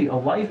could be a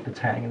life that's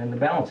hanging in the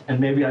balance, and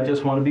maybe I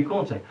just want to be cool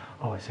and say,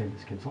 oh, I saved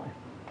this kid's life.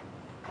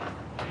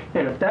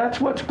 And if that's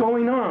what's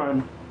going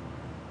on,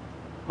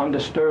 I'm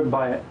disturbed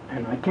by it,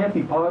 and I can't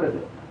be part of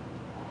it,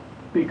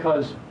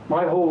 because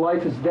my whole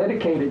life is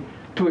dedicated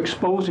to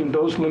exposing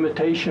those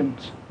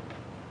limitations,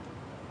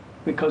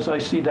 because I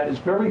see that as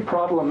very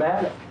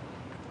problematic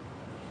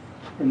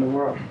in the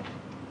world.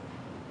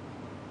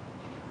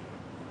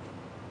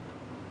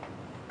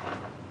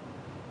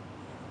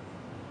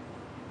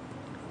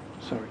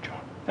 Sorry,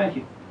 John. Thank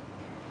you.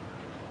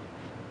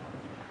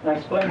 I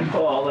explained to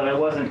Paul that I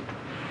wasn't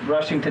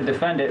rushing to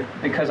defend it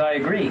because I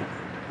agree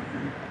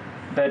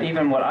that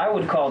even what I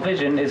would call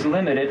vision is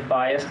limited,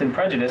 biased, and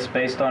prejudiced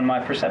based on my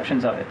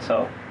perceptions of it.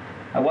 So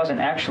I wasn't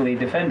actually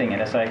defending it.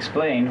 As I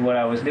explained, what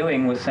I was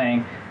doing was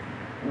saying,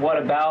 what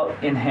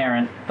about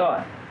inherent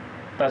thought?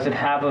 Does it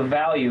have a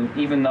value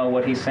even though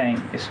what he's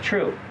saying is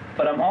true?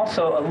 But I'm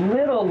also a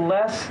little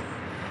less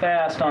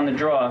fast on the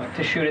draw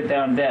to shoot it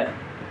down dead.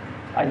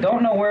 I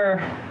don't know where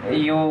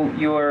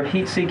your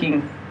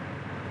heat-seeking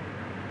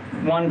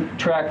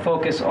one-track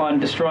focus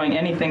on destroying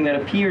anything that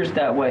appears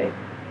that way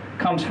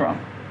comes from.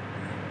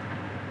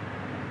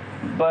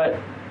 But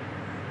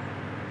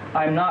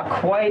I'm not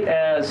quite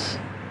as,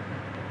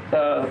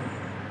 well,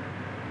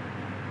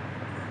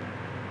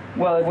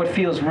 what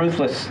feels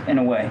ruthless in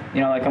a way.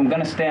 You know, like I'm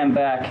going to stand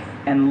back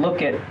and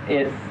look at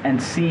it and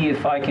see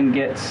if I can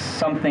get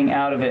something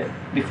out of it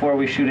before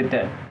we shoot it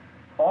dead.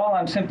 All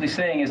I'm simply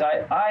saying is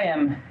I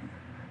am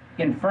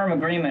in firm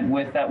agreement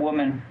with that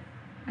woman,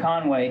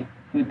 Conway,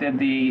 who did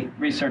the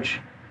research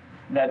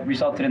that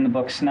resulted in the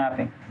book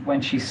Snapping,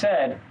 when she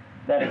said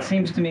that it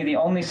seems to me the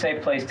only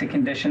safe place to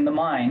condition the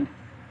mind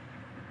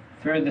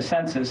through the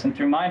senses and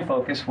through mind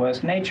focus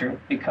was nature,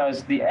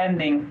 because the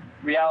ending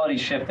reality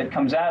shift that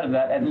comes out of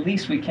that, at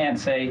least we can't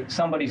say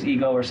somebody's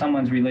ego or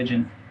someone's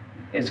religion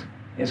is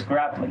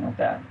grappling with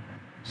that.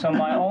 So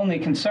my only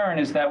concern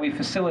is that we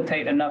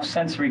facilitate enough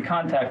sensory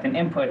contact and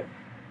input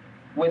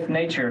with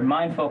nature,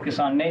 mind focus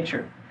on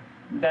nature,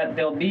 that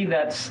there'll be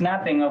that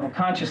snapping of a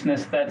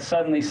consciousness that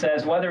suddenly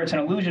says, whether it's an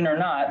illusion or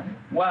not,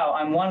 wow,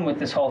 I'm one with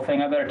this whole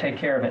thing, I better take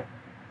care of it.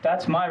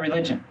 That's my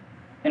religion,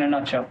 in a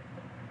nutshell.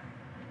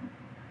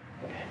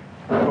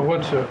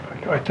 Well,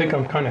 I think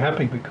I'm kind of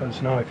happy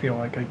because now I feel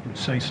like I can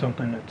say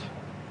something that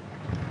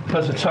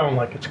doesn't sound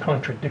like it's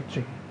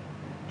contradicting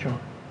John.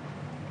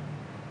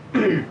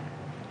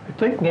 I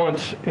think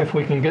once, if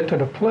we can get to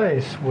the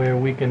place where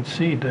we can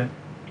see that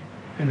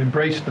and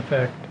embrace the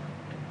fact,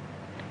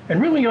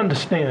 and really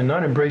understand,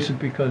 not embrace it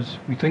because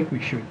we think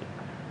we should.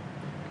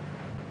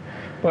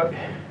 But,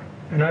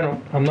 and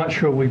I'm not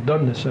sure we've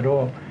done this at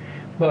all,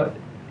 but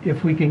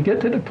if we can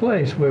get to the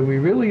place where we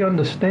really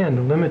understand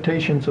the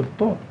limitations of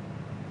thought,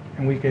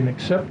 and we can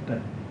accept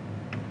that,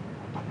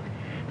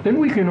 then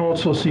we can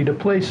also see the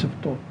place of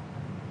thought.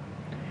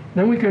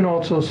 Then we can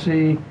also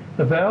see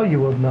the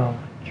value of knowledge.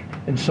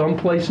 In some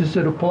places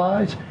it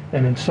applies,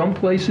 and in some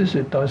places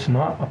it does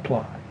not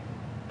apply.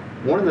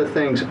 One of the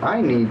things I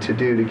need to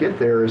do to get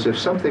there is if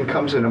something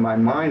comes into my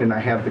mind and I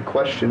have the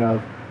question of,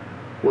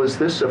 was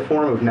this a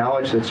form of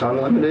knowledge that's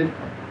unlimited?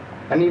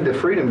 I need the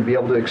freedom to be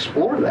able to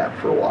explore that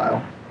for a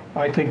while.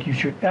 I think you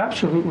should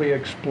absolutely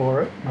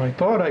explore it. I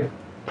thought I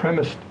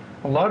premised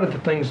a lot of the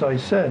things I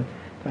said,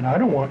 that I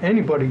don't want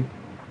anybody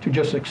to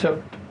just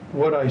accept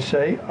what I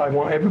say. I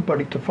want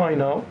everybody to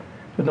find out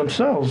for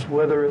themselves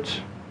whether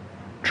it's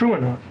true or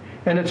not.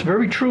 And it's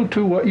very true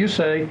to what you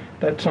say,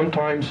 that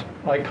sometimes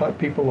I cut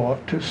people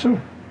off too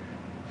soon.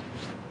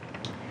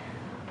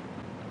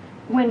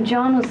 When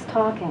John was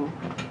talking,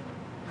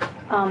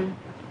 I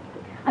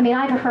mean,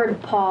 I've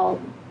heard Paul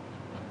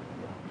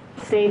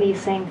say these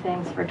same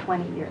things for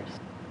 20 years.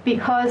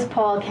 Because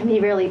Paul can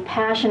be really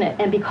passionate,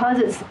 and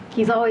because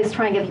he's always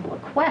trying to give people a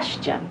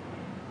question,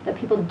 that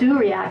people do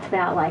react to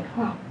that like,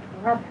 oh,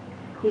 brother.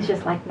 He's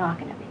just like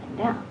knocking everything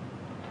down.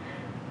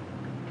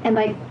 And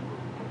like,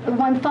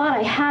 one thought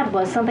I had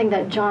was something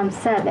that John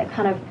said that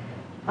kind of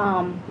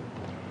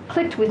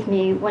clicked with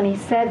me when he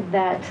said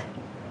that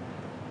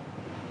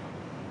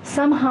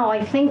somehow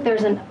I think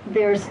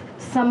there's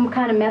some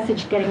kind of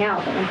message getting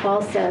out that when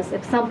Paul says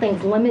if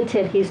something's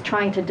limited, he's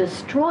trying to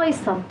destroy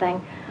something.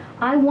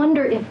 I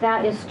wonder if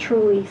that is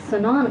truly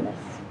synonymous.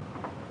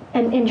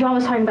 And John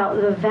was talking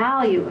about the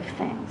value of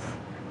things.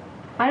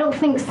 I don't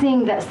think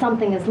seeing that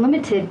something is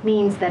limited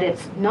means that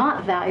it's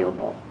not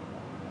valuable.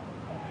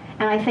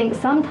 And I think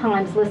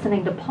sometimes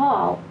listening to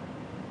Paul,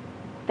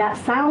 that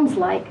sounds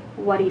like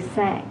what he's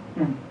saying.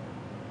 Mm.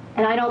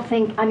 And I don't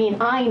think, I mean,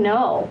 I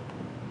know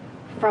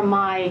from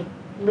my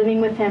living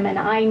with him, and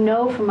I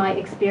know from my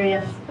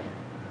experience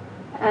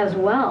as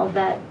well,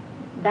 that's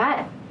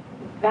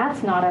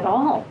not at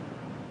all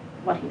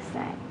what he's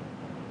saying.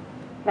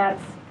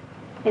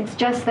 It's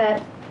just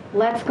that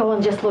let's go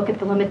and just look at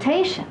the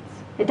limitations.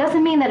 It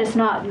doesn't mean that it's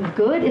not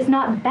good, it's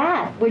not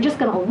bad. We're just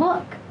going to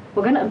look.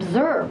 We're going to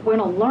observe. We're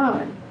going to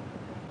learn.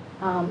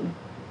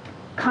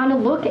 Kind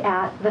of look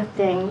at the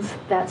things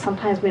that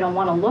sometimes we don't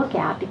want to look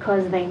at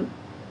because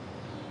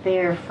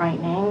they're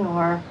frightening,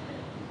 or,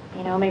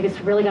 you know, maybe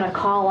it's really going to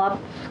call up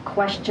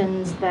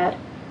questions that,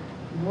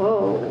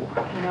 whoa,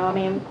 you know, I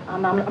mean,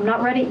 I'm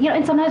not ready, you know,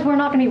 and sometimes we're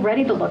not going to be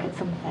ready to look at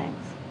some things.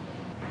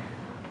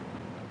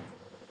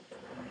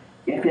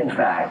 If in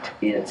fact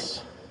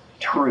it's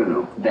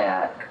true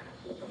that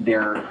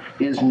there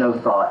is no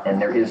thought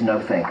and there is no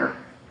thinker,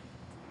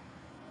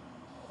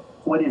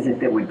 what is it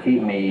that would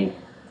keep me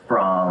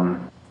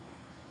from,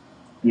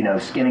 you know,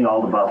 skinning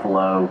all the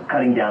buffalo,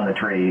 cutting down the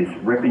trees,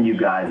 ripping you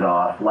guys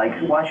off? Like,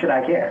 why should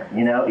I care?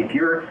 You know, if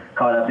you're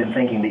caught up in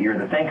thinking that you're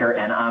the thinker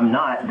and I'm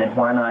not, then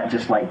why not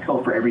just like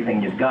go for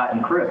everything you've got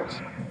and cruise?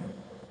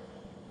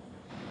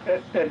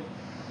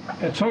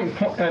 At some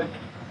point, at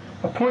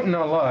a point in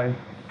our life,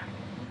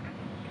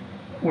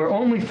 we're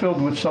only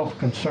filled with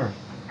self-concern.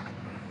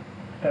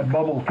 That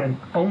bubble can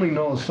only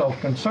know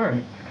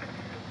self-concern.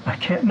 I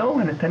can't know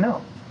anything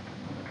else.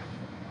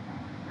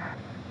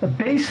 The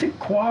basic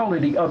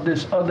quality of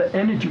this other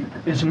energy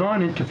is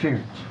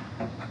non-interference.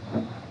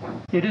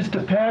 It is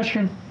the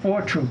passion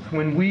for truth.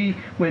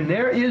 When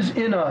there is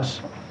in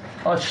us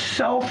a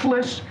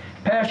selfless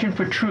passion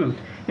for truth,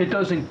 it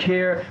doesn't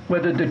care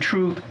whether the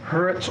truth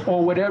hurts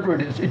or whatever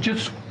it is. It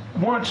just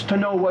wants to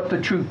know what the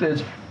truth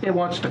is. It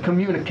wants to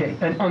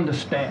communicate and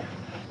understand.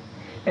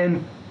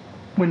 And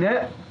when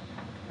that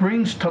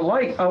brings to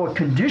light our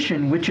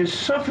condition, which is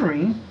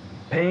suffering,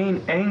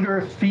 pain,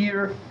 anger,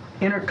 fear,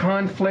 inner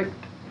conflict,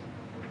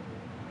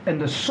 and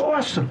the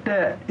source of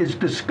that is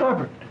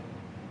discovered,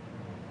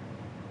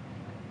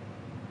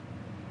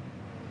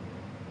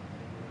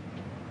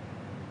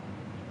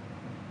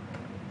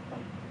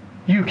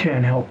 you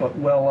can't help but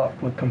well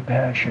up with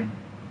compassion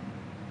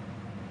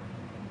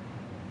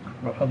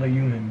for other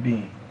human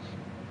beings,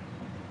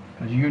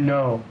 because you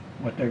know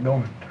what they're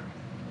going through.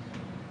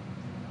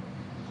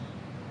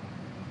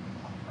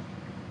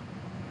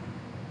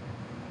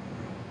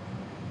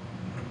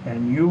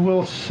 And you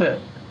will sit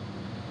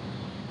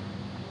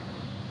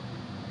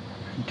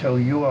until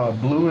you are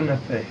blue in the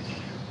face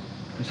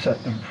to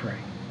set them free.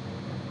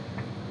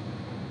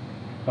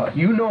 But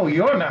you know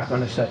you're not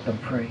going to set them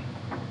free.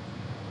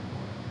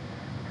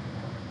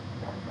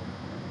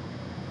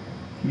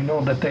 You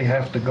know that they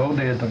have to go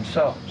there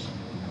themselves.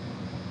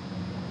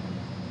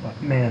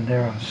 But man,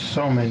 there are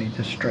so many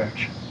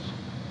distractions.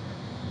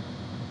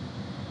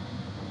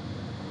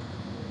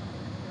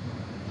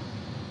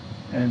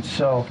 And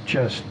self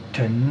just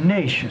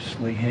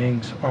tenaciously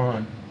hangs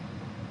on.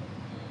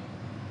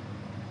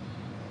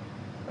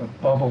 The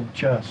bubble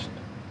just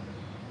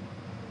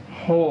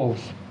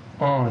holds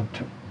on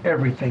to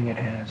everything it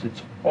has.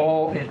 It's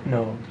all it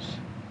knows.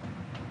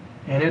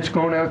 And it's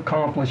going to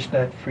accomplish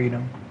that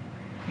freedom.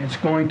 It's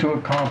going to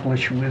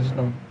accomplish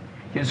wisdom.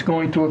 It's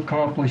going to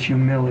accomplish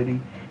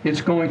humility.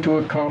 It's going to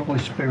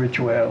accomplish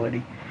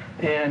spirituality.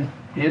 And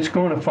it's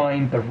going to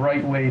find the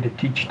right way to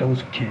teach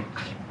those kids.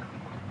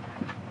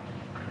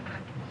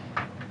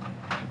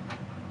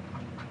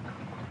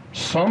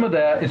 Some of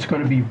that is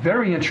going to be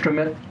very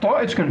instrumental.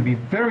 It's going to be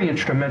very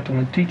instrumental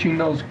in teaching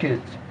those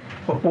kids.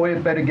 But boy,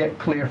 it better get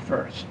clear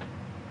first.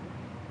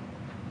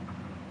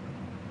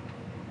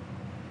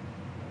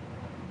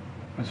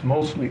 Because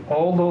mostly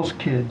all those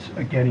kids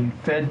are getting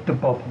fed the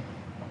bubble.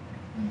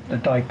 The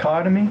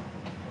dichotomy.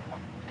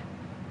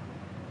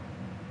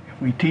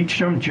 If we teach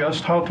them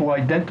just how to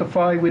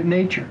identify with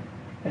nature,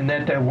 and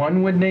that they're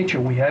one with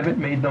nature, we haven't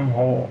made them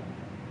whole.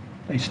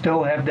 They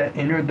still have that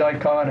inner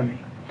dichotomy.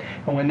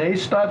 And when they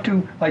start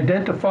to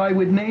identify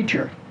with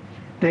nature,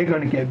 they're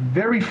going to get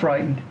very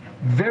frightened,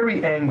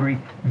 very angry,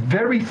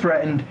 very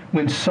threatened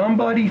when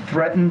somebody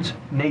threatens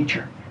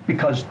nature,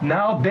 because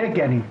now they're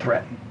getting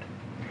threatened.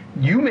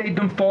 You made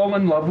them fall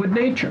in love with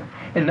nature,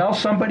 and now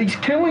somebody's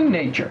killing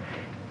nature.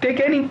 They're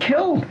getting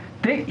killed.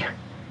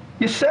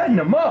 You're setting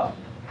them up.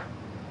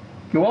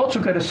 You also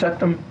got to set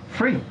them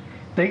free.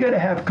 They got to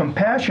have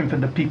compassion for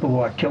the people who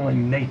are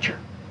killing nature,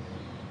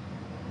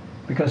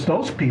 because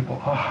those people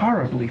are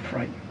horribly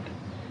frightened.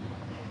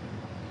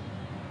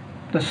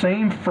 The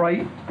same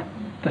fright,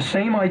 the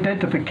same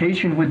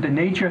identification with the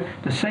nature,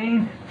 the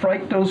same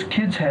fright those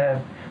kids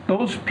have,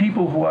 those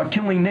people who are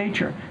killing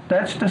nature,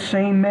 that's the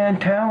same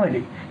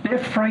mentality. They're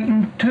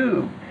frightened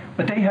too,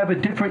 but they have a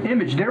different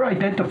image. They're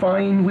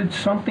identifying with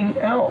something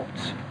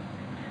else.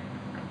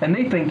 And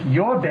they think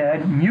you're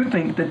bad, and you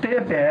think that they're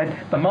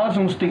bad. The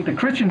Muslims think the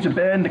Christians are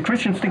bad, and the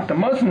Christians think the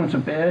Muslims are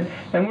bad,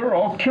 and we're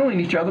all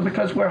killing each other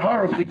because we're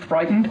horribly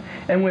frightened,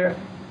 and we're,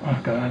 oh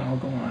God, I'll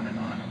go on and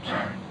on, I'm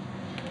sorry.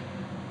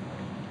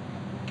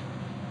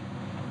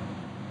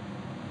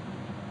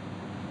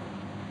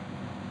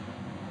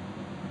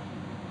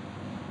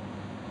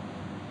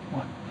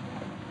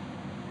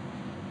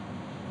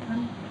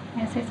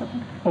 May I say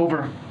something?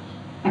 Over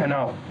and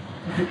out.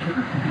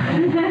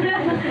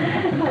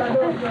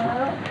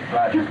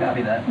 Roger,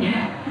 copy that.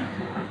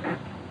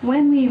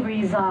 When we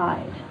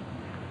reside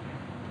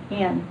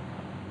in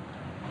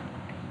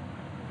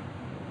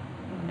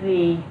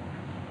the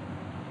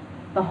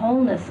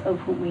wholeness of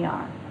who we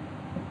are,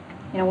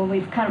 you know, when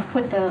we've kind of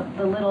put the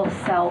little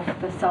self,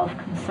 the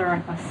self-concern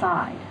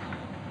aside,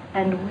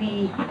 and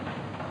we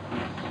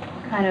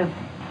kind of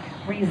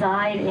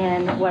reside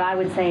in what I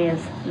would say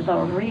is the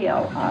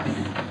real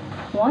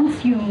us.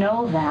 Once you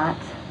know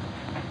that,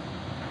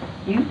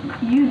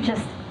 you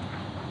just,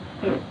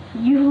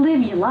 you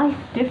live your life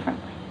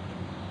differently.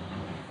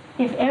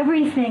 If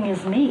everything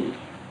is me,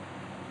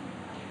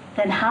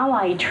 then how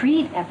I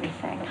treat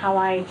everything,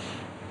 I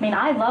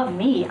love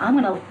me. I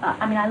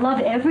love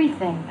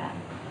everything then.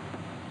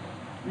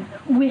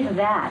 With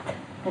that,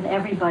 then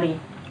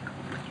everybody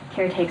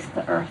caretakes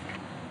the earth.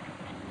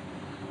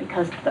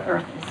 Because the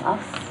earth is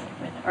us.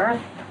 We're the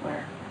earth,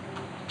 we're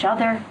each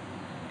other.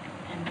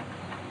 And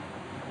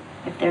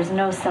if there's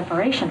no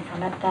separation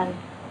from it, then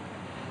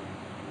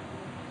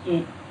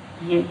you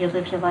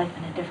live your life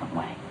in a different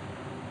way.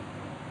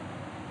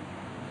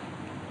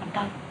 I'm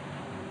done.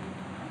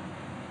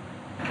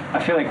 I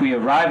feel like we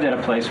arrived at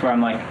a place where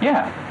I'm like,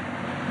 yeah,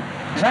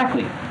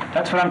 exactly.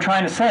 That's what I'm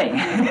trying to say.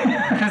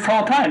 This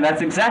whole time,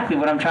 that's exactly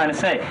what I'm trying to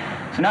say.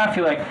 So now I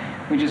feel like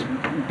we just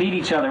beat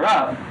each other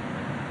up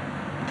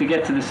to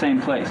get to the same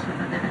place.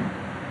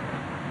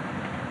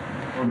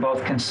 We're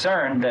both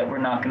concerned that we're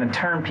not going to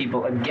turn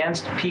people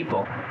against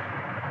people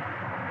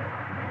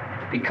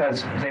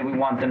because we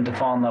want them to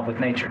fall in love with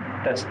nature.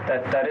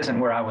 That isn't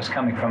where I was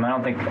coming from. I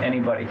don't think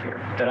anybody here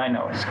that I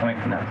know is coming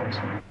from that place.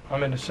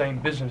 I'm in the same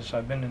business.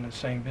 I've been in the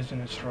same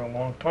business for a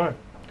long time.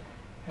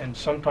 And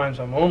sometimes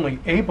I'm only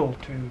able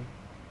to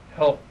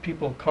help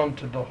people come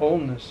to the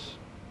wholeness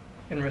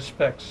in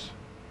respects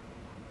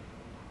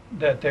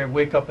that they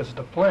wake up as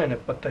the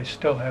planet, but they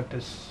still have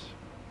this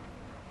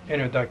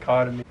inner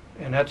dichotomy.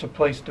 And that's a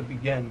place to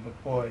begin,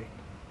 but boy,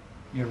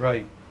 you're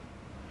right.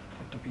 You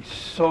have to be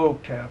so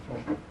careful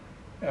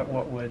at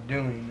what we're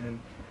doing.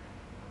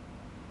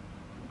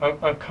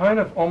 And I'm kind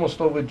of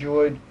almost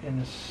overjoyed in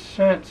a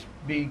sense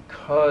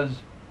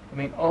because,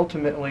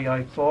 ultimately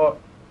I thought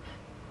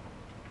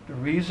the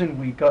reason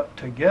we got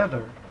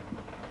together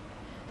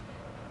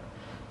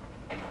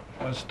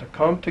was to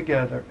come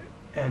together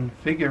and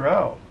figure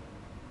out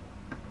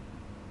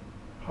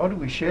how do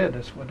we share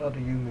this with other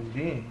human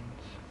beings?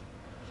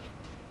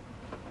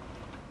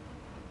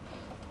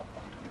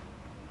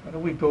 How do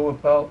we go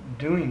about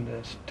doing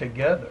this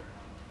together?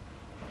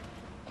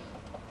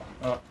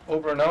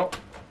 Over and out.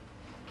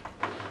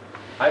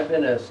 I've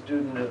been a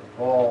student of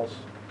Paul's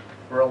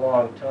for a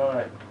long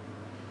time,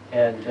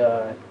 and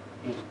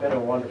he's been a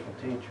wonderful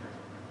teacher.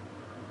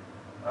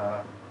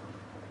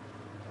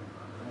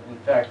 In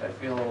fact, I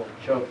feel a little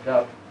choked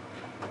up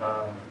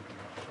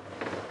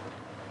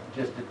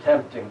just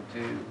attempting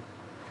to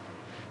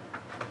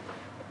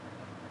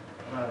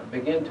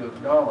begin to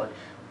acknowledge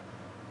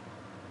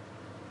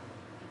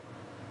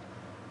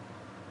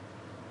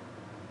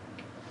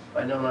if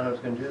I'd known I was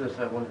going to do this,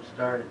 I wouldn't have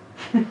started.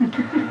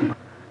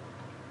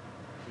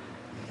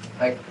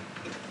 I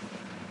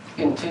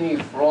continue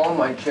for all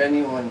my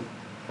genuine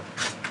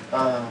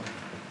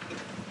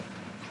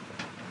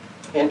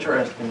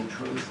interest in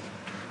truth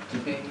to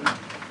be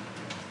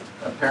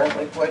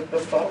apparently quite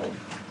befuddled.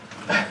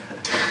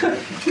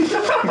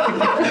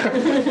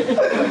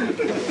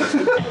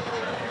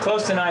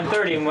 Close to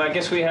 9:30, and I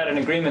guess we had an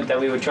agreement that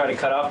we would try to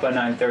cut off by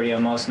 9:30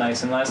 on most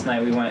nights, and last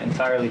night we went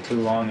entirely too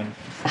long. And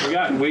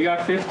We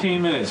got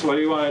 15 minutes. What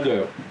do you want to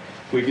do?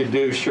 We could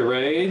do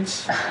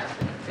charades.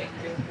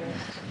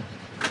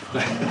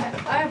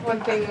 I have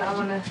one thing I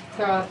want to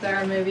throw out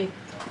there. Maybe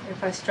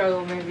if I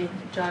struggle, maybe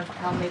John can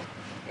help me.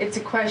 It's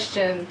a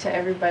question to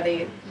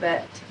everybody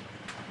that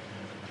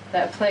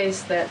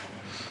place that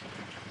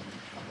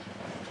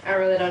I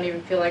really don't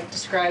even feel like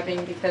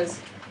describing because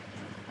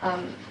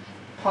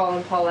Paul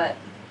and Paulette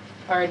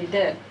already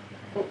did.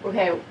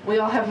 Okay, we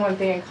all have one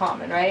thing in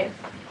common, right?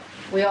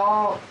 We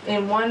all,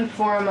 in one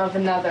form of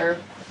another,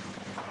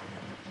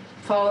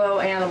 follow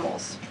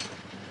animals,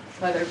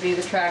 whether it be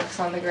the tracks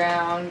on the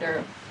ground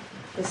or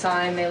the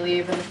sign they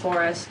leave in the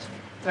forest,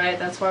 right?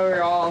 That's why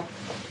we're all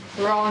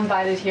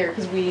invited here,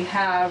 because we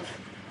have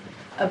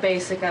a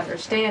basic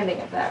understanding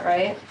of that,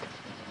 right?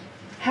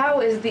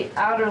 How is the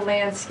outer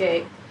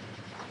landscape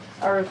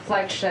a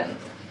reflection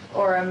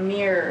or a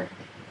mirror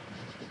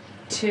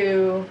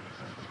to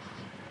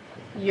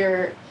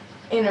your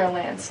inner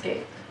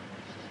landscape?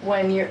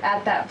 When you're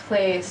at that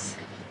place,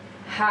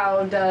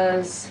 how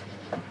does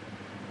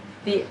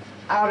the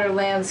outer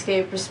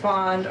landscape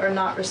respond or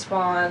not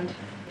respond?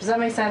 Does that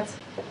make sense?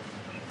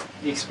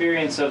 the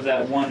experience of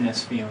that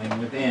oneness feeling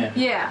within.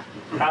 Yeah.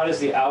 How does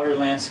the outer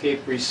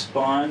landscape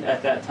respond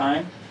at that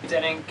time?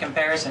 And in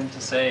comparison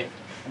to, say,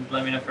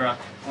 let me know if you're wrong,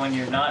 when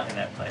you're not in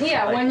that place.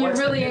 Yeah, like, when you're what's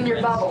the really in your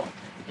difference? bubble.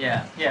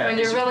 Yeah, yeah. When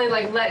you're really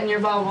like letting your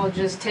bubble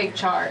just take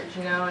charge,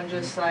 you know, and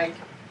just like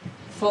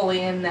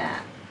fully in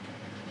that.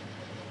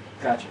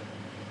 Gotcha.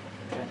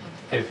 Okay.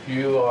 If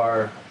you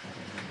are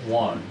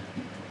one,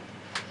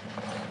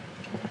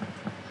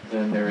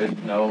 then there is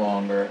no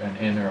longer an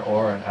inner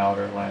or an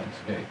outer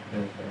landscape,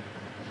 is there?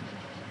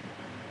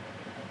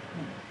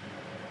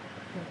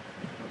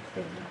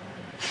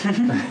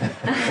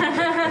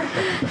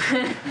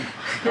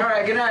 All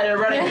right, good night,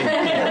 everybody.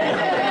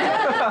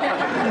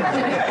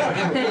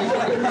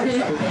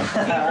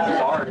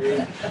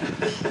 Sorry.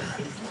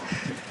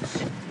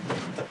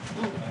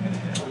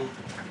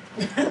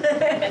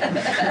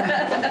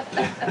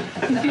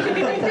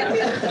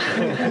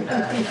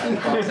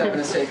 Always having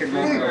a sacred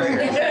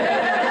moment.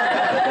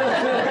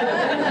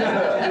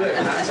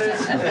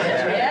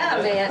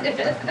 Yeah,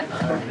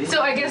 man.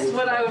 So I guess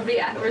what I would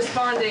be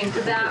responding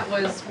to that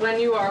was, when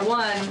you are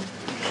one,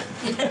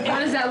 what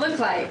does that look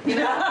like? You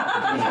know?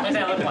 What does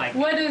that look like?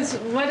 What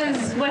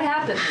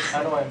happens?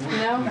 How do I move? You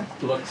know?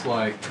 Looks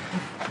like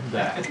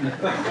that.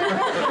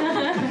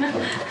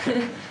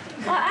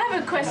 Well, I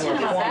have a question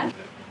about that.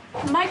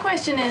 My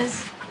question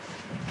is,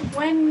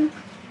 when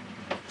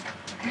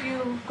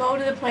you go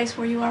to the place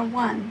where you are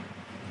one,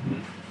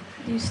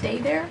 do you stay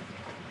there?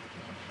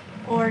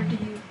 Or do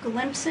you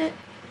glimpse it?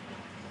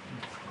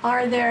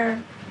 Are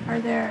there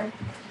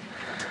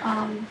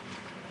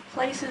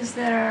places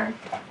that are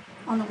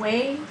on the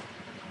way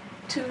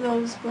to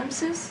those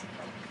glimpses?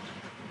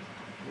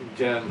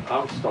 Jen,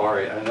 I'm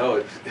sorry. I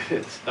know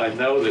I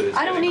know that it's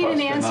I don't getting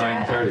need an close to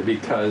answer. 9:30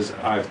 because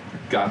I've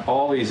got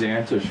all these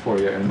answers for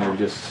you, and they're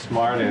just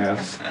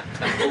smart-ass,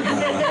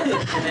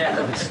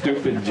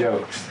 stupid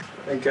jokes.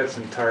 I think that's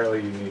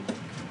entirely unique.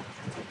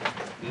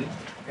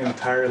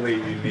 Entirely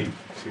unique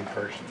to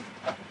person.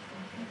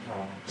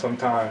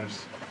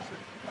 Sometimes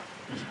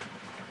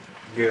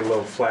you get a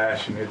little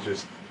flash and it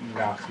just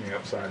knocks me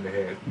upside the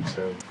head.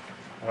 So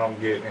I don't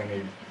get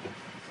any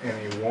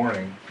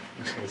warning.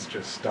 It's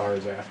just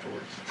stars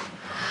afterwards.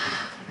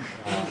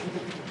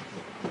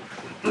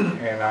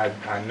 And I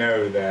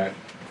know that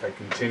if I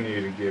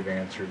continue to give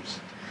answers,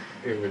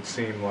 it would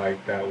seem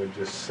like that would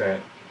just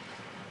set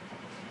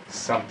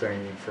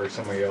something for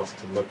somebody else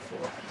to look for.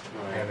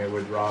 Right. And it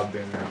would rob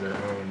them of their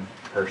own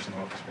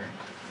personal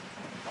experience.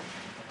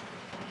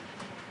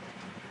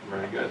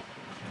 Very good.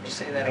 Can you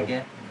say that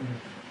again?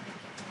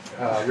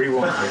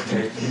 Rewind the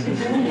tape.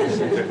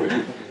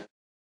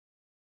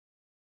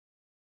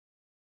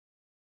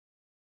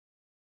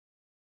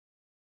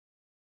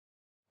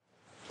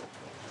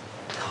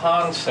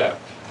 Concept.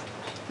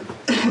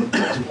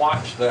 Let's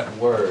watch that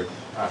word.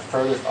 I've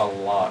heard it a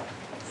lot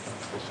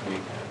this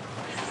weekend.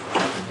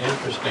 An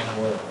interesting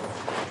word.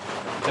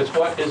 It's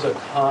what is a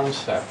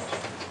concept?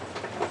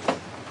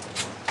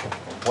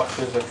 What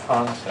is a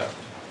concept?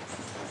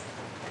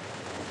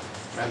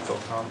 Mental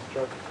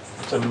construct.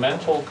 It's a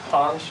mental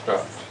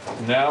construct.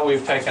 Now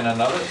we've taken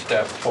another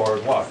step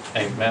toward what?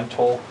 A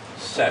mental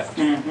set.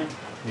 Mm-hmm.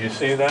 You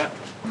see that?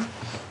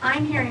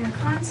 I'm hearing a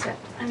concept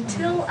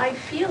until I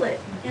feel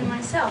it in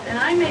myself, and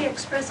I may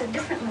express it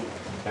differently,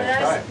 but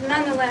I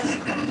nonetheless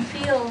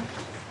feel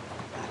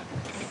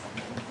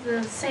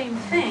the same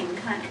thing,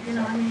 kind of, you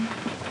know, I mean.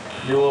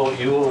 You will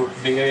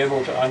be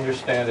able to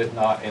understand it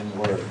not in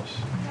words,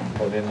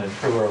 but in a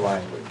truer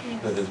language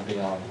that is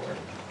beyond words.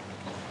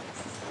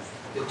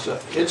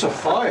 It's a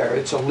fire.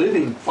 It's a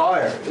living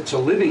fire. It's a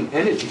living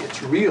energy.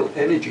 It's real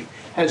energy.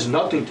 Has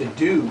nothing to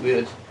do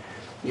with,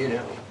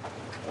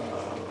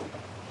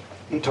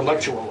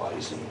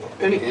 intellectualizing or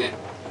anything.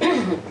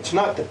 It's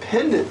not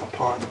dependent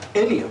upon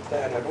any of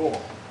that at all.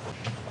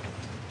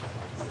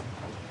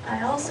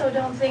 I also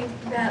don't think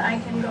that I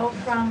can go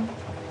from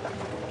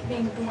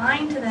being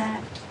blind to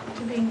that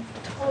to being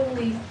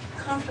totally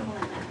comfortable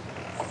in that.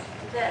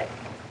 That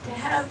to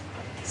have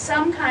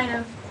some kind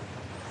of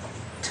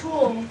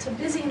tool to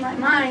busy my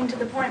mind to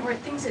the point where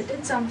it thinks it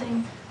did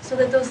something so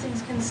that those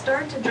things can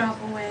start to drop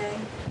away.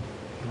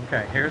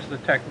 Okay, here's the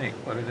technique.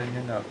 Put it in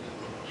your notes.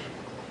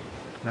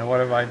 Now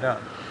what have I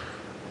done?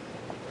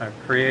 I've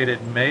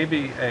created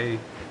maybe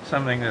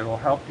something that will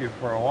help you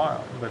for a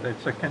while, but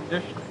it's a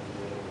conditioning.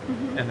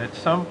 Mm-hmm. And at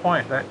some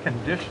point that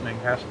conditioning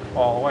has to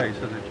fall away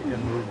so that you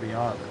can move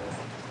beyond it.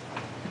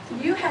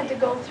 You had to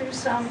go through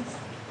some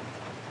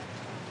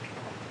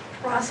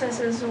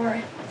processes or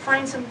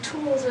find some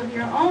tools of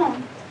your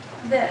own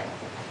that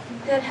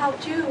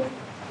helped you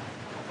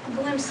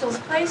glimpse those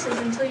places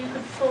until you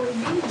could fully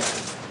be there.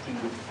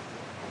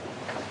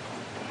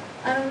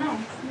 I don't know.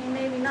 I mean,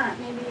 maybe not.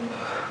 Maybe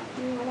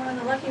you were one of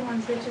the lucky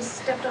ones that just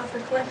stepped off the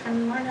cliff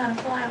and learned how to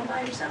fly all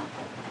by yourself.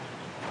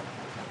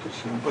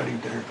 There's nobody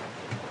there.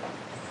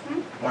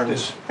 I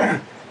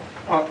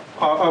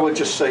would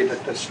just say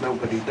that there's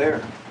nobody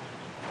there.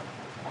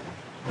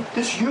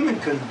 This human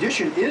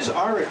condition is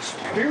our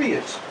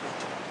experience.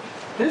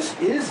 This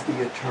is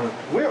the eternal.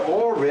 We're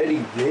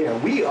already there.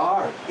 We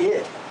are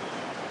it.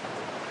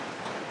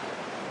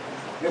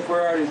 If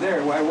we're already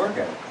there, why work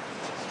at it?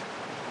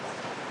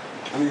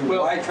 I mean,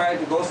 why try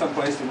to go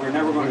someplace that we're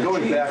never going to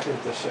achieve? Going back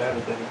into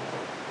Saturday.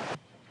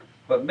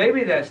 But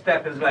maybe that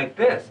step is like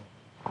this.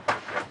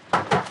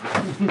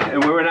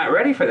 And we were not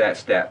ready for that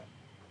step.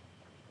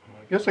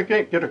 I guess I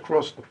can't get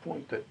across the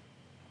point that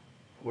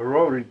we're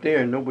already there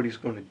and nobody's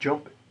going to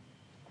jump it.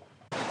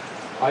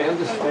 I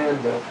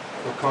understand the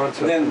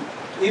concept. Then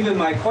even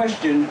my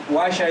question,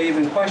 why should I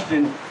even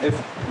question if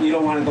you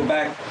don't want to go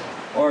back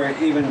or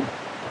even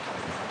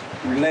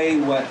relay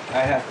what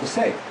I have to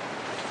say?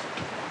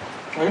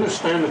 I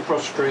understand the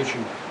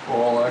frustration,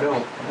 Paul. I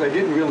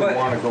didn't really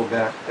want to go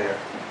back there.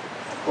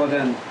 Well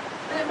then,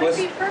 But it might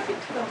be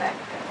perfect to go back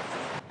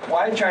there.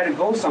 why try to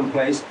go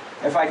someplace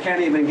if I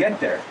can't even get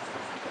there?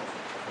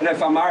 And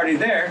if I'm already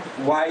there,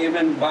 why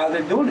even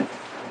bother doing it?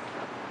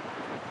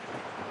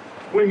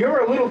 When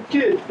you're a little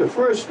kid, the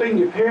first thing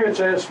your parents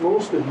ask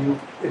most of you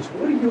is,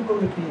 what are you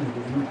going to be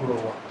when you grow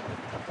up?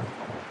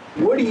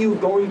 What are you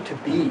going to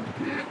be?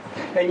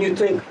 And you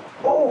think,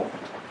 oh,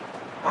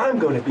 I'm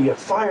going to be a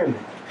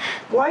fireman.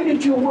 Why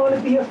did you want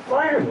to be a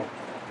fireman?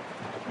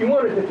 You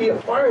wanted to be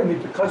a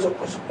fireman because it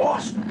was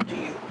awesome to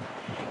you.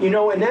 You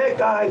know, and that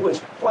guy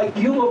was like,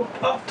 you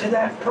looked up to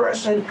that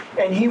person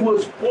and he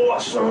was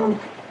awesome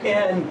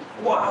and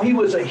wow, he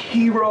was a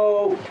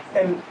hero,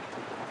 and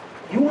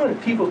you wanted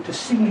people to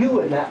see you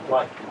in that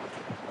light.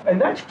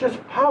 And that's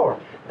just power.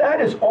 That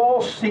is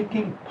all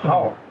seeking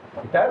power.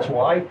 That's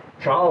why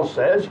Charles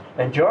says,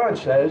 and John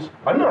says,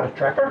 I'm not a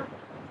trekker.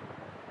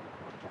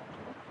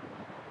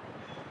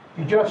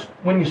 You just,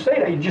 when you say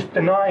that, you're just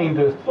denying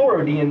the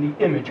authority in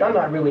the image. I'm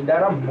not really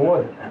that, I'm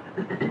more than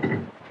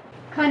that.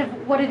 Kind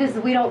of what it is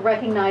we don't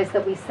recognize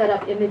that we set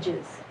up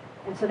images.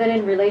 And so then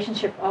in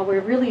relationship, all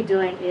we're really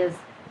doing is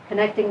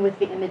connecting with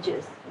the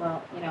images.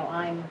 Well, you know,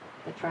 I'm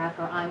the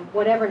tracker, I'm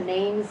whatever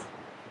names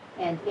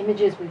and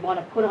images we want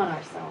to put on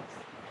ourselves.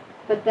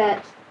 But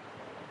that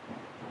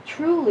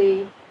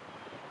truly,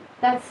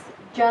 that's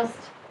just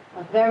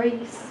a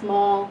very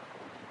small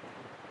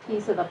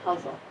piece of the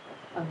puzzle,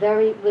 a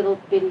very little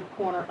bitty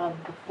corner of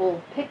the full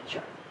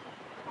picture.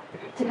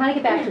 To kind of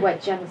get back to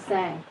what Jen was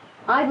saying,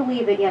 I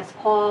believe that yes,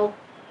 Paul,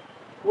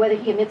 whether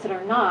he admits it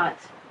or not,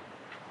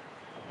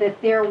 that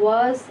there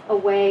was a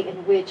way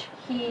in which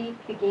he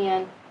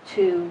began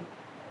to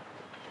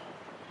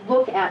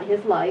look at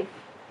his life,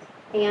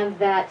 and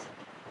that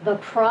the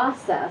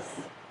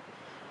process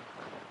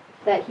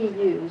that he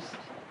used,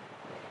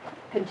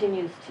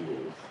 continues to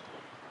use,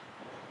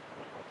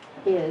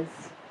 is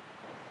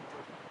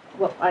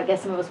what I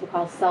guess some of us would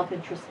call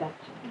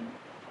self-introspection.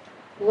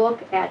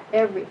 Look at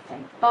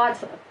everything,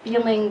 thoughts,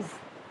 feelings,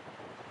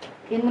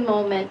 in the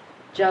moment,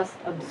 just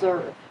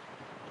observe,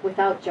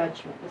 without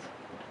judgment.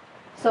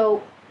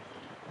 So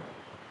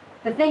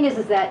the thing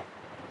is that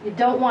you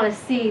don't want to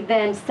see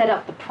then set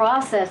up the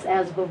process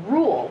as the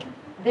rule.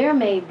 There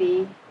may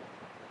be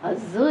a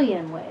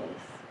zillion ways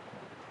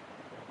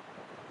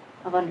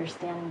of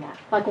understanding that.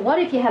 Like, what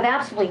if you have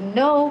absolutely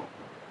no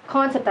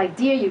concept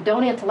idea, you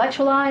don't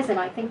intellectualize, and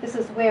I think this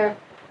is where,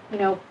 you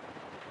know,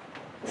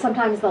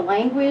 sometimes the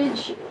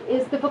language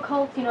is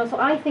difficult, you know, so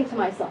I think to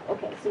myself,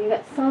 okay, so you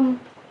got some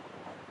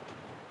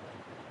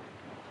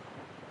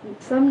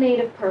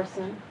native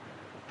person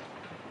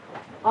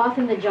off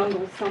in the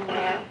jungle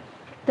somewhere.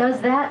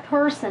 Does that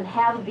person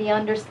have the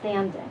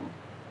understanding,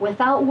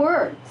 without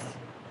words,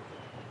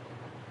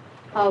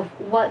 of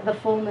what the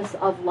fullness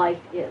of life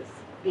is?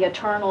 The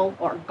eternal,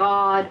 or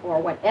God,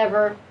 or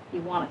whatever you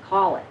want to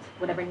call it,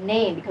 whatever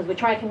name, because we're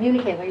trying to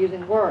communicate, we're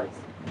using words.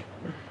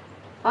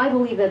 I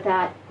believe that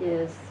that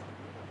is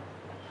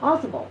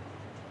possible.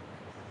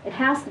 It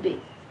has to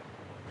be.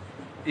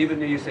 Even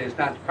though you say it's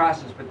not the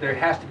process, but there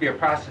has to be a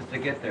process to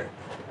get there.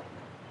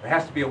 There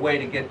has to be a way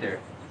to get there.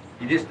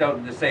 You just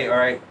don't just say, all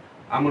right,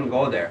 I'm going to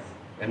go there,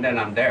 and then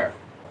I'm there.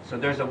 So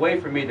there's a way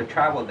for me to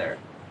travel there,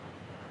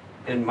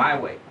 in my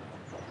way,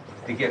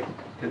 to get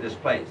to this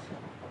place.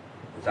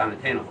 It's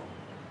unattainable.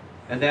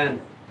 And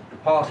then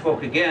Paul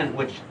spoke again,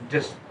 which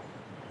just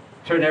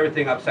turned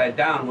everything upside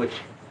down, which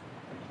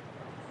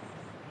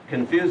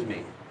confused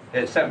me.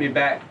 It sent me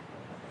back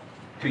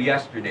to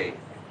yesterday,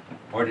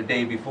 or the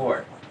day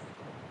before.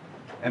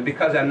 And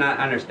because I'm not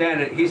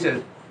understanding it, he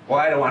says, well,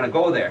 I don't want to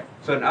go there.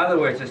 So in other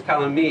words, it's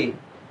telling me,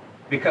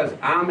 because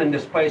I'm in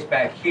this place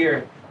back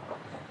here,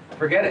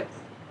 forget it.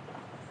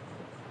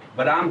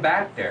 But I'm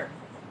back there.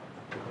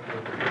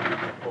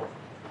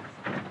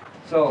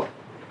 So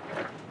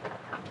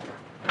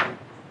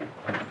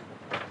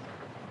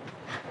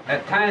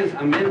at times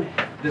I'm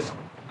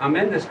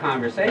in this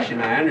conversation,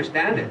 I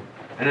understand it,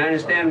 and I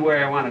understand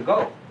where I want to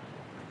go.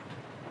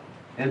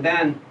 And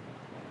then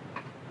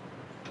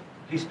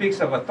he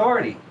speaks of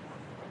authority,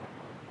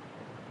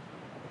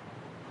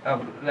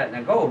 of letting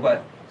it go,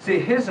 but see,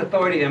 his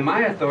authority and my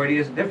authority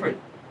is different.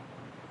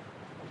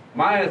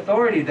 My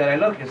authority that I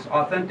look is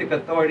authentic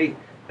authority,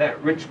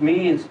 that which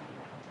means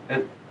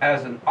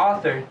as an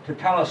author to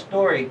tell a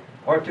story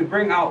or to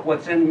bring out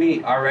what's in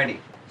me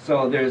already.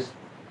 So there's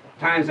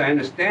times I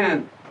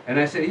understand and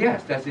I say,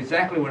 yes, that's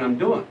exactly what I'm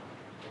doing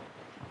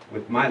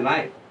with my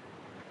life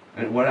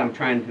and what I'm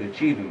trying to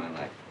achieve in my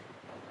life.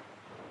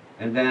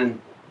 And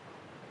then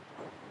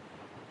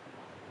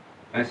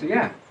I say,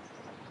 yeah,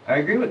 I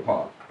agree with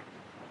Paul.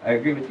 I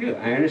agree with you.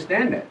 I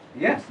understand that.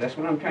 Yes, that's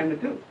what I'm trying to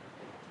do.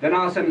 Then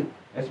all of a sudden,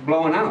 it's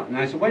blowing out. And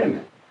I said, wait a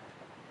minute.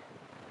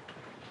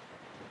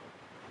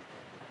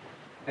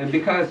 And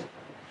because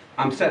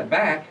I'm set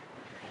back,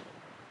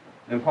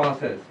 then Paul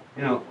says,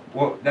 you know,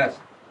 well, that's,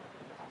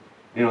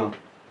 you know,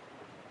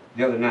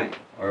 the other night,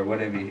 or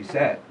whatever he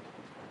said.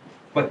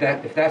 But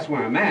that if that's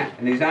where I'm at,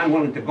 and he's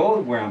unwilling to go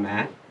where I'm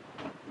at,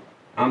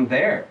 I'm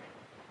there.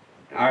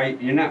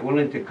 You're not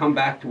willing to come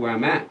back to where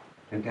I'm at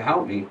and to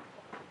help me,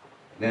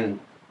 then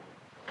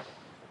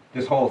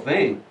this whole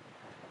thing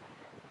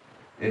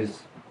is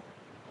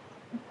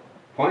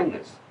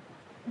pointless.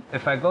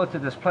 If I go to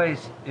this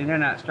place and you're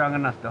not strong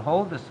enough to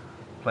hold this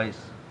place,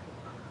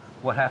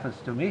 what happens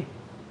to me?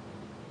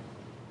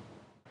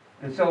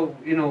 And so,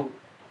 you know,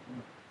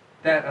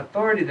 that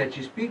authority that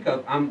you speak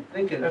of, I'm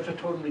thinking... That's a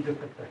totally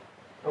different thing.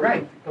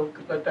 Right. Don't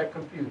let that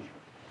confuse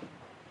you.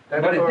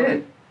 That But it authority-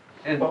 did.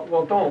 And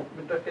well, don't.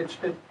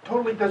 It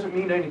totally doesn't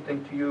mean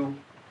anything to you.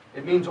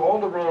 It means all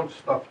the wrong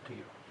stuff to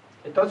you.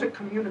 It doesn't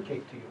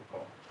communicate to you,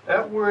 Paul.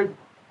 That word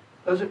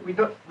doesn't. We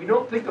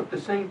don't think of the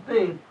same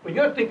thing. When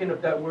you're thinking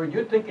of that word,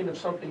 you're thinking of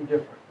something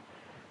different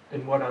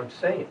than what I'm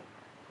saying.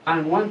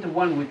 on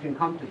one-to-one we can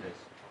come to this.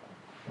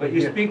 But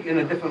you speak in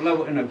a different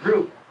level in a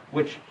group,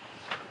 which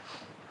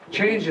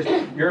changes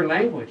your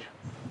language.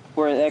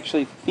 We're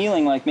actually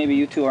feeling like maybe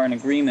you two are in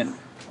agreement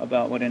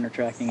about what inner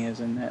tracking is,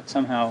 and that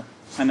somehow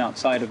I'm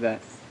outside of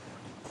that.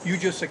 You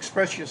just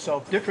express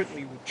yourself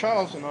differently with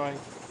Charles and I,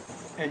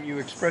 and you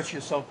express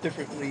yourself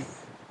differently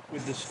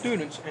with the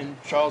students, and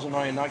Charles and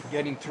I are not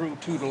getting through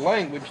to the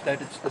language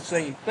that it's the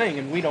same thing,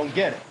 and we don't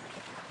get it.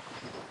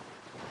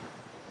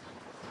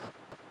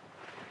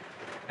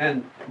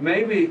 And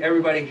maybe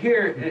everybody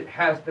here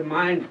has the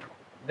mind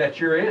that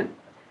you're in.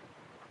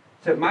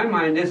 Except my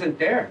mind isn't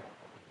there.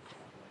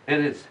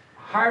 And it's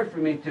hard for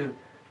me to,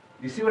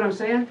 you see what I'm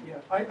saying? Yeah,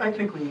 I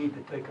think we need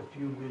to take a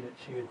few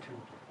minutes here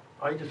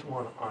to, I just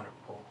want to honor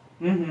Paul.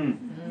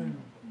 Mm-hmm.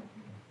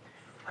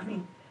 I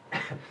mean,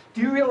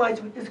 do you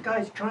realize what this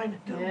guy's trying to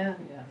do? Yeah.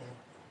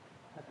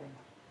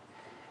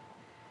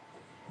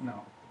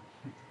 No.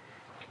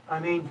 I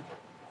mean,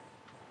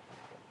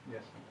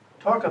 Yes.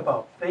 talk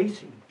about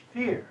facing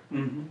fear.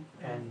 Mm-hmm.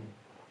 And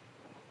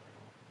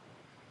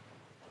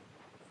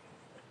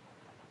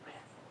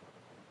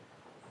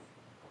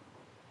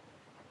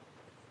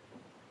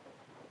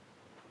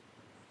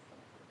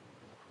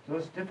So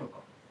it's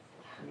difficult.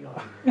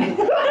 A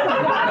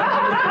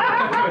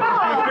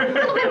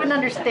bit of an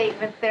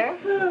understatement there.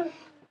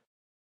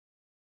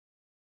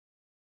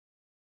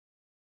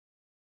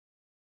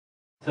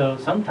 So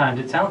sometimes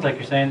it sounds like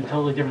you're saying a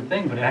totally different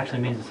thing, but it actually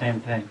means the same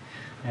thing.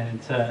 And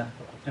it's, I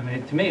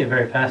mean, to me, a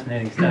very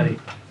fascinating study.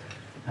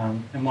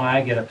 And why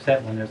I get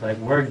upset when there's like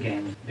word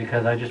games,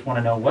 because I just want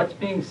to know what's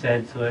being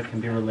said so it can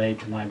be relayed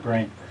to my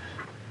brain.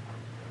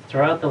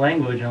 Throw out the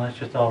language and let's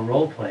just all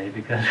role play,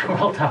 because we're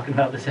all talking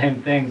about the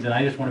same things, and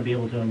I just want to be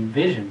able to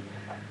envision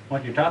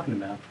what you're talking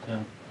about.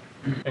 So.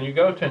 And you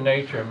go to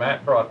nature,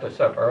 Matt brought this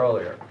up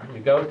earlier, you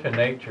go to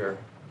nature,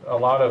 a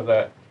lot of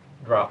that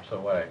drops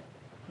away.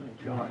 It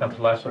becomes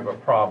less of a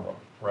problem,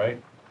 right?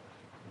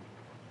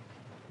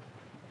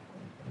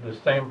 The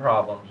same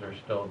problems are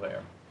still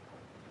there.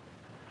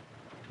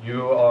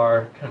 You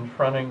are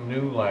confronting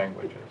new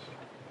languages.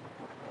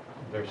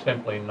 They're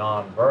simply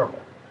nonverbal.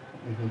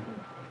 Mm-hmm.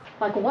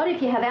 Like, what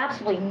if you have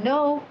absolutely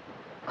no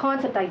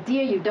concept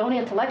idea, you don't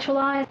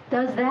intellectualize?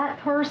 Does that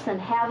person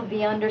have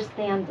the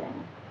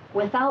understanding,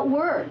 without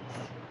words,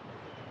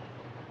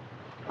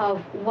 of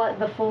what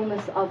the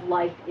fullness of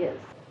life is?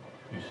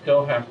 You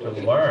still have to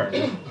learn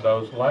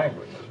those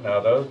languages. Now,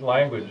 those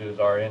languages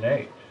are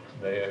innate.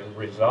 They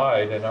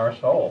reside in our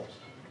souls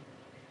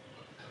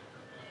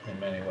in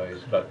many ways,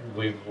 but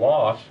we've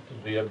lost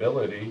the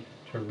ability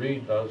to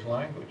read those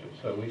languages.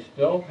 So we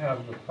still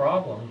have the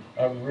problem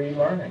of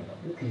relearning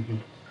them. Mm-hmm.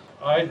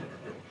 I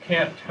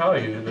can't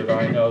tell you that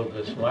I know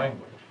this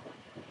language.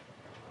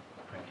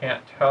 I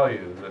can't tell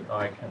you that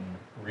I can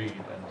read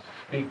and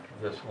speak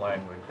this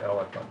language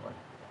eloquently.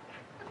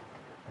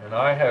 And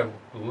I have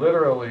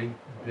literally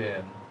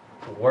been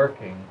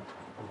working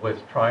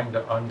with trying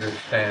to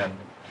understand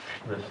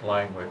this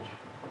language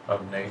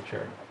of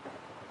nature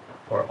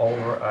for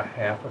over a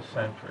half a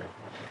century.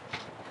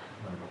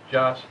 I'm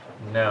just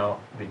now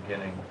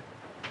beginning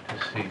to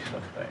see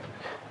some things.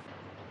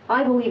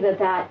 I believe that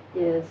that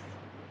is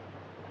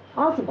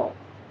possible.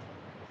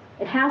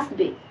 It has to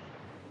be.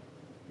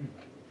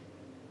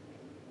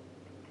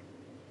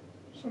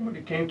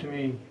 somebody came to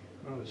me,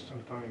 it was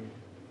sometime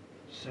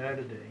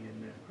Saturday,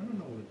 and I don't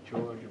know what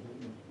Georgia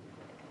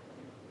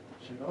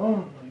said, oh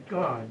my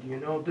God, you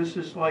know, this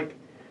is like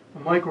a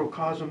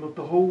microcosm of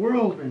the whole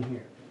world in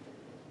here.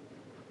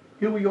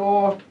 Here we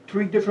are,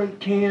 3 different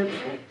camps,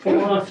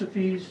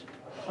 philosophies,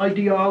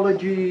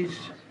 ideologies,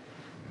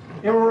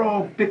 and we're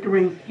all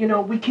bickering. You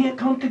know, we can't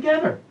come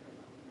together.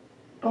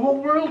 The whole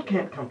world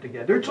can't come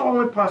together. It's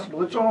all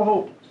impossible. It's all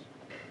hopeless.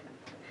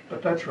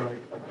 But that's right.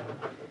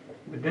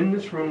 Within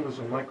this room is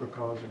a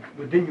microcosm.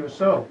 Within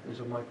yourself is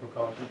a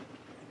microcosm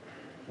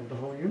of the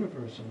whole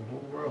universe and the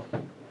whole world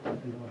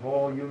and the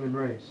whole human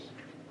race.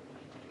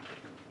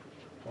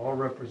 All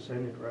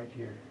represented right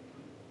here.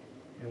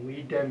 And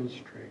we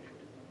demonstrate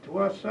it to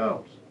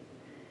ourselves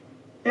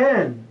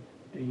and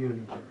the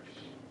universe.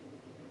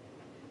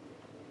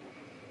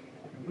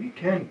 And we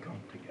can come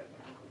together.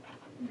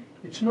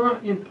 It's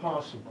not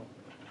impossible.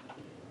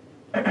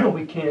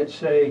 We can't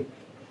say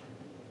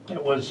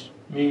it was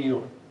me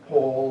or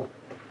Paul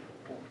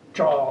or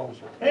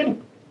Charles or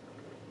anybody.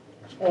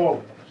 It's all of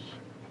us.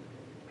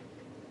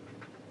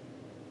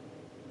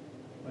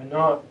 We're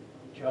not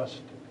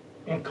just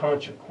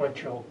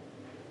inconsequential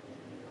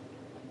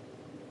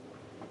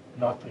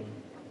nothing,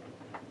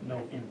 no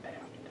impact.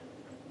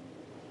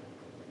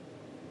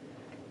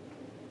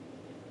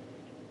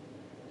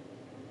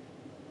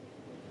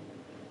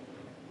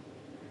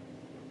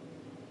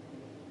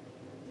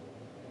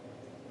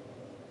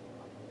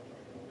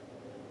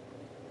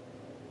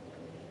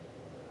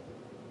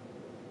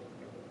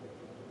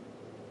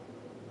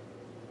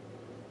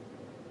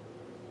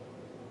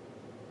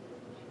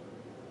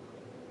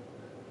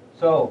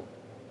 So,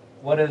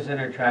 what is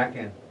inner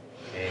tracking?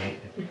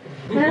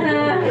 I'm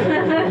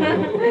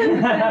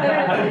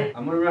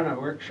going to run a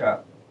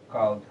workshop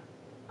called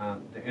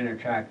the inner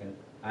tracking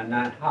on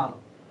not how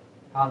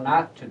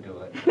not to do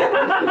it.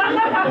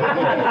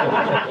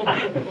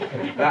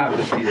 I'm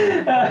just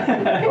teasing.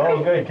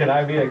 Oh, good. Can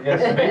I be a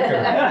guest speaker?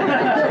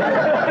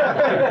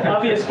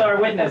 I'll be a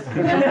star witness.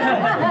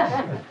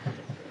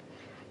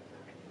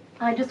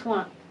 I just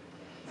want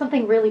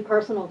something really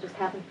personal just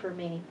happened for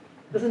me.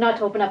 This is not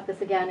to open up this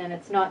again, and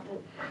it's not to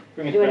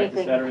Bring it do back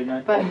anything. to Saturday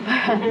night. But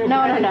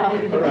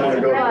no.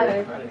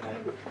 But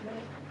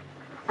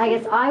I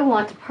guess I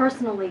want to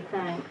personally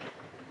thank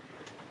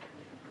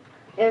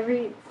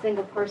every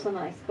single person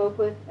I spoke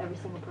with, every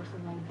single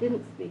person I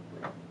didn't speak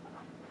with.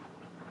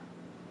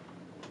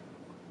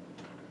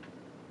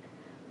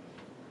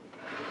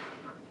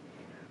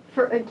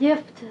 For a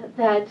gift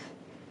that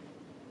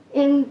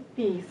in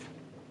these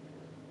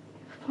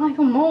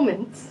final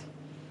moments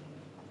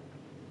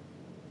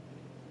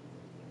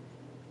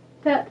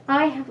that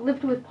I have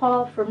lived with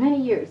Paul for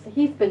many years.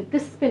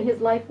 This has been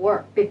his life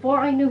work, before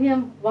I knew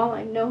him, while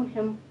I've known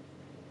him,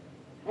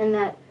 and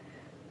that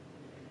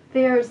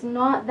there's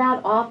not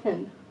that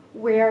often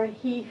where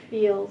he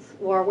feels,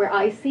 or where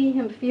I see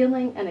him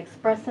feeling and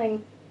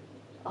expressing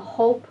a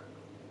hope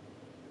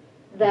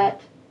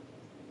that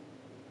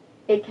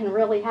it can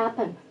really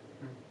happen.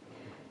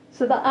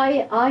 So that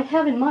I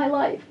have in my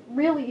life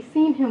really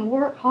seen him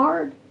work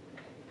hard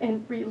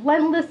and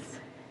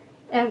relentless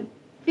and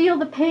feel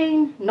the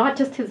pain, not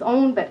just his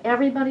own, but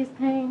everybody's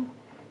pain,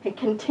 and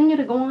continue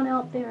to go on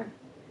out there.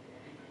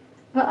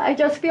 But I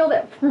just feel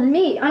that for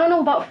me, I don't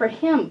know about for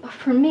him, but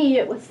for me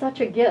it was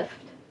such a gift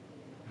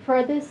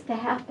for this to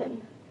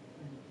happen.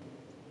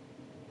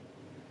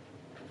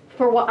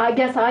 For what I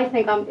guess I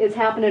think is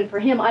happening for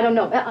him, I don't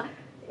know.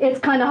 It's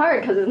kind of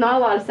hard because there's not a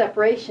lot of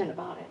separation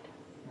about it.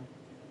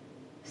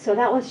 So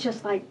that was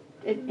just like,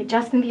 it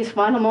just in these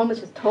final moments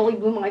just totally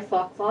blew my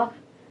socks off.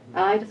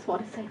 I just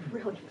want to say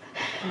really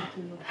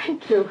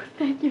thank you.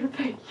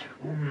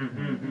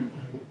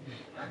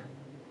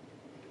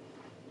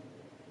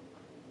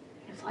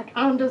 It's like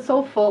I'm just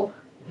so full.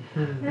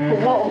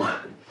 Whoa.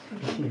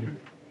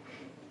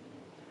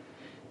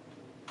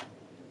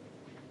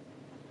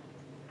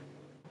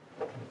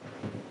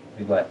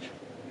 Big watch.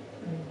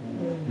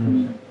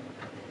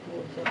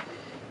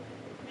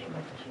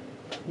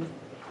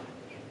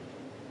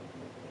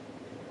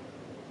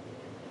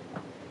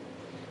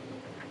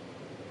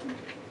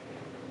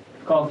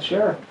 Call the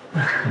sheriff.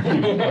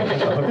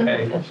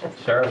 Okay,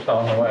 sheriff's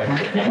on the way.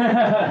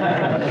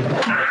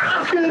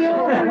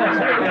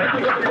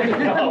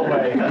 No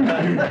way.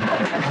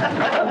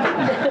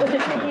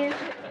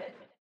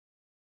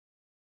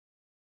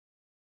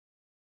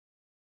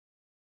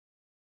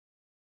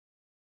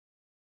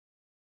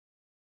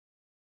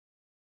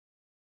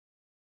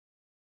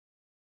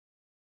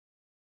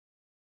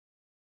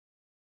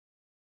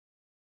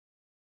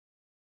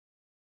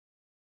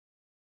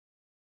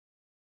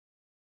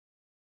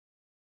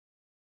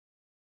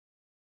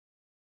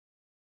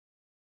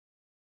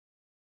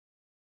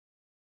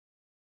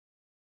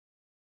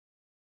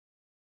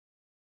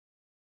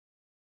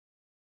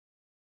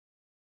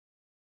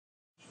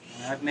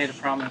 I've made a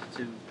promise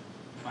to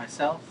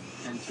myself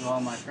and to all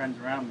my friends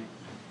around me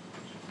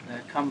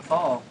that come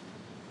fall,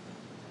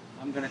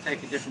 I'm going to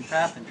take a different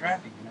path in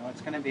tracking. You know, it's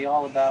going to be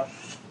all about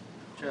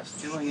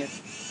just doing it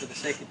for the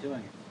sake of doing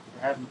it,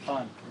 for having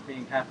fun, for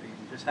being happy,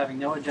 and just having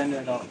no agenda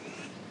at all.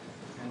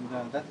 And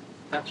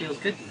that feels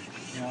good to me.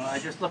 You know, I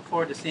just look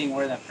forward to seeing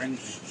where that brings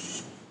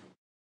me.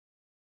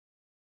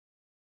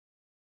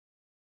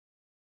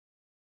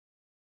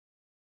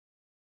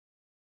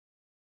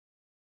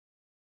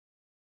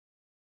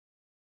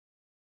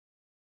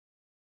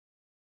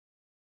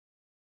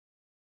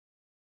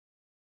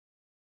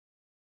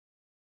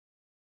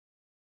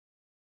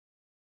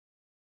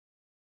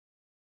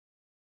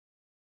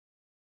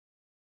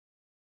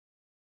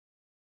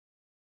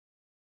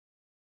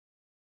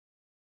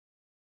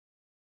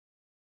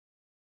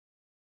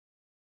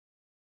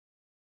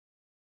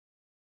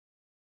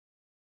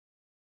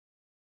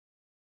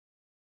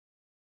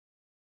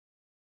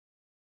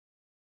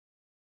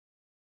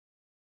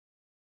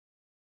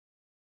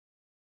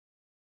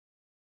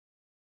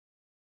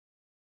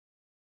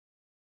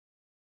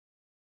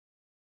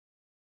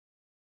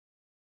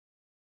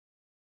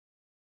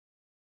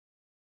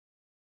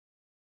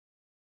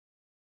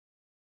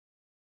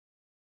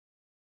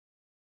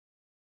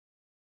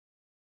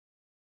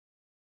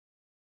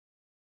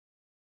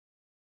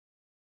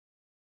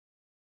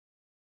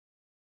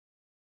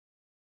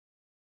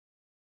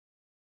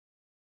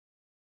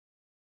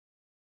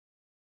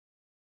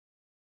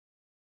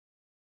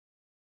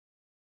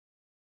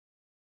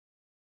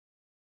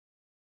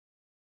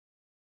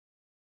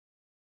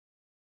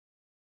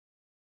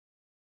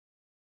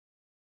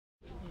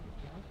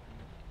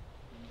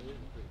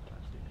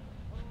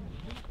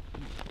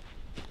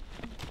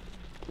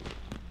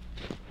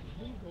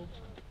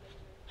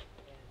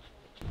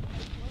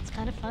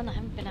 kind of fun. I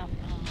haven't been out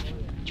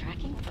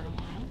tracking for a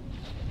while.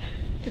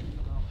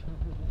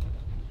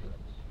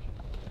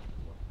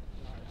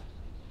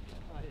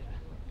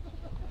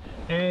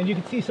 And you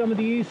can see some of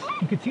these,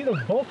 you can see they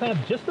both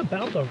have just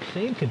about the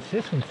same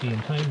consistency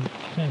in kind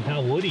of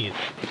how woody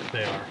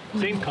they are.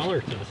 Same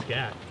color to the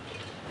scat.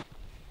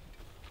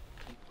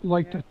 I'd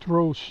like to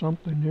throw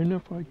something in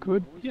if I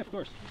could. Yeah, of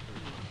course.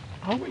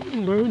 How are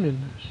you learning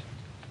this?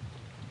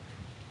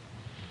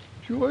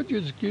 George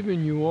is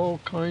giving you all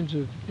kinds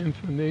of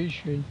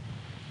information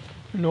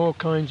and all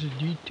kinds of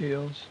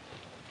details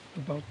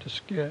about the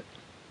scat,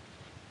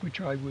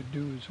 which I would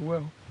do as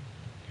well.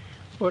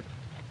 But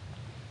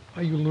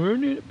are you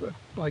learning it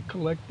by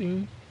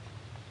collecting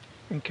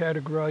and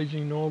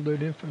categorizing all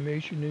that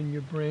information in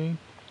your brain?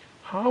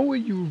 How are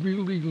you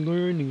really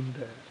learning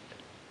that?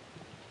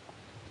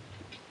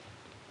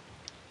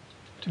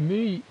 To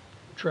me,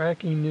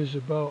 tracking is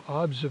about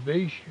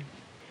observation,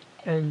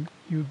 and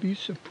you'd be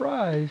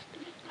surprised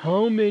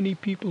how many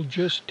people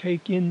just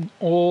take in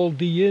all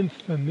the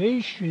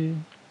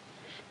information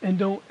and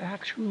don't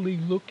actually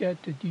look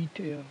at the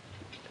detail.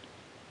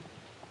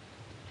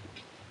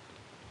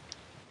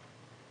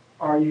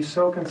 Are you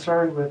so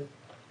concerned with,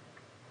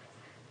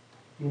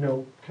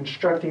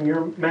 constructing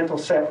your mental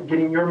set,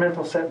 getting your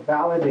mental set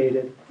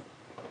validated,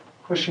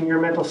 pushing your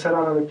mental set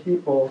on other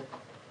people?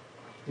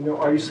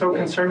 Are you so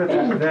concerned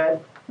with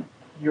that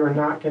you're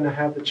not going to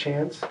have the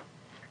chance,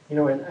 and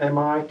am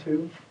I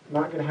too,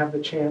 not going to have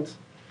the chance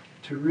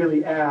to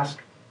really ask,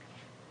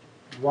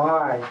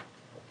 why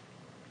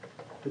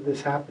did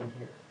this happen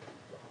here?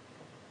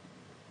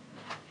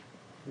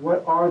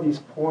 What are these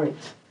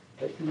points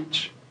that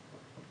each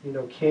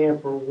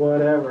camp or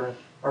whatever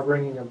are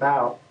bringing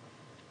about?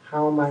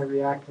 How am I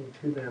reacting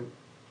to them?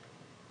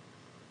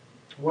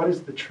 What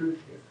is the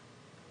truth here?